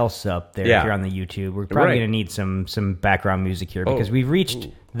something else up there Yeah. if you're on the YouTube, we're probably Right. going to need some background music here because we've reached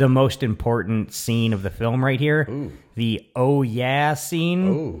the most important scene of the film right here. The oh yeah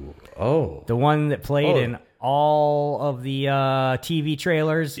scene. Oh. The one that played in all of the TV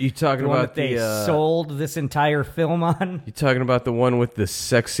trailers. You talking the one about that they the, sold this entire film on? You talking about the one with the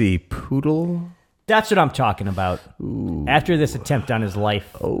sexy poodle? That's what I'm talking about. After this attempt on his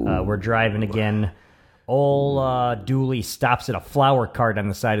life, we're driving again. Old Dooley stops at a flower cart on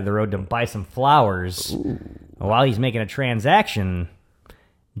the side of the road to buy some flowers. While he's making a transaction,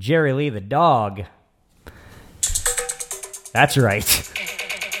 Jerry Lee the dog, that's right,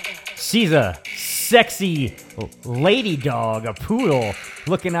 sees a sexy lady dog, a poodle,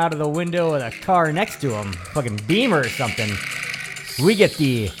 looking out of the window of the car next to him, fucking Beamer or something. We get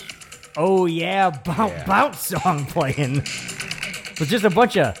the oh yeah bounce song playing with just a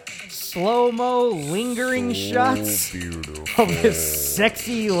bunch of slow-mo lingering shots of this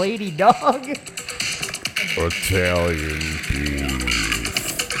sexy lady dog. Italian beef.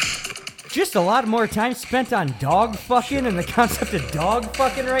 Just a lot more time spent on dog fucking and the concept of dog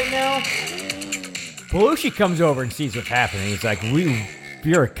fucking right now. Belushi comes over and sees what's happening. He's like,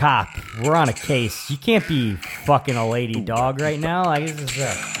 you're a cop. We're on a case. You can't be fucking a lady dog right now. Like, this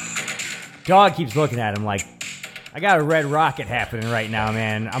is dog keeps looking at him like, I got a red rocket happening right now,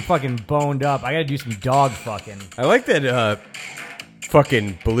 man. I'm fucking boned up. I gotta do some dog fucking. I like that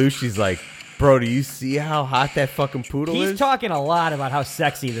fucking Belushi's like, bro, do you see how hot that fucking poodle is? He's talking a lot about how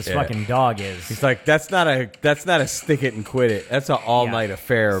sexy this fucking dog is. He's like, that's not a stick it and quit it. That's an all-night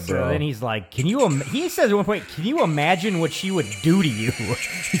affair, bro. So then he's like, he says at one point, can you imagine what she would do to you?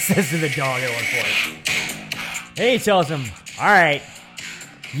 He says to the dog at one point. And he tells him, all right,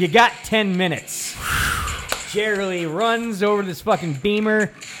 you got 10 minutes. Jerry Lee runs over to this fucking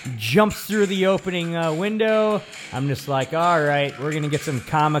Beamer, jumps through the opening window. I'm just like, all right, we're going to get some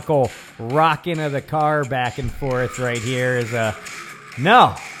comical rocking of the car back and forth right here.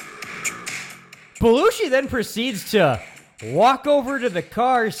 No. Belushi then proceeds to walk over to the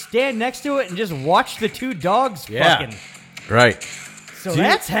car, stand next to it, and just watch the 2 dogs fucking. Right. So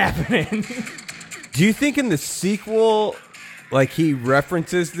that's happening. Do you think in the sequel, like, he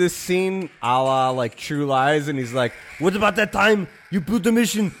references this scene a la, like, True Lies, and he's like, what about that time you blew the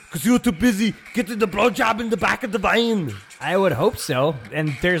mission because you were too busy getting the blowjob in the back of the van? I would hope so.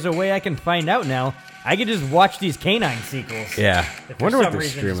 And there's a way I can find out now. I could just watch these canine sequels. Yeah. for Wonder what some they're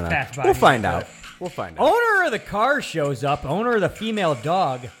reason streaming just on. passed by We'll me, find but- out. We'll find out. Owner of the car shows up, owner of the female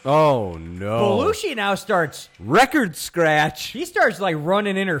dog. Oh, no. Belushi now starts, Record scratch. he starts like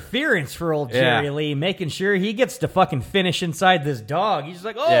running interference for old Jerry Yeah. Lee, making sure he gets to fucking finish inside this dog. He's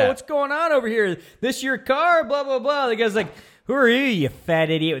like, oh, Yeah. what's going on over here? This your car? Blah, blah, blah. The guy's like, who are you, you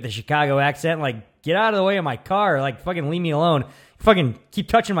fat idiot with the Chicago accent? Like, get out of the way of my car. Like, fucking leave me alone. Fucking keep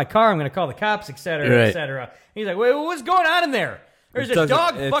touching my car. I'm going to call the cops, et cetera, Right. et cetera. He's like, wait, what's going on in there? There's It a doesn't-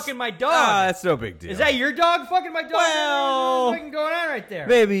 dog it's- fucking my dog. Ah, that's no big deal. Is that your dog fucking my dog? Well- What's fucking going on right there?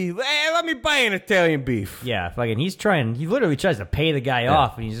 Maybe, hey, let me buy an Italian beef. Yeah, fucking, he literally tries to pay the guy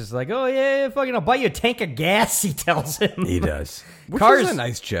off, and he's just like, oh, yeah, fucking, I'll buy you a tank of gas, he tells him. He does. Which Cars is a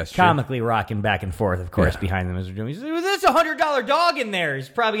nice gesture. comically rocking back and forth, of course, behind them as they're doing. He's like, well, there's a $100 dog in there. He's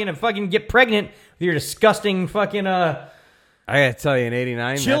probably going to fucking get pregnant with your disgusting fucking, I gotta tell you, in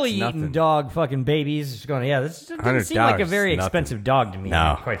 '89, chili that's eating nothing. dog fucking babies. Just going, yeah, this doesn't seem like a $100 very is nothing. expensive dog to me.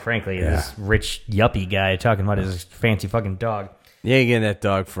 No. Quite frankly, Yeah. this rich yuppie guy talking about his fancy fucking dog. You ain't getting that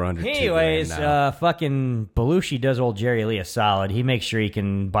dog for under Anyways, $2,000 now. fucking Belushi does old Jerry Lee a solid. He makes sure he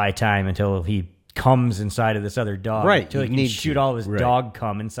can buy time until he comes inside of this other dog. Right, Until he you can need shoot to. all of his Right. dog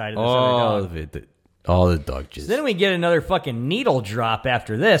cum inside of this all other dog. of it, all the dog jizz. Then we get another fucking needle drop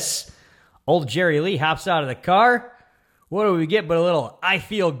after this. Old Jerry Lee hops out of the car. What do we get but a little I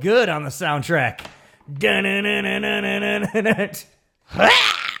Feel Good on the soundtrack?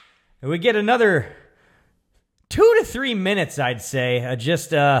 And we get another 2 to 3 minutes, I'd say,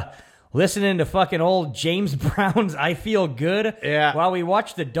 just listening to fucking old James Brown's I Feel Good. Yeah. While we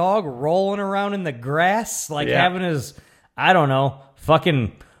watch the dog rolling around in the grass, like Yeah. having his, I don't know,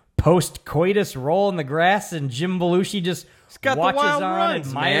 fucking post-coitus roll in the grass, and Jim Belushi just got the watches wild on runs,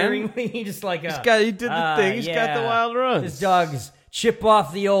 admiringly. Just like, he did the thing. He's got the wild runs. This dog's chip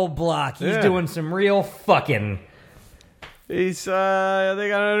off the old block. He's Yeah. doing some real fucking. He's they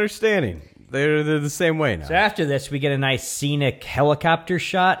got an understanding. They're the same way now. So after this, we get a nice scenic helicopter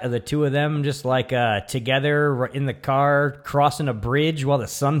shot of the two of them just like together in the car crossing a bridge while the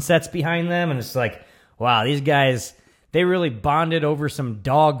sun sets behind them. And it's like, wow, these guys, they really bonded over some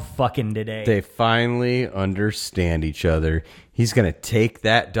dog fucking today. They finally understand each other. He's gonna take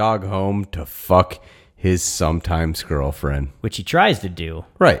that dog home to fuck his sometimes girlfriend. Which he tries to do.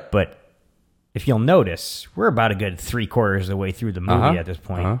 Right. But if you'll notice, we're about a good 3/4 of the way through the movie at this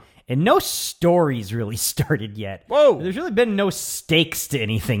point. And no story's really started yet. Whoa. There's really been no stakes to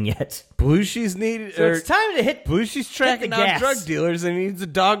anything yet. Blushi's needed. So it's time to hit. Blushi's tracking the down gas. drug dealers and he needs a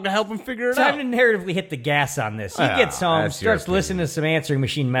dog to help him figure it Time out. to narratively hit the gas on this. He Ah, gets home, that's your starts listening to some answering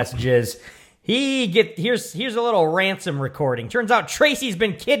machine messages. Here's a little ransom recording. Turns out Tracy's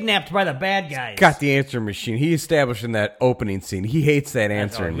been kidnapped by the bad guys. Got the answering machine. He established in that opening scene. He hates that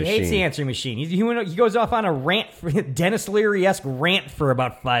answering He machine. hates the answering machine. He goes off on a rant, Dennis Leary-esque rant for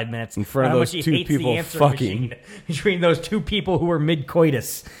about 5 minutes In front of on how those much he two hates the people answering fucking. machine between those two people who were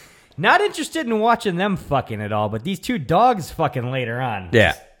mid-coitus. Not interested in watching them fucking at all, but these two dogs fucking later on.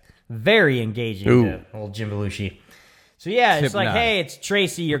 Yeah. Very engaging Ooh. to old Jim Belushi. So yeah, it's like, Hypnotic. hey, it's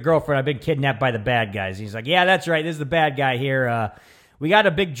Tracy, your girlfriend. I've been kidnapped by the bad guys. He's like, yeah, that's right. This is the bad guy here. We got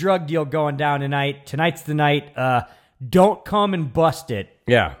a big drug deal going down tonight. Tonight's the night. Don't come and bust it.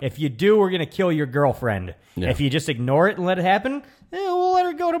 Yeah. If you do, we're going to kill your girlfriend. Yeah. If you just ignore it and let it happen, we'll let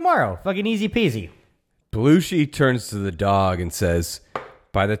her go tomorrow. Fucking easy peasy. Belushi turns to the dog and says,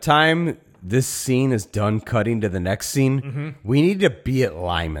 by the time this scene is done cutting to the next scene, we need to be at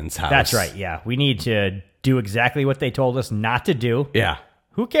Lyman's house. That's right, yeah. We need to do exactly what they told us not to do. Yeah.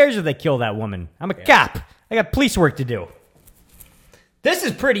 Who cares if they kill that woman? I'm a cop. I got police work to do. This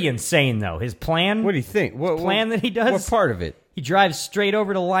is pretty insane, though. His plan. What do you think? What plan that he does? What part of it? He drives straight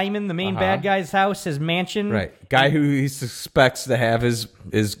over to Lyman, the main bad guy's house, his mansion. Right. Guy who he suspects to have his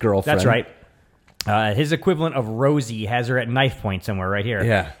girlfriend. That's right. His equivalent of Rosie has her at knife point somewhere right here.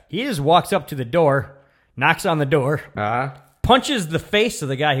 Yeah. He just walks up to the door, knocks on the door, punches the face of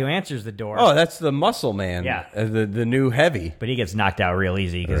the guy who answers the door. Oh, that's the muscle man. Yeah. The new heavy. But he gets knocked out real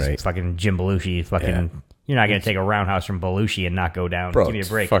easy because Right. fucking Jim Belushi, you're not going to take a roundhouse from Belushi and not go down. Bro, Give me a it's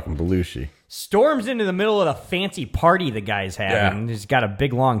break. fucking Belushi. Storms into the middle of the fancy party the guy's having. Yeah. He's got a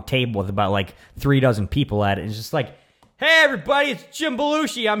big long table with about like 3 dozen people at it. It's just like, hey, everybody, it's Jim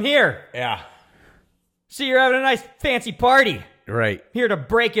Belushi. I'm here. Yeah. See, you're having a nice fancy party. Right. Here to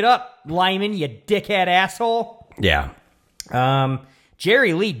break it up, Lyman, you dickhead asshole. Yeah.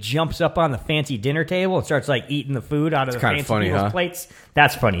 Jerry Lee jumps up on the fancy dinner table and starts like eating the food out of the kinda fancy funny, people's huh? plates.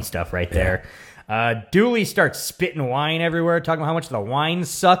 That's funny stuff right there. Dooley starts spitting wine everywhere, talking about how much the wine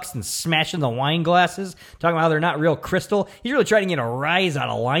sucks and smashing the wine glasses, talking about how they're not real crystal. He's really trying to get a rise out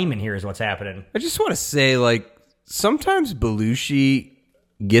of Lyman here is what's happening. I just want to say, like, sometimes Belushi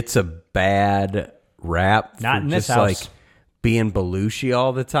gets a bad rap. Not for in this just, house. like, being Belushi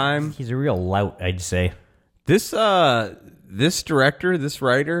all the time. He's a real lout, I'd say. This director, this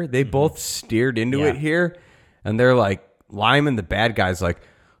writer, they both steered into Yeah. it here, and they're like, Lyman, the bad guy's like,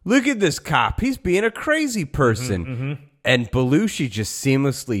 look at this cop, he's being a crazy person. And Belushi just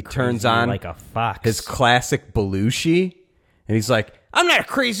seamlessly turns on like a fox. his classic Belushi, and he's like, I'm not a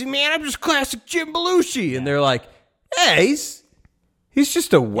crazy man, I'm just classic Jim Belushi. And they're like, hey, He's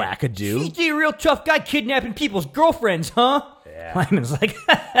just a wackadoo. He's a real tough guy kidnapping people's girlfriends, huh? Yeah. Lyman's like,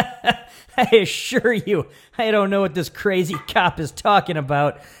 I assure you, I don't know what this crazy cop is talking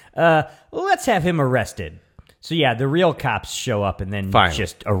about. Let's have him arrested. So yeah, the real cops show up and then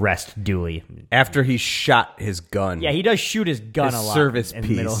just arrest Dooley. After he shot his gun. Yeah, he does shoot his gun a lot service in piece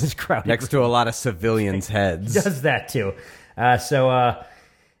the middle of his crowd. next to a lot of civilians' heads. He does that too. So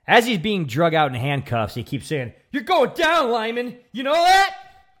as he's being drug out in handcuffs, he keeps saying, "You're going down, Lyman. You know that?"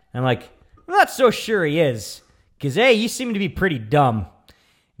 I'm like, I'm not so sure he is. Because A, you seem to be pretty dumb.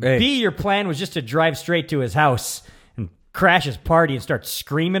 Hey. B, your plan was just to drive straight to his house and crash his party and start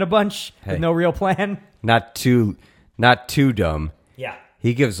screaming a bunch with no real plan. Not too dumb. Yeah.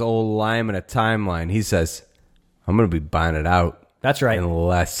 He gives old Lyman a timeline. He says, I'm going to be buying it out. That's right. In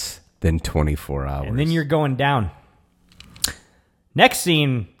less than 24 hours. And then you're going down. Next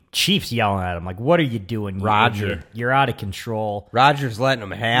scene, Chief's yelling at him, like, what are you doing, you Roger. idiot? You're out of control. Roger's letting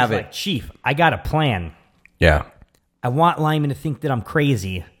him have He's it. like, Chief, I got a plan. Yeah. I want Lyman to think that I'm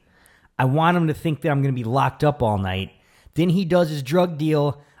crazy. I want him to think that I'm going to be locked up all night. Then he does his drug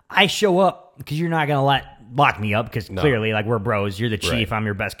deal. I show up because you're not going to lock me up because clearly, like, we're bros. You're the chief. Right. I'm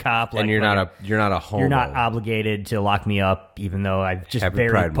your best cop. Like, And you're not a homo. You're not obligated to lock me up, even though I just Happy very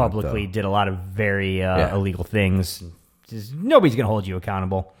Pride Month, publicly though. did a lot of very illegal things. Just, nobody's going to hold you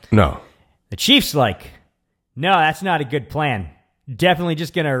accountable. No. The chief's like, no, that's not a good plan. Definitely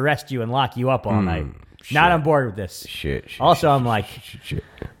just going to arrest you and lock you up all night. Not on board with this. Shit. Also, I'm like, shit.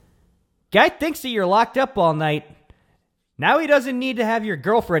 guy thinks that you're locked up all night. Now he doesn't need to have your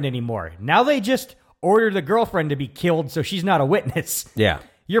girlfriend anymore. Now they just order the girlfriend to be killed so she's not a witness. Yeah.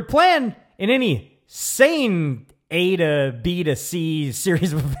 Your plan in any sane A to B to C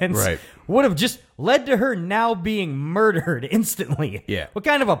series of events Right. would have just led to her now being murdered instantly. Yeah. What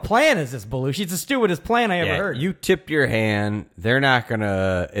kind of a plan is this, Belushi? It's the stupidest plan I ever heard. You tipped your hand. They're not going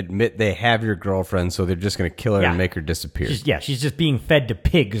to admit they have your girlfriend, so they're just going to kill her and make her disappear. She's just being fed to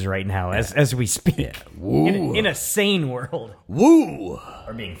pigs right now as we speak. Yeah. Woo. In a sane world. Woo!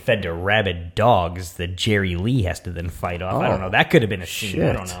 Or being fed to rabid dogs that Jerry Lee has to then fight off. I don't know. That could have been a scene.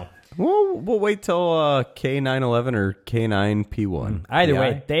 I don't know. Well, we'll wait till K911 or K9P1. Either PI?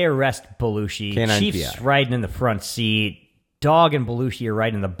 way, they arrest Belushi. K9 Chief's PI. riding in the front seat. Dog and Belushi are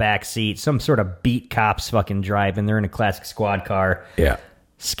riding in the back seat. Some sort of beat cops fucking driving. They're in a classic squad car. Yeah.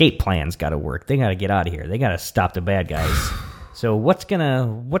 Escape plan's got to work. They got to get out of here. They got to stop the bad guys. So what's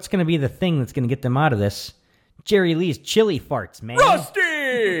gonna be the thing that's gonna get them out of this? Jerry Lee's chili farts, man.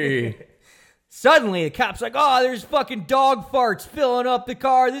 Rusty! Suddenly, the cop's like, oh, there's fucking dog farts filling up the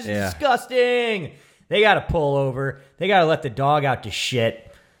car. This is Yeah. disgusting. They got to pull over. They got to let the dog out to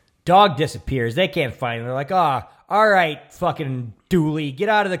shit. Dog disappears. They can't find him. They're like, all right, fucking Dooley, get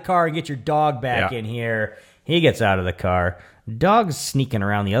out of the car and get your dog back Yeah. in here. He gets out of the car. Dog's sneaking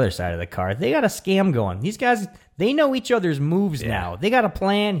around the other side of the car. They got a scam going. These guys, they know each other's moves now. They got a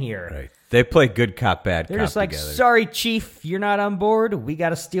plan here. Right. They play good cop, bad They're cop just like, together. sorry, Chief, you're not on board. We got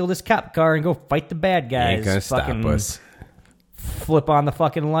to steal this cop car and go fight the bad guys. Ain't gonna stop Fucking us. Flip on the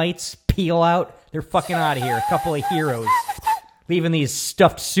fucking lights, peel out. They're fucking out of here. A couple of heroes. Leaving these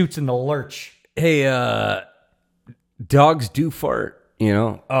stuffed suits in the lurch. Hey, dogs do fart, you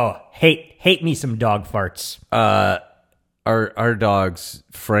know? Oh, hate me some dog farts. Our dogs,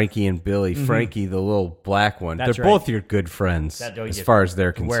 Frankie and Billy. Frankie, the little black one. That's They're right. both your good friends as far as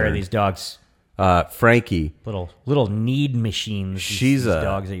they're concerned. Where are these dogs? Frankie, Little need machines. She's these a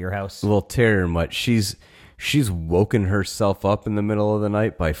dogs at your house. little terrier mutt. She's woken herself up in the middle of the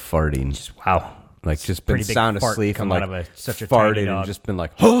night by farting. Wow. Like just been pretty big sound fart asleep and come like out of such a tiny farted dog. and just been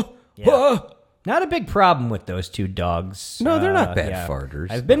like, huh? Huh? Not a big problem with those two dogs. No, they're not bad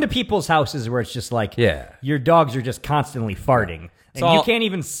farters. I've been to people's houses where it's just like, Yeah. your dogs are just constantly farting. And all- you can't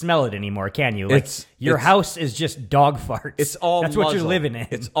even smell it anymore, can you? Like, your it's- house is just dog farts. It's all That's muzzle. what you're living in.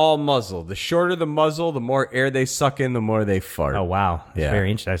 It's all muzzle. The shorter the muzzle, the more air they suck in, the more they fart. Oh, wow. That's Yeah. very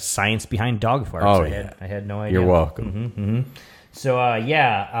interesting. That's science behind dog farts. Oh, I had no idea. You're welcome. So,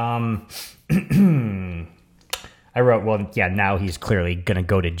 I wrote, well, yeah, now he's clearly going to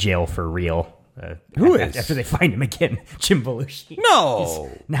go to jail for real. Who is? After they find him again, Jim Belushi.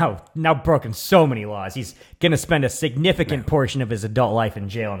 No. Now broken so many laws. He's going to spend a significant portion of his adult life in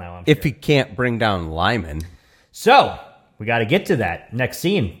jail now. I'm If he can't bring down Lyman, So, we got to get to that. Next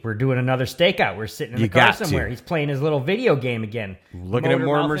scene, we're doing another stakeout. We're sitting in the You car got to. somewhere. He's playing his little video game again. Looking at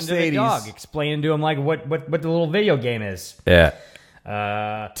more Motor mouthing to the Mercedes. dog, explaining to him like what the little video game is. yeah,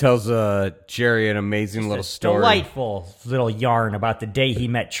 tells Jerry an amazing little story. Delightful little yarn about the day he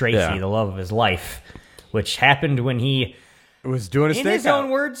met Tracy, Yeah. the love of his life, which happened when he, Was doing a in his stakeout. own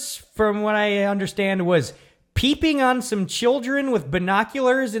words, from what I understand, was peeping on some children with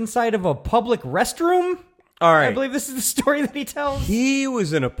binoculars inside of a public restroom. All right. I believe this is the story that he tells. He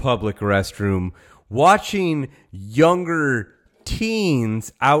was in a public restroom watching younger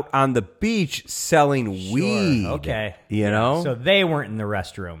teens out on the beach selling weed. Okay. You know? So they weren't in the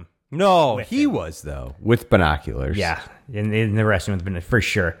restroom. No, with he him. was, though, with binoculars. Yeah, in the restroom, for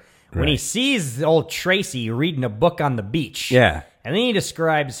sure. When he sees old Tracy reading a book on the beach. Yeah. And then he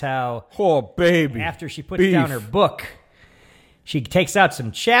describes how Oh, baby. after she puts down her book, she takes out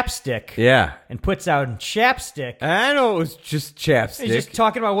some chapstick. Yeah. And puts out chapstick. I know it was just chapstick. He's just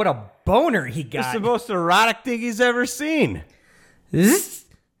talking about what a boner he It's got. the most erotic thing he's ever seen. Is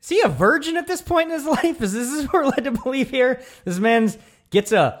he a virgin at this point in his life? Is this what we're led to believe here? This man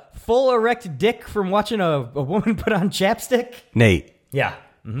gets a full erect dick from watching a woman put on chapstick? Nate, Yeah.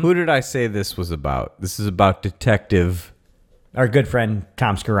 who did I say this was about? This is about Detective. Our good friend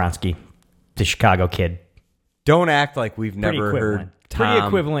Tom Skoronsky, the Chicago kid. Don't act like we've Pretty never equivalent. heard Tom Pretty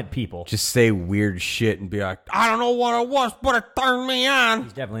equivalent people. just say weird shit and be like, I don't know what it was, but it turned me on.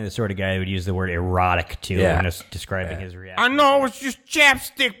 He's definitely the sort of guy who would use the word erotic too Yeah. when it's describing his reaction. I know it was just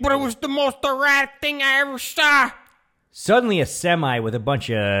chapstick, but it was the most erotic thing I ever saw. Suddenly a semi with a bunch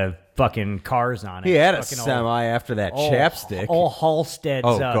of fucking cars on it. He had a Fucking semi after that all- chapstick. All Halstead's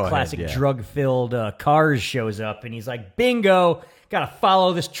Oh, go ahead, classic yeah. drug-filled cars shows up, and he's like, bingo, gotta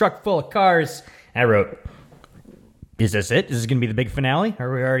follow this truck full of cars. And I wrote, is this it? Is this gonna be the big finale?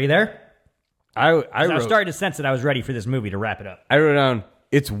 Are we already there? I 'Cause I was wrote, starting to sense that I was ready for this movie to wrap it up. I wrote down,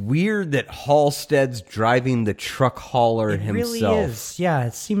 it's weird that Halstead's driving the truck hauler himself. Really is. Yeah,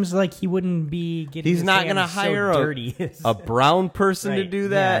 it seems like he wouldn't be getting He's his not hands going to so hire dirty. a brown person to Right. do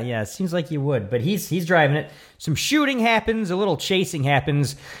that. Yeah, it seems like he would, but he's driving it. Some shooting happens, a little chasing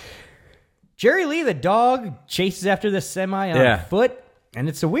happens. Jerry Lee, the dog, chases after this semi on foot, and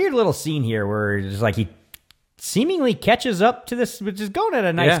it's a weird little scene here where it's like he seemingly catches up to this, which is going at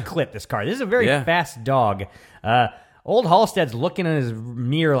a nice clip. This car. This is a very fast dog. Old Halstead's looking in his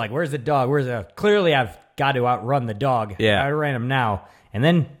mirror like, "Where's the dog? Where's the?" Clearly, I've got to outrun the dog. Yeah. I ran him now. And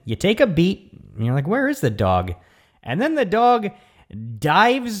then you take a beat, and you're like, "Where is the dog?" And then the dog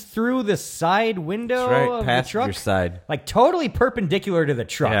dives through the side window That's right, of the passenger truck, side. like totally perpendicular to the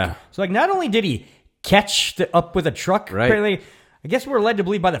truck. Yeah. So like, not only did he catch up with a truck, Right. apparently, I guess we're led to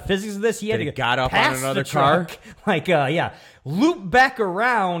believe by the physics of this, he had That to he got up on past another the truck, like, loop back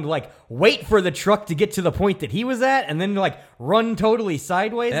around, like, wait for the truck to get to the point that he was at, and then like run totally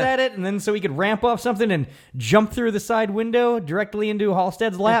sideways at it, and then so he could ramp off something and jump through the side window directly into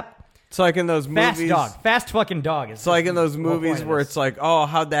Halstead's lap. It's like in those Fast movies. dog, fast fucking dog. It's like in those movies where it's like, oh,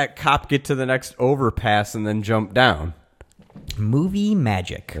 how'd that cop get to the next overpass and then jump down? movie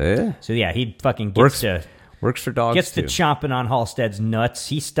magic. Yeah. So yeah, he fucking Works gets for dogs to too. chomping on Halstead's nuts.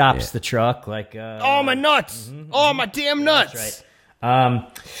 He stops the truck like, Oh, my nuts! Oh, my damn nuts!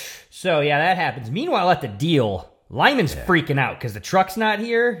 right. So yeah, that happens. Meanwhile, at the deal, Lyman's freaking out because the truck's not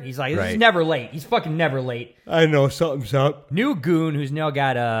here. He's like, this is Right. never late. He's fucking never late. I know something's up. New goon, who's now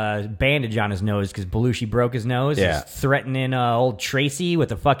got a bandage on his nose because Belushi broke his nose, Yeah. is threatening old Tracy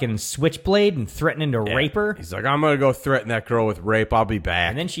with a fucking switchblade and threatening to rape her. He's like, I'm gonna go threaten that girl with rape. I'll be back.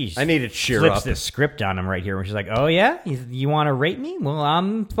 And then she I need to cheer flips up. this script on him right here where she's like, oh yeah? You want to rape me? Well,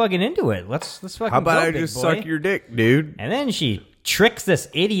 I'm fucking into it. Let's fucking How about go, I big just boy. suck your dick, dude? And then she tricks this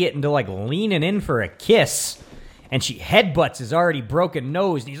idiot into like leaning in for a kiss. And she headbutts his already broken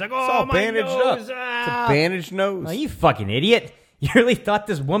nose. And he's like, oh, all my bandaged nose. up. Ah. It's a bandaged nose. Oh, you fucking idiot. You really thought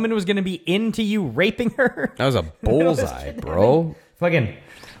this woman was going to be into you raping her? That was a bullseye, bro. Fucking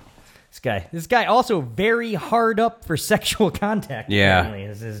this guy also very hard up for sexual contact. Yeah. apparently,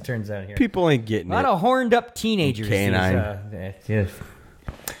 as it turns out here. People ain't getting A lot it. of horned up teenagers. Canine.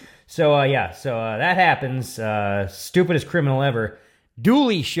 So that happens. Stupidest criminal ever.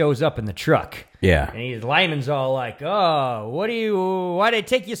 Dooley shows up in the truck. Yeah. And Lyman's all like, oh, why did it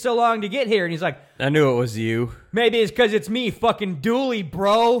take you so long to get here? And he's like, I knew it was you. maybe it's because it's me, fucking Dooley,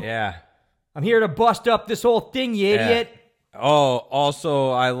 bro. Yeah. I'm here to bust up this whole thing, you idiot. Oh,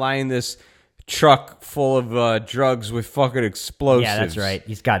 also, I lined this truck full of drugs with fucking explosives. Yeah, that's right.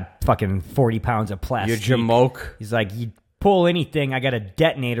 He's got fucking 40 pounds of You plastic. jamoke. He's like, you pull anything, I got a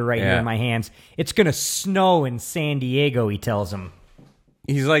detonator right here Yeah. in my hands. It's going to snow in San Diego, he tells him.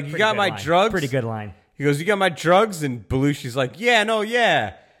 He's like, you got Good my line. drugs? Pretty good line. He goes, you got my drugs? And Belushi's like, yeah, no,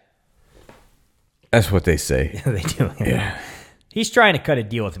 yeah. That's what they say. They do. Yeah. He's trying to cut a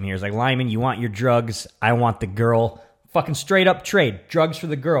deal with him here. He's like, Lyman, you want your drugs? I want the girl. Fucking straight up trade. Drugs for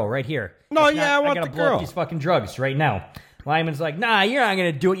the girl right here. No, If yeah, I want gotta the blow up girl. these fucking drugs right now. Lyman's like, nah, you're not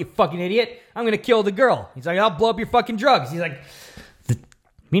going to do it, you fucking idiot. I'm going to kill the girl. He's like, I'll blow up your fucking drugs. He's like,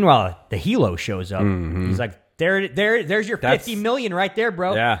 meanwhile, the helo shows up. Mm-hmm. He's like, There's your That's- 50 million right there,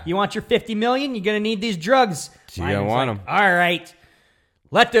 bro. Yeah. You want your 50 million? You're gonna need these drugs. You don't Lyman's want like, 'em. All right,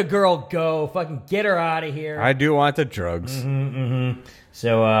 let the girl go. Fucking get her out of here. I do want the drugs.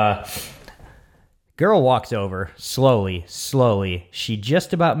 So, girl walks over slowly. She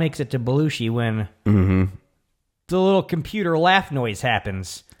just about makes it to Belushi when the little computer laugh noise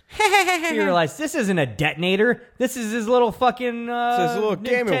happens. You realize this isn't a detonator. This is his little fucking It's his little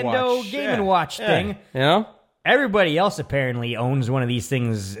Game & Nintendo Watch. Game Yeah. & Watch Yeah. thing. You know? Everybody else apparently owns one of these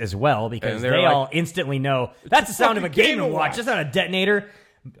things as well because And they they're like, all instantly know that's the sound of a fucking Game & Game & Watch. Watch. That's not a detonator.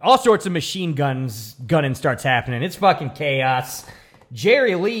 All sorts of machine gunning starts happening. It's fucking chaos.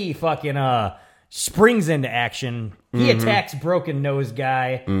 Jerry Lee fucking springs into action. He attacks Broken Nose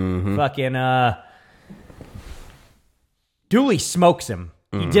Guy. Fucking Dooley smokes him.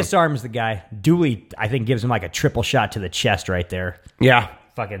 He disarms the guy. Dooley, I think, gives him like a triple shot to the chest right there. Yeah.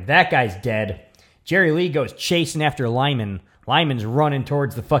 Fucking that guy's dead. Jerry Lee goes chasing after Lyman. Lyman's running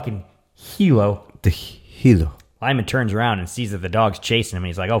towards the fucking helo. The helo. Lyman turns around and sees that the dog's chasing him, and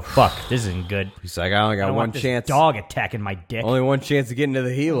he's like, "Oh fuck, this isn't good. He's like, I only I got don't one want this chance. dog attacking my dick. Only one chance to get into the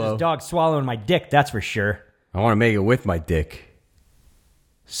helo. This dog swallowing my dick. That's for sure." I want to make it with my dick.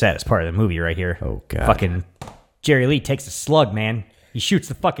 Saddest part of the movie right here. Oh, God. Fucking Jerry Lee takes a slug, man. He shoots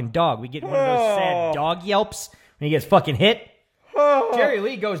the fucking dog. We get one of those sad dog yelps when he gets fucking hit. Jerry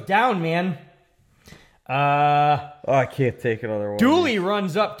Lee goes down, man. Oh, I can't take another one. Dooley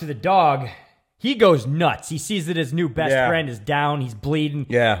runs up to the dog. He goes nuts. He sees that his new best Yeah. friend is down. He's bleeding.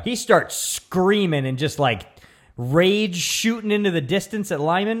 Yeah. He starts screaming and just like rage shooting into the distance at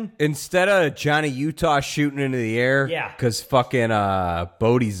Lyman. Instead of Johnny Utah shooting into the air, Yeah. because fucking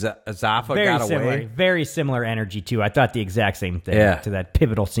Bodhi Zaffa Very got similar. away. Very similar energy, too. I thought the exact same thing Yeah. to that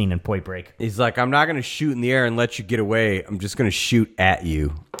pivotal scene in Point Break. He's like, I'm not going to shoot in the air and let you get away. I'm just going to shoot at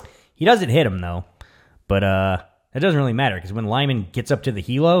you. He doesn't hit him, though. But that doesn't really matter because when Lyman gets up to the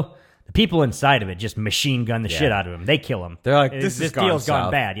helo, the people inside of it just machine gun the shit out of him. They kill him. They're like, this has gone deal's gone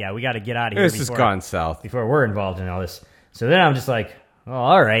south. bad. Yeah, we got to get out of here. This has gone south. Before we're involved in all this. So then I'm just like, oh,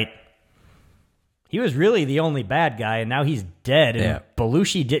 all right. He was really the only bad guy, and now he's dead. And Yeah.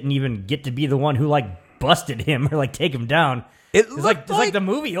 Belushi didn't even get to be the one who like busted him or like take him down. It It's looked like the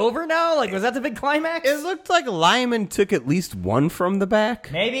movie over now. Like, was that the big climax? It looked like Lyman took at least one from the back.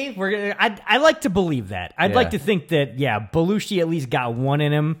 Maybe we're gonna. I like to believe that. I'd Yeah. like to think that. Yeah, Belushi at least got one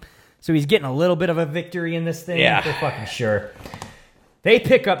in him, so he's getting a little bit of a victory in this thing. Yeah. For fucking sure. They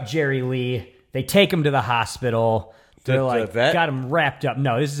pick up Jerry Lee. They take him to the hospital. They're The like, vet? got him wrapped up.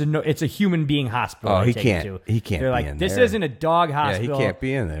 No, this is it's a human being hospital. Oh, they he take him can't- to. he can't They're be like, in this there. isn't a dog he hospital. can't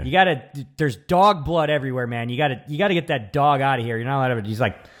be in there. You gotta. There's dog blood everywhere, man. You gotta get that dog out of here. You're not allowed to. He's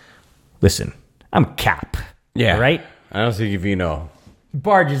like, listen, I'm a cop. Yeah. Right. I don't think if you know.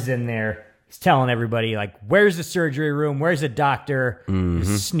 Barges in there. He's telling everybody, like, where's the surgery room? Where's the doctor?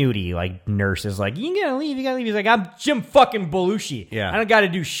 This snooty, like, nurse is like, you gotta leave. He's like, I'm Jim fucking Belushi. Yeah. I don't gotta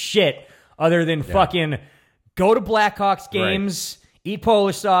do shit other than fucking go to Blackhawks games, eat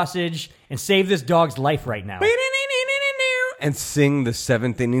Polish sausage, and save this dog's life right now. And sing the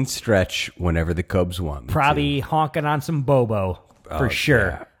 7th inning stretch whenever the Cubs want me Probably honking on some Bobo, for sure,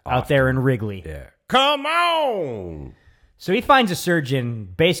 yeah, out there in Wrigley. to. Yeah. Come on! So he finds a surgeon.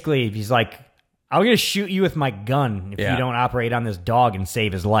 Basically, he's like, I'm going to shoot you with my gun if Yeah. you don't operate on this dog and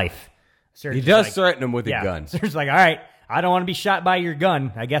save his life. He Surgeon's does like, threaten him with yeah. a gun. Surgeon's like, all right, I don't want to be shot by your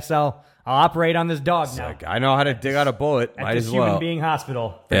gun. I guess I'll operate on this dog now. Like, I know how to dig out a bullet. At Might this as human well. being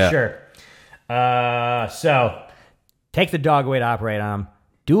hospital, for Yeah. sure. So, take the dog away to operate on him.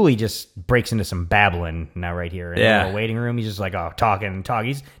 Dooley just breaks into some babbling now right here in the Yeah. little waiting room. He's just like, oh, talking.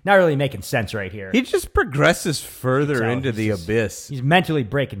 He's not really making sense right here. He just progresses further So into he's the just- abyss. He's mentally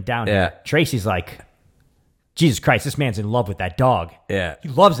breaking down Yeah. here. Tracy's like, Jesus Christ, this man's in love with that dog. Yeah. He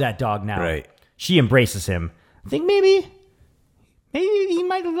loves that dog now. Right. She embraces him. I think maybe he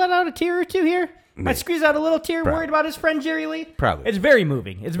might have let out a tear or two here. Might squeeze out a little tear, Probably. worried about his friend Jerry Lee. Probably. It's very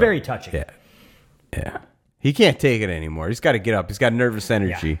moving. It's very touching. Yeah. Yeah. He can't take it anymore. He's got to get up. He's got nervous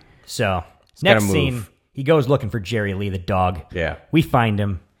energy. So, gotta next move. scene, he goes looking for Jerry Lee, the dog. Yeah. We find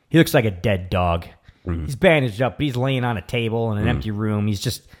him. He looks like a dead dog. Mm-hmm. He's bandaged up, but he's laying on a table in an empty room. He's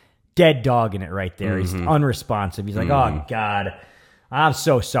just dead dog in it right there. He's Mm-hmm. unresponsive. He's like, oh, God, I'm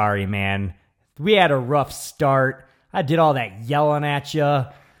so sorry, man. We had a rough start. I did all that yelling at you.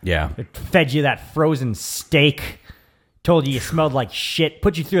 Yeah. Fed you that frozen steak. Told you smelled like shit.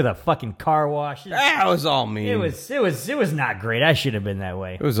 Put you through the fucking car wash. That was all mean. It was not great. I should have been that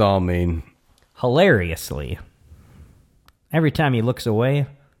way. It was all mean. Hilariously, every time he looks away,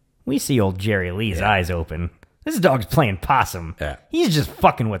 we see old Jerry Lee's eyes open. This dog's playing possum. Yeah. He's just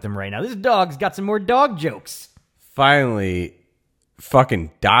fucking with him right now. This dog's got some more dog jokes. finally,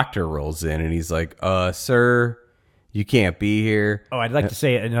 fucking doctor rolls in and he's like, sir, you can't be here. Oh, I'd like to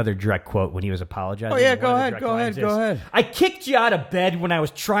say another direct quote when he was apologizing. Oh, yeah, One of the direct lines is, I kicked you out of bed when I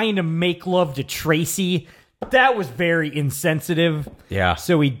was trying to make love to Tracy. That was very insensitive. Yeah.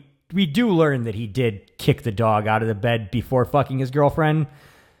 So we do learn that he did kick the dog out of the bed before fucking his girlfriend.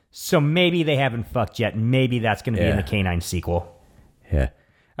 So maybe they haven't fucked yet. Maybe that's going to be in the Canine sequel. Yeah.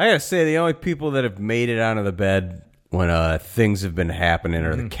 I gotta say, the only people that have made it out of the bed when things have been happening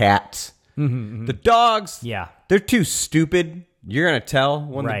are the cats. The dogs, Yeah. they're too stupid. You're going to tell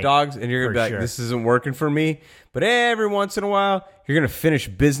when the Right. dogs, and you're going to For be like, sure. this isn't working for me. But every once in a while, you're going to finish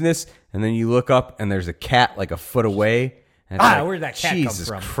business, and then you look up, and there's a cat like a foot away. And it's like, where'd that cat come Jesus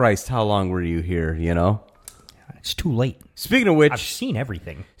from? Christ, how long were you here, you know? It's too late. Speaking of which, I've seen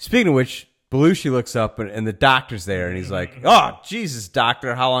everything. Belushi looks up, and the doctor's there, and he's like, oh, Jesus,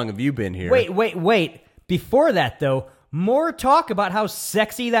 doctor, how long have you been here? Wait. Before that, though, more talk about how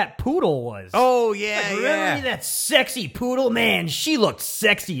sexy that poodle was. Oh, yeah, Like, yeah. really? That sexy poodle? Man, she looked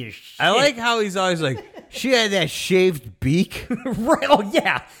sexy as shit. I like how he's always like, she had that shaved beak. Right, oh,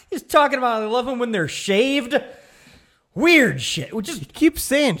 yeah. He's talking about I love them when they're shaved. Weird shit. Just Keep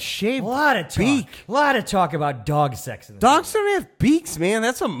saying shaved a lot of talk. beak. A lot of talk about dog sex. In this Dogs don't have beaks, man.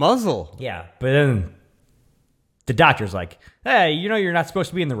 That's a muzzle. Yeah, but then the doctor's like, hey, you know you're not supposed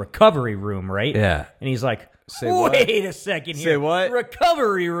to be in the recovery room, right? Yeah. And he's like, Say what? wait a second here. Say what?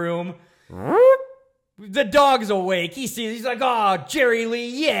 Recovery room. The dog's awake. He sees, he's like, oh, Jerry Lee,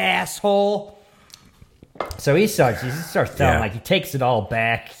 you asshole. So he starts telling him, like, he takes it all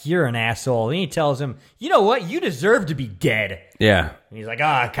back. You're an asshole. And he tells him, you know what? You deserve to be dead. Yeah. And he's like,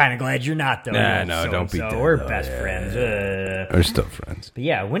 kind of glad you're not, though. Nah, you know, no, don't be so-and-so. dead, We're though. best friends. We're still friends. But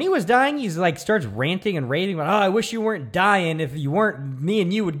yeah, when he was dying, he's like starts ranting and raving about, I wish you weren't dying. If you weren't, me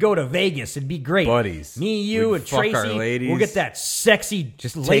and you would go to Vegas. It'd be great. Buddies. Me, you, We'd and fuck our Tracy. ladies. We'll get that sexy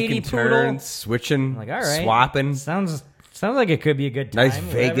Just lady taking poodle. turns, switching, Like, all right. swapping. Sounds like it could be a good time. Nice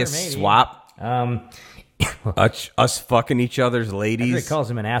Vegas maybe. swap. Um, Us fucking each other's after he ladies. calls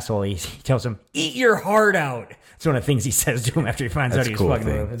him an asshole, he tells him, eat your heart out. It's one of the things he says to him after he finds That's out a he's cool fucking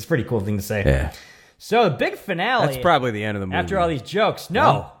thing. with him. It's a pretty cool thing to say. Yeah. So the big finale. That's probably the end of the movie. After all these jokes.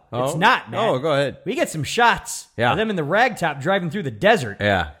 No, Oh? it's not, man. Oh, go ahead. We get some shots Yeah. of them in the ragtop driving through the desert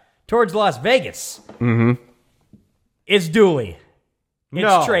Yeah. towards Las Vegas. Mm-hmm. It's Dooley. It's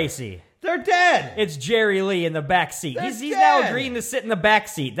No. Tracy. They're dead. It's Jerry Lee in the back seat. They're He's now dead. agreeing to sit in the back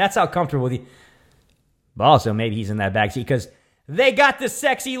seat. That's how comfortable he. But also, maybe he's in that back seat because they got the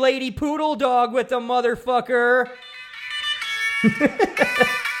sexy lady poodle dog with the motherfucker.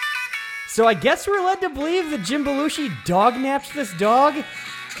 So I guess we're led to believe that Jim Belushi dog napped this dog.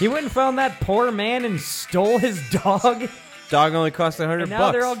 He went and found that poor man and stole his dog. Dog only cost $100. And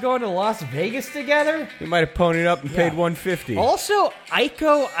now they're all going to Las Vegas together. He might have ponied up and paid Yeah. $150. Also,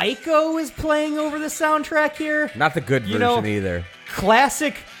 Aiko is playing over the soundtrack here. Not the good You version know- either.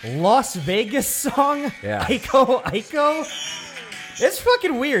 Classic Las Vegas song. Yeah. Aiko. It's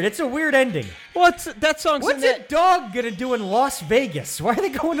fucking weird. It's a weird ending. What's that song's What's in a dog gonna do in Las Vegas? Why are they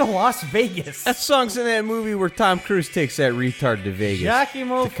going to Las Vegas? That song's in that movie where Tom Cruise takes that retard to Vegas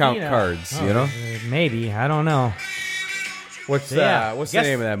Giacomo to count Fino. cards. Oh, You know Maybe. I don't know. what's Yeah. what's Guess- the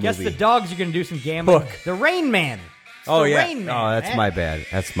name of that Guess movie? the dogs are gonna do some gambling. Hook. The Rain Man. It's Oh the yeah. Rain Man, Oh, that's man. my bad.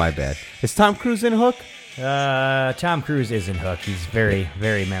 That's my bad. Is Tom Cruise in Hook? Tom Cruise is in Hook. He's very,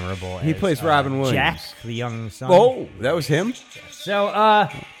 very memorable. He as, plays Robin Williams. Jack, the young son. Oh, that was him. So,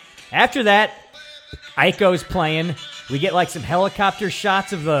 after that, Aiko's playing. We get like some helicopter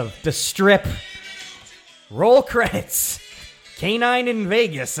shots of the strip. Roll credits. Canine in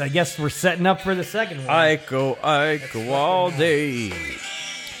Vegas. I guess we're setting up for the second one. I go all day.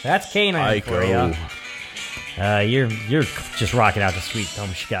 That's Canine for you. Ico. You're just rocking out to Sweet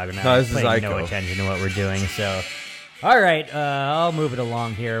Home Chicago now. No, this is Paying no Ico. attention to what we're doing. So, all right, I'll move it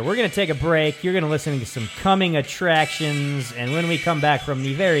along here. We're gonna take a break. You're gonna listen to some coming attractions, and when we come back from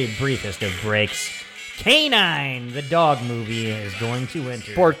the very briefest of breaks, Canine, the dog movie, is going to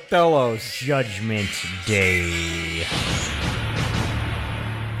enter Portello's. Judgment Day.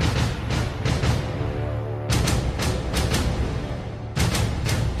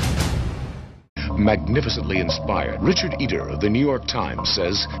 Magnificently inspired. Richard Eder of the New York Times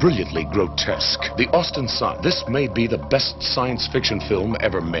says, brilliantly grotesque. The Austin Sun. This may be the best science fiction film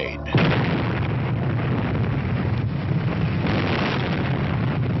ever made.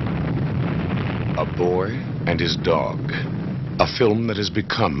 A boy and his dog. A film that has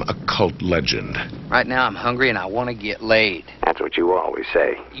become a cult legend. Right now I'm hungry and I want to get laid. That's what you always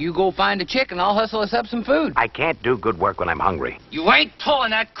say. You go find a chick and I'll hustle us up some food. I can't do good work when I'm hungry. You ain't pulling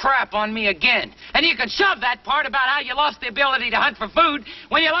that crap on me again. And you can shove that part about how you lost the ability to hunt for food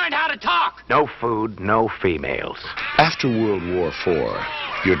when you learned how to talk. No food, no females. After World War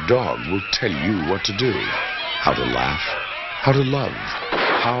IV, your dog will tell you what to do, how to laugh, how to love,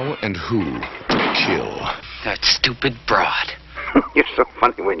 how and who to kill. That stupid broad. You're so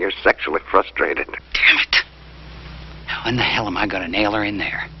funny when you're sexually frustrated. Damn it. Now, when the hell am I gonna nail her in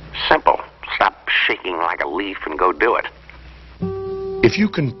there? Simple. Stop shaking like a leaf and go do it. If you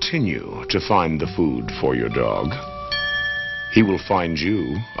continue to find the food for your dog, he will find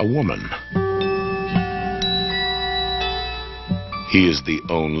you a woman. He is the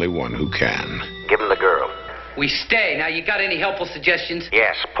only one who can. Give him the girl. We stay. Now, you got any helpful suggestions?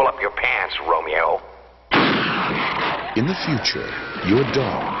 Yes, pull up your pants, Romeo. In the future, your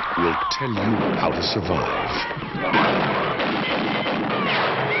dog will tell you how to survive.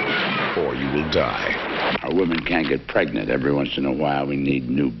 Or you will die. Our women can't get pregnant. Every once in a while, we need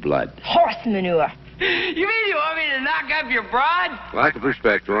new blood. Horse manure. You mean you want me to knock up your broad? Lack of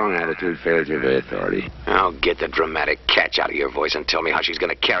respect, wrong attitude, failure to obey authority. Oh, get the dramatic catch out of your voice and tell me how she's going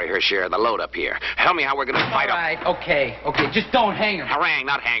to carry her share of the load up here. Tell me how we're going to fight All right, okay. Just don't hang her. Harangue,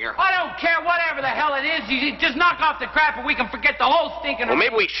 not hang her. I don't care whatever the hell it is. You just knock off the crap and we can forget the whole stinking... Well,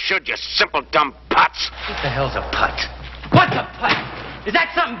 maybe we should, you simple dumb putz. What the hell's a putt? What's a putt? Is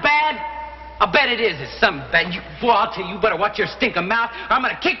that something bad? I bet it is. It's something bad. Well, I'll tell you, you better watch your stinking mouth or I'm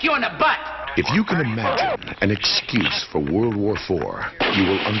going to kick you in the butt. If you can imagine an excuse for World War IV, you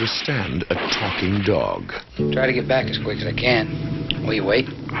will understand a talking dog. Try to get back as quick as I can. Will you wait?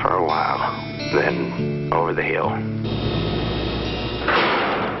 For a while. Then, over the hill.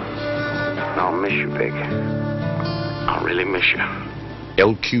 I'll miss you, Pig. I'll really miss you.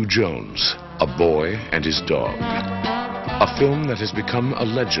 L.Q. Jones, A Boy and His Dog. A film that has become a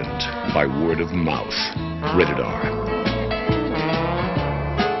legend by word of mouth. Rated R.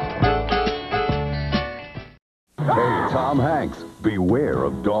 Hey, Tom Hanks, beware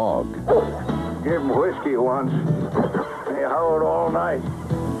of dog. Gave him whiskey once. He howled all night.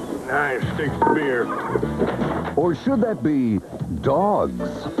 Now he sticks to beer. Or should that be dogs?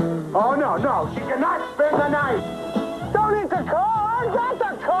 Oh, no, she cannot spend the night. Don't eat the car! Get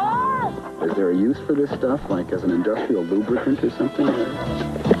the car! Is there a use for this stuff, like as an industrial lubricant or something?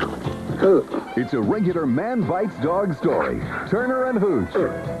 It's a regular man bites dog story. Turner and Hooch.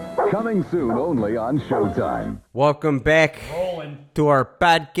 Coming soon only on Showtime. Welcome back to our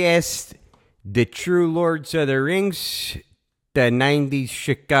podcast, The True Lords of the Rings, the 90s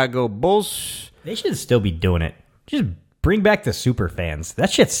Chicago Bulls. They should still be doing it. Just bring back the super fans.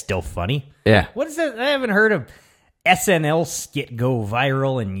 That shit's still funny. Yeah. What is that? I haven't heard of SNL skit go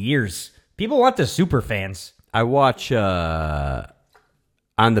viral in years. People want the super fans. I watch on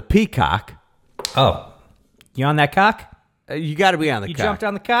the Peacock. Oh. You on that cock? You got to be on the cock. You jumped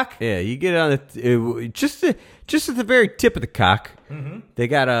on the cock? Yeah, you get on the just at the very tip of the cock. Mm-hmm. They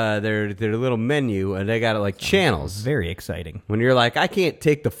got their little menu, and they got like channels. Very exciting. When you're like, I can't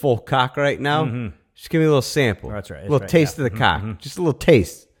take the full cock right now. Just give me a little sample. Oh, that's right. A little taste of the cock. Just a little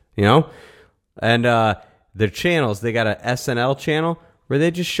taste, you know. And their channels, they got a SNL channel where they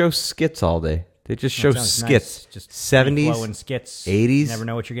just show skits all day. They just show skits. Nice. Just 70s, flowing skits. 80s. You never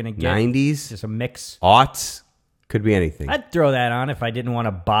know what you're gonna get. 90s, just a mix. Aughts. Could be anything. I'd throw that on if I didn't want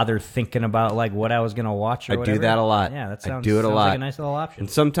to bother thinking about like what I was going to watch or whatever. I do that a lot. Yeah, that sounds, I do it a lot. Like a nice little option. And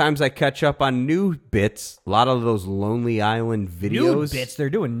sometimes I catch up on new bits. A lot of those Lonely Island videos. New bits? They're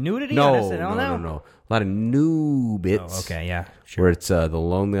doing nudity no, on SNL now? No. A lot of new bits. Oh, okay, yeah. Sure. Where it's the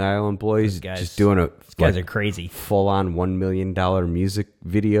Lonely Island boys just doing a these guys are crazy. Full-on $1 million music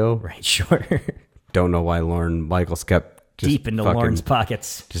video. Right, sure. Don't know why Lorne Michaels kept deep into Lorne's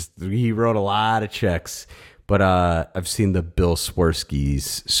pockets. He wrote a lot of checks. But I've seen the Bill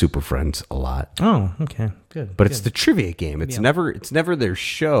Swirsky's Super Friends a lot. Oh, okay, good. But it's the trivia game. It's never their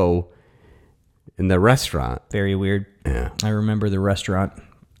show in the restaurant. Very weird. Yeah, I remember the restaurant.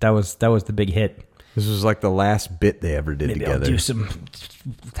 That was the big hit. This was like the last bit they ever did together. I'll do some.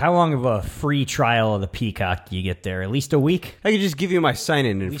 How long of a free trial of the Peacock do you get there? At least a week. I could just give you my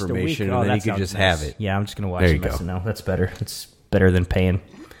sign-in information, and then you could just have it. Yeah, I'm just gonna watch there some SNL. That's better. It's better than paying.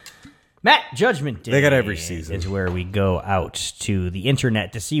 Matt Judgment Day. They got every season. Is where we go out to the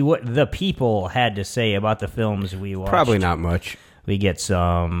internet to see what the people had to say about the films we watched. Probably not much. We get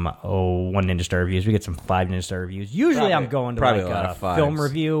some 1 Ninja Star reviews. We get some 5 Ninja Star reviews. Usually I'm going to like film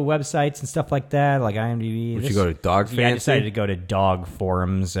review websites and stuff like that, like IMDb. Would you go to Dog Fancy? Yeah, I decided to go to dog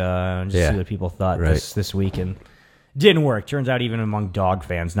forums and just see what people thought this week. And Didn't work. Turns out even among dog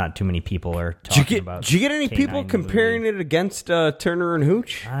fans, not too many people are talking about. Did you get any people comparing it against Turner and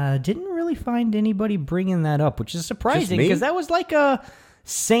Hooch? Didn't really find anybody bringing that up, which is surprising me? because that was like a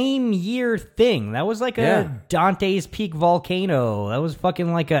same year thing. That was like a Dante's Peak Volcano. That was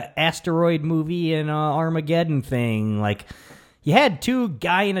fucking like a asteroid movie and a Armageddon thing. Like you had two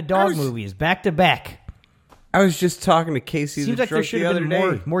guy and a dog movies back to back. I was just talking to Casey Seems the like there Drunk should the have other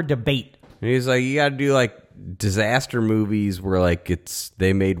been day. more debate. And he's like, you got to do like disaster movies where like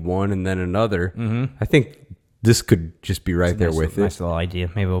they made one and then another. Mm-hmm. I think this could just be right there with it. Nice little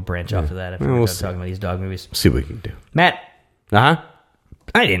idea. Maybe we'll branch off to that after we're done talking about these dog movies. See what we can do. Matt. Uh-huh.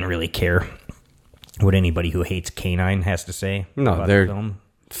 I didn't really care what anybody who hates Canine has to say about they're the film.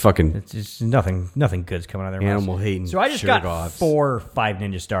 Fucking... It's just nothing good's coming out of their mouths. Animal hating. So I just got jerk-offs. 4 5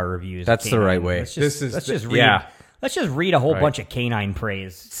 Ninja Star reviews. That's the right way. Let's just read a whole bunch of canine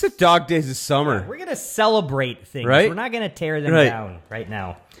praise. It's the Dog Days of Summer. We're going to celebrate things. Right? We're not going to tear them down right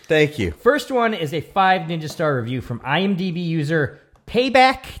now. Thank you. First one is a 5 Ninja Star review from IMDb user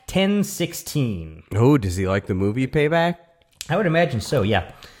Payback 1016. Oh, does he like the movie Payback? I would imagine so,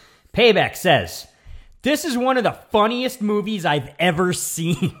 yeah. Payback says, "This is one of the funniest movies I've ever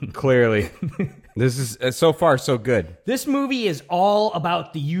seen." Clearly. This is so far so good. This movie is all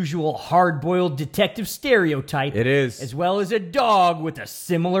about the usual hard-boiled detective stereotype. It is. As well as a dog with a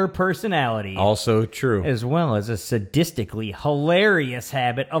similar personality. Also true. As well as a sadistically hilarious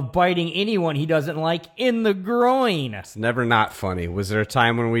habit of biting anyone he doesn't like in the groin. It's never not funny. Was there a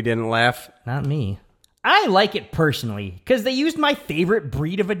time when we didn't laugh? Not me. I like it personally because they used my favorite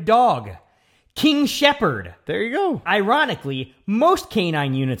breed of a dog, King Shepherd. There you go. Ironically, most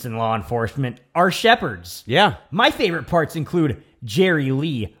canine units in law enforcement are shepherds. Yeah. My favorite parts include Jerry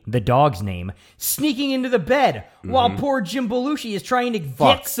Lee, the dog's name, sneaking into the bed while poor Jim Belushi is trying to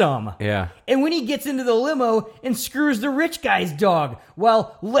get some. Yeah. And when he gets into the limo and screws the rich guy's dog,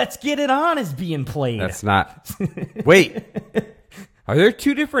 well, Let's Get It On is being played. That's not... Wait. Are there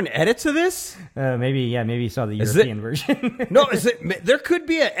 2 different edits of this? Maybe you saw the European version. No, there could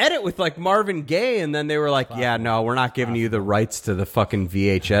be an edit with like Marvin Gaye, and then they were like, yeah, no, we're not giving you the rights to the fucking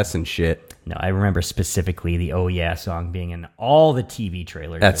VHS and shit. No, I remember specifically the Oh Yeah song being in all the TV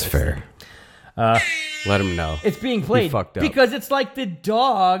trailers. That's fair. Let him know. It's being played because it's like the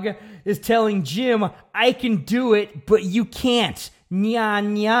dog is telling Jim, I can do it, but you can't. Nya,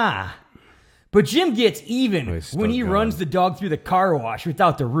 nya. But Jim gets even when he runs the dog through the car wash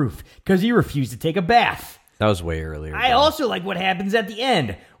without the roof because he refused to take a bath. That was way earlier. I also like what happens at the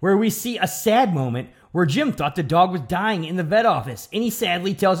end, where we see a sad moment where Jim thought the dog was dying in the vet office, and he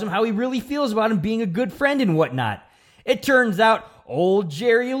sadly tells him how he really feels about him being a good friend and whatnot. It turns out old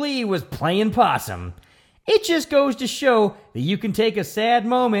Jerry Lee was playing possum. It just goes to show that you can take a sad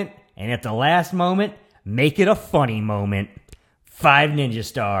moment, and at the last moment, make it a funny moment. 5 Ninja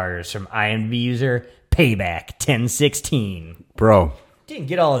Stars from IMDb user Payback 1016. Bro. Didn't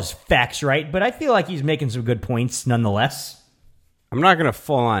get all his facts right, but I feel like he's making some good points nonetheless. I'm not going to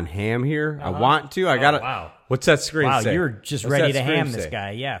full on ham here. I want to. I got to. Wow. What's that screen say? Wow, you're just What's ready that to screen ham say? this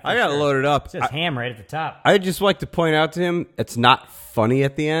guy. Yeah, I got to load it up. It says ham right at the top. I just like to point out to him, it's not funny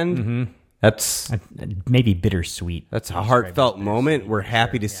at the end. Mm-hmm. That's maybe bittersweet. That's a heartfelt moment. We're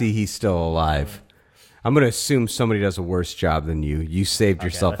happy to see he's still alive. I'm going to assume somebody does a worse job than you. You saved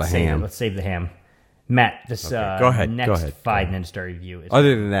yourself a ham. Let's save the ham. Matt, this Go ahead. next 5 Ninja Star review is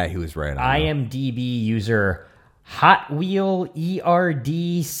other than that, he was right on. IMDb user Hot Wheel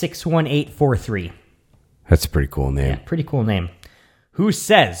ERD 61843. That's a pretty cool name. Yeah, pretty cool name. Who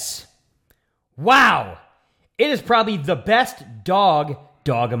says, "Wow, it is probably the best dog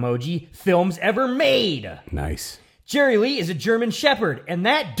emoji films ever made." Nice. Jerry Lee is a German Shepherd, and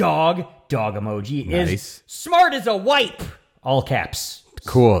that dog emoji Nice. is smart as a wipe. All caps.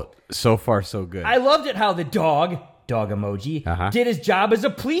 Cool. So far, so good. I loved it how the dog emoji, did his job as a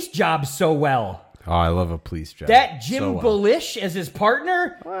police job so well. Oh, I love a police job. That Jim so well. Belushi as his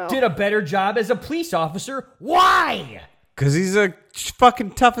partner did a better job as a police officer. Why? Because he's a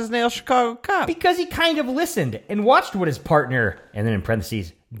fucking tough as nail Chicago cop. Because he kind of listened and watched what his partner, and then in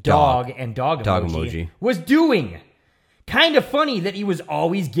parentheses, dog emoji, was doing. Kind of funny that he was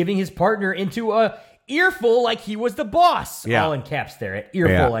always giving his partner into a earful like he was the boss. Yeah. All in caps there.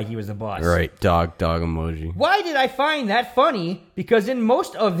 Earful like he was the boss. Right. Dog emoji. Why did I find that funny? Because in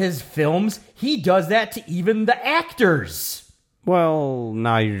most of his films, he does that to even the actors. Well,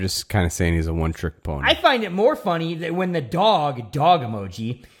 now you're just kind of saying he's a one-trick pony. I find it more funny that when the dog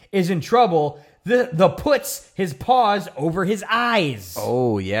emoji, is in trouble, the puts his paws over his eyes.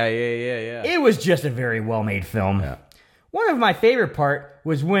 Oh, yeah. It was just a very well-made film. Yeah. One of my favorite part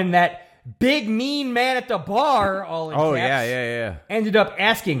was when that big mean man at the bar, all in Oh, caps, yeah. ended up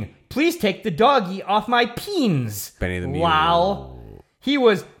asking, please take the doggy off my peens. Benny the Mule. Wow. He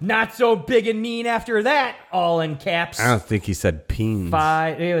was not so big and mean after that, all in caps. I don't think he said peens.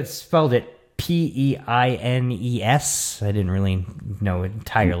 It spelled it Peines. I didn't really know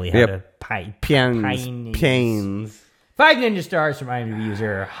entirely how to Peens. 5 ninja stars from IMDb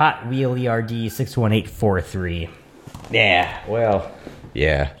user Hot Wheel ERD 61843. Yeah, well,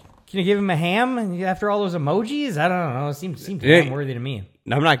 Yeah. can you give him a ham after all those emojis? I don't know. It seems ham worthy to me.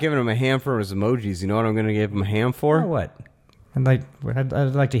 I'm not giving him a ham for his emojis. You know what I'm going to give him a ham for? Or what? I'd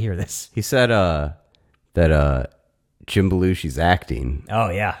like to hear this. He said that Jim Belushi's acting Oh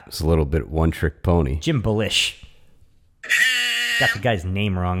yeah, was a little bit one-trick pony. Jim Belushi. Got the guy's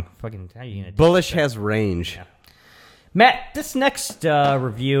name wrong. Fucking how you gonna? Bullish has range. Yeah. Matt, this next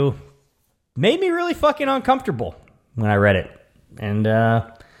review made me really fucking uncomfortable when I read it, and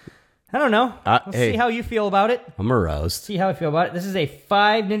I don't know. Let's see how you feel about it. I'm aroused. See how I feel about it. This is a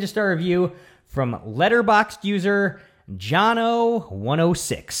 5 ninja star review from Letterboxd user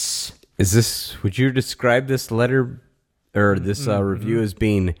Jono106. Would you describe this letter or this review as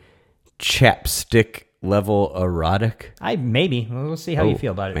being chapstick level erotic? Maybe. We'll see how you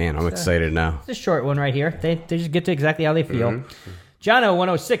feel about it. Man, I'm excited now. It's a short one right here. They just get to exactly how they feel.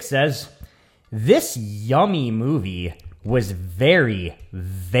 Jono106 says, this yummy movie was very,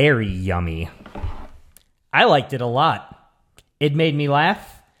 very yummy. I liked it a lot. It made me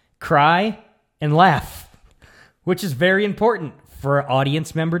laugh, cry, and laugh, which is very important for an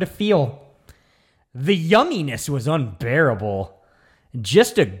audience member to feel. The yumminess was unbearable.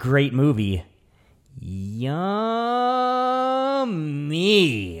 Just a great movie.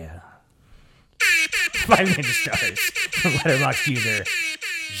 Yummy. 5 ninja stars from Letterboxd user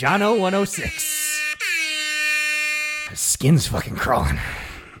Jono106. His skin's fucking crawling.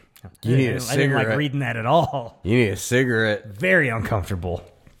 You need a I didn't cigarette. like reading that at all. You need a cigarette. Very uncomfortable.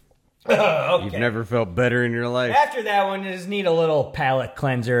 You've never felt better in your life. After that one, just need a little palate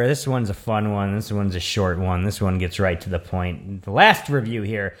cleanser. This one's a fun one. This one's a short one. This one gets right to the point. The last review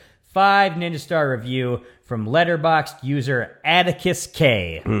here, 5 ninja star review from Letterboxd user Atticus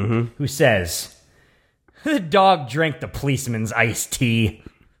K, who says, the dog drank the policeman's iced tea.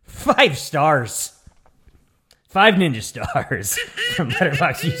 5 stars. 5 ninja stars from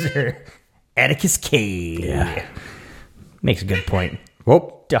Letterboxd user Atticus K. Yeah. Makes a good point.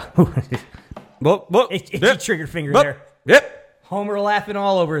 Whoop. Itchy trigger finger there. Yep. Homer laughing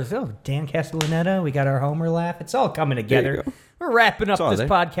all over us. Oh, Dan Castellaneta, we got our Homer laugh. It's all coming together. We're wrapping up this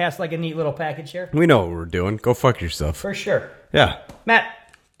podcast like a neat little package here. We know what we're doing. Go fuck yourself. For sure. Yeah. Matt,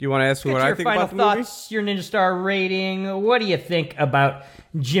 do you want to ask me what I think about the movie? Your final thoughts, your Ninja Star rating. What do you think about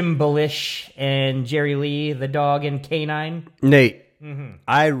Jim Belushi and Jerry Lee, the dog and K9? Nate,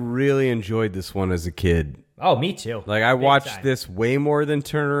 I really enjoyed this one as a kid. Oh, me too. Like, I watched this way more than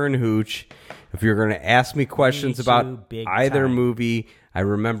Turner and Hooch. If you're going to ask me questions about either movie, I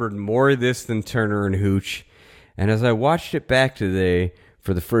remembered more of this than Turner and Hooch. And as I watched it back today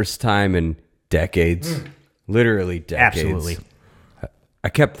for the first time in decades, literally decades, Absolutely. I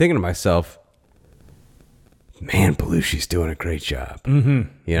kept thinking to myself, man, Belushi's doing a great job. Mm-hmm.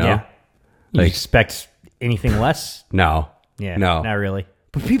 You know? Yeah. You expect anything less? No. Yeah, no. not really.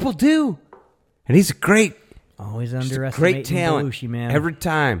 But people do. And he's a great... Always Just underestimating great talent Belushi, man. every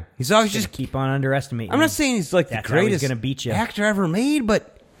time. He's always just keep on underestimating. I'm not saying he's like That's the how he's greatest gonna beat you. actor ever made,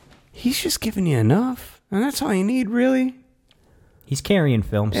 but he's just giving you enough, and that's all you need, really. He's carrying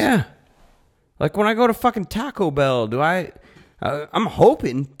films. Yeah. Like when I go to fucking Taco Bell, I'm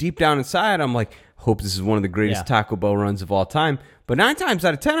hoping deep down inside, I'm like, hope this is one of the greatest Taco Bell runs of all time. But 9 times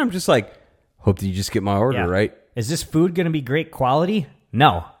out of 10, I'm just like, hope that you just get my order right. Is this food going to be great quality?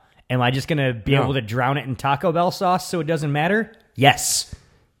 No. Am I just going to be able to drown it in Taco Bell sauce so it doesn't matter? Yes.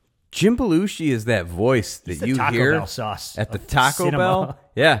 Jim Belushi is that voice that the you Taco hear Bell sauce at the of Taco cinema. Bell.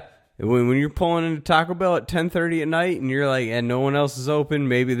 Yeah. When you're pulling into Taco Bell at 10:30 at night and you're like, and no one else is open,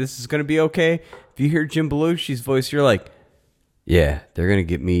 maybe this is going to be okay. If you hear Jim Belushi's voice, you're like, yeah, they're going to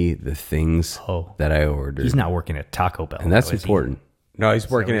get me the things that I ordered. He's not working at Taco Bell. And that's though, is he? important. No, he's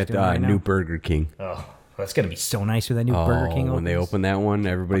working he's at doing right now? New Burger King. Oh, that's going to be so nice with that new Burger King when they opens. open that one,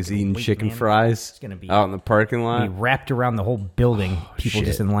 everybody's Fucking eating wait, chicken man. fries It's gonna be out in the parking lot. Be wrapped around the whole building. People shit.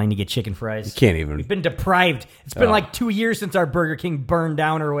 just in line to get chicken fries. You can't even... We've been deprived. It's been like 2 years since our Burger King burned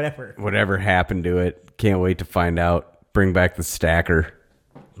down or whatever. Whatever happened to it. Can't wait to find out. Bring back the stacker.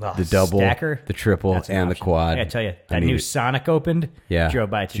 Oh, The double, stacker? the triple, That's an and the option. quad. I gotta tell you, I that need new it. Sonic opened. Yeah.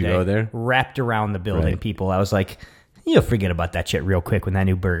 Drove by Did you today. go there? Wrapped around the building, Right. people. I was like, You'll forget about that shit real quick when that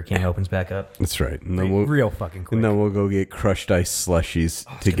new Burger King opens back up. That's right. And then Real fucking quick. And then we'll go get crushed ice slushies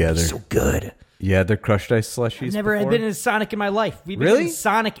together. It's gonna be so good. Yeah, they're crushed ice slushies. I've never before? been in a Sonic in my life. We've been Really? in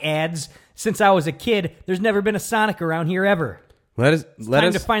Sonic ads since I was a kid. There's never been a Sonic around here ever. Let Time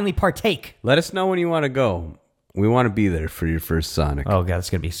us to finally partake. let us know when you want to go. We want to be there for your first Sonic. Oh god, it's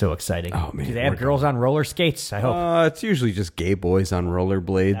gonna be so exciting. Oh, man, Do they have we're girls on roller skates? I hope. It's usually just gay boys on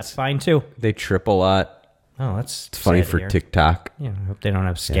rollerblades. That's fine too. They trip a lot. Oh, that's It's funny sad to for hear. TikTok. Yeah, I hope they don't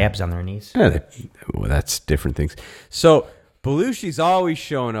have scabs on their knees. Yeah, well, that's different things. So Belushi's always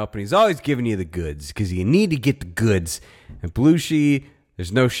showing up, and he's always giving you the goods because you need to get the goods. And Belushi,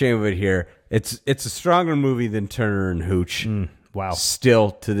 there's no shame of it here. It's a stronger movie than Turner and Hooch. Wow.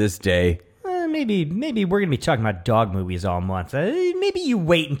 Still to this day. Maybe we're gonna be talking about dog movies all month. Maybe you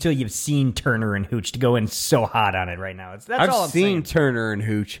wait until you've seen Turner and Hooch to go in so hot on it right now. That's all I'm I've seen saying. Turner and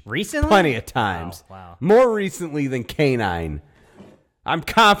Hooch Recently? plenty of times. Wow. More recently than Canine. I'm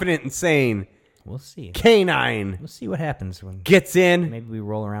confident in saying We'll see. Canine We'll see what happens when gets in, maybe we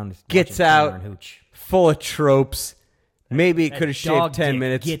roll around. gets watching Turner out, and Hooch. full of tropes. Maybe it That could have dog shaved 10 dick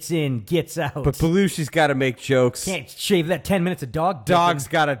minutes. Gets in, gets out. But Belushi's got to make jokes. Can't shave that 10 minutes of dog. Dog's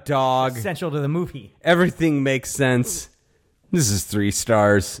dicking. got a dog. Essential to the movie. Everything makes sense. This is 3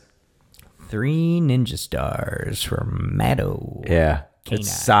 stars. 3 ninja stars from Maddo. Yeah. Canine.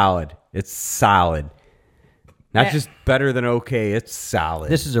 It's solid. It's solid. Not Yeah. just better than okay, it's solid.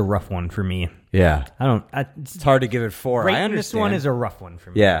 This is a rough one for me. Yeah. It's hard to give it 4. I rating understand. this one is a rough one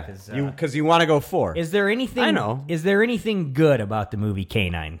for me. Yeah. 'cause, Because you want to go 4. Is there anything? I know. Is there anything good about the movie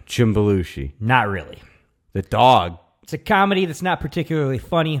Canine? Jim Belushi. Not really. The dog. It's a comedy that's not particularly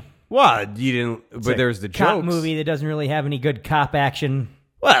funny. Well, you didn't. It's But a there's the cop jokes. movie that doesn't really have any good cop action.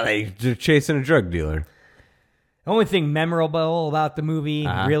 Well, they're chasing a drug dealer. The only thing memorable about the movie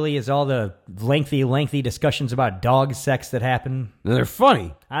Uh-huh. really is all the lengthy discussions about dog sex that happen. They're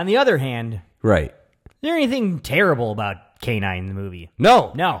funny. On the other hand, Right. is there anything terrible about Canine in the movie?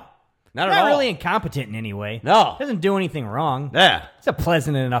 No. No. Not It's at all. really incompetent in any way. No. Doesn't do anything wrong. Yeah. It's a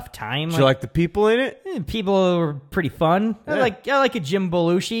pleasant enough time. Do you like the people in it? People were pretty fun. Yeah. I like a Jim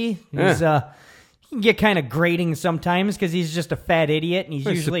Belushi. He's he can get kind of grating sometimes because he's just a fat idiot, and he's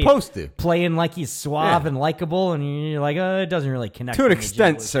He's usually supposed to. playing like he's suave Yeah. and likable, and you're like, it doesn't really connect To an with me, Jim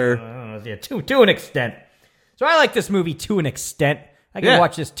extent, Belushi. sir. Yeah, to an extent. So I like this movie to an extent. I can Yeah.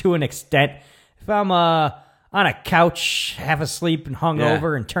 watch this to an extent. If I'm on a couch, half asleep and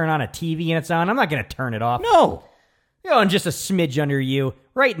hungover, and turn on a TV and it's on, I'm not going to turn it off. No. And just a smidge under you,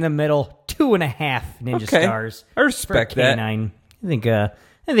 right in the middle, 2.5 ninja Okay. stars. I respect for that. Canine. I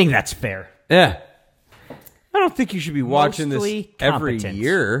think that's fair. Yeah. I don't think you should be watching Mostly this every competent.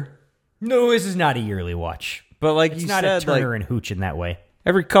 year. No, this is not a yearly watch. But like It's you not said, a Turner like and Hooch in that way.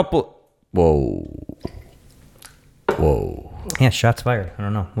 every couple. Whoa. Yeah, shots fired. I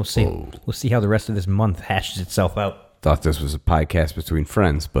don't know. We'll see. We'll see how the rest of this month hashes itself out. Thought this was a podcast between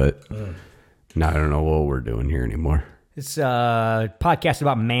friends, but now I don't know what we're doing here anymore. It's a podcast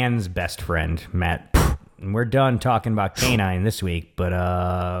about man's best friend, Matt. And we're done talking about Canine this week, but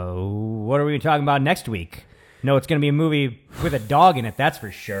what are we talking about next week? No, it's going to be a movie with a dog in it, that's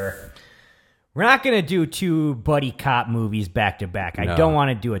for sure. We're not going to do 2 buddy cop movies back to back. I No. don't want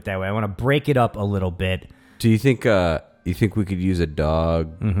to do it that way. I want to break it up a little bit. Do you think we could use a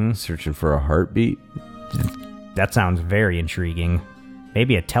dog searching for a heartbeat? That sounds very intriguing.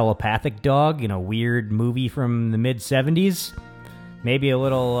 Maybe a telepathic dog in a weird movie from the mid-70s? Maybe a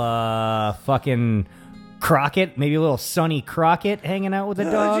little fucking Crockett, maybe a little Sonny Crockett hanging out with a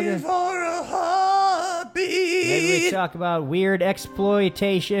dog. Maybe we talk about weird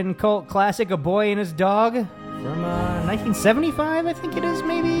exploitation cult classic, A Boy and His Dog, from 1975, I think it is,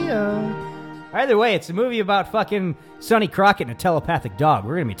 maybe? Either way, it's a movie about fucking Sonny Crockett and a telepathic dog.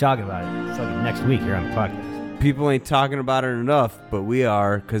 We're going to be talking about it fucking next week here on the podcast. People ain't talking about it enough, but we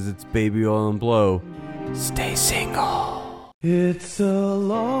are, because it's Baby Oil and Blow. Stay single. It's a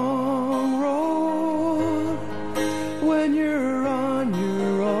long road when you're on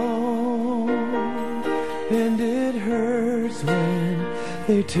your own, and it hurts when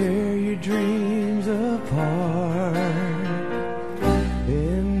they tear your dreams apart.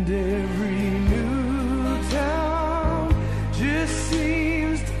 And every new town just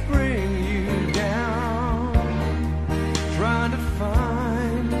seems to bring you down, trying to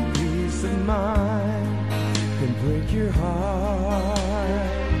find peace of mind can break your heart.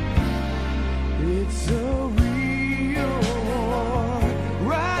 It's a real war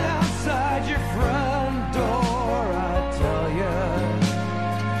right outside your front door, I tell ya.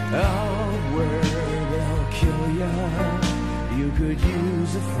 Out where they'll kill ya, you could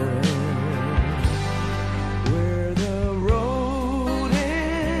use a friend.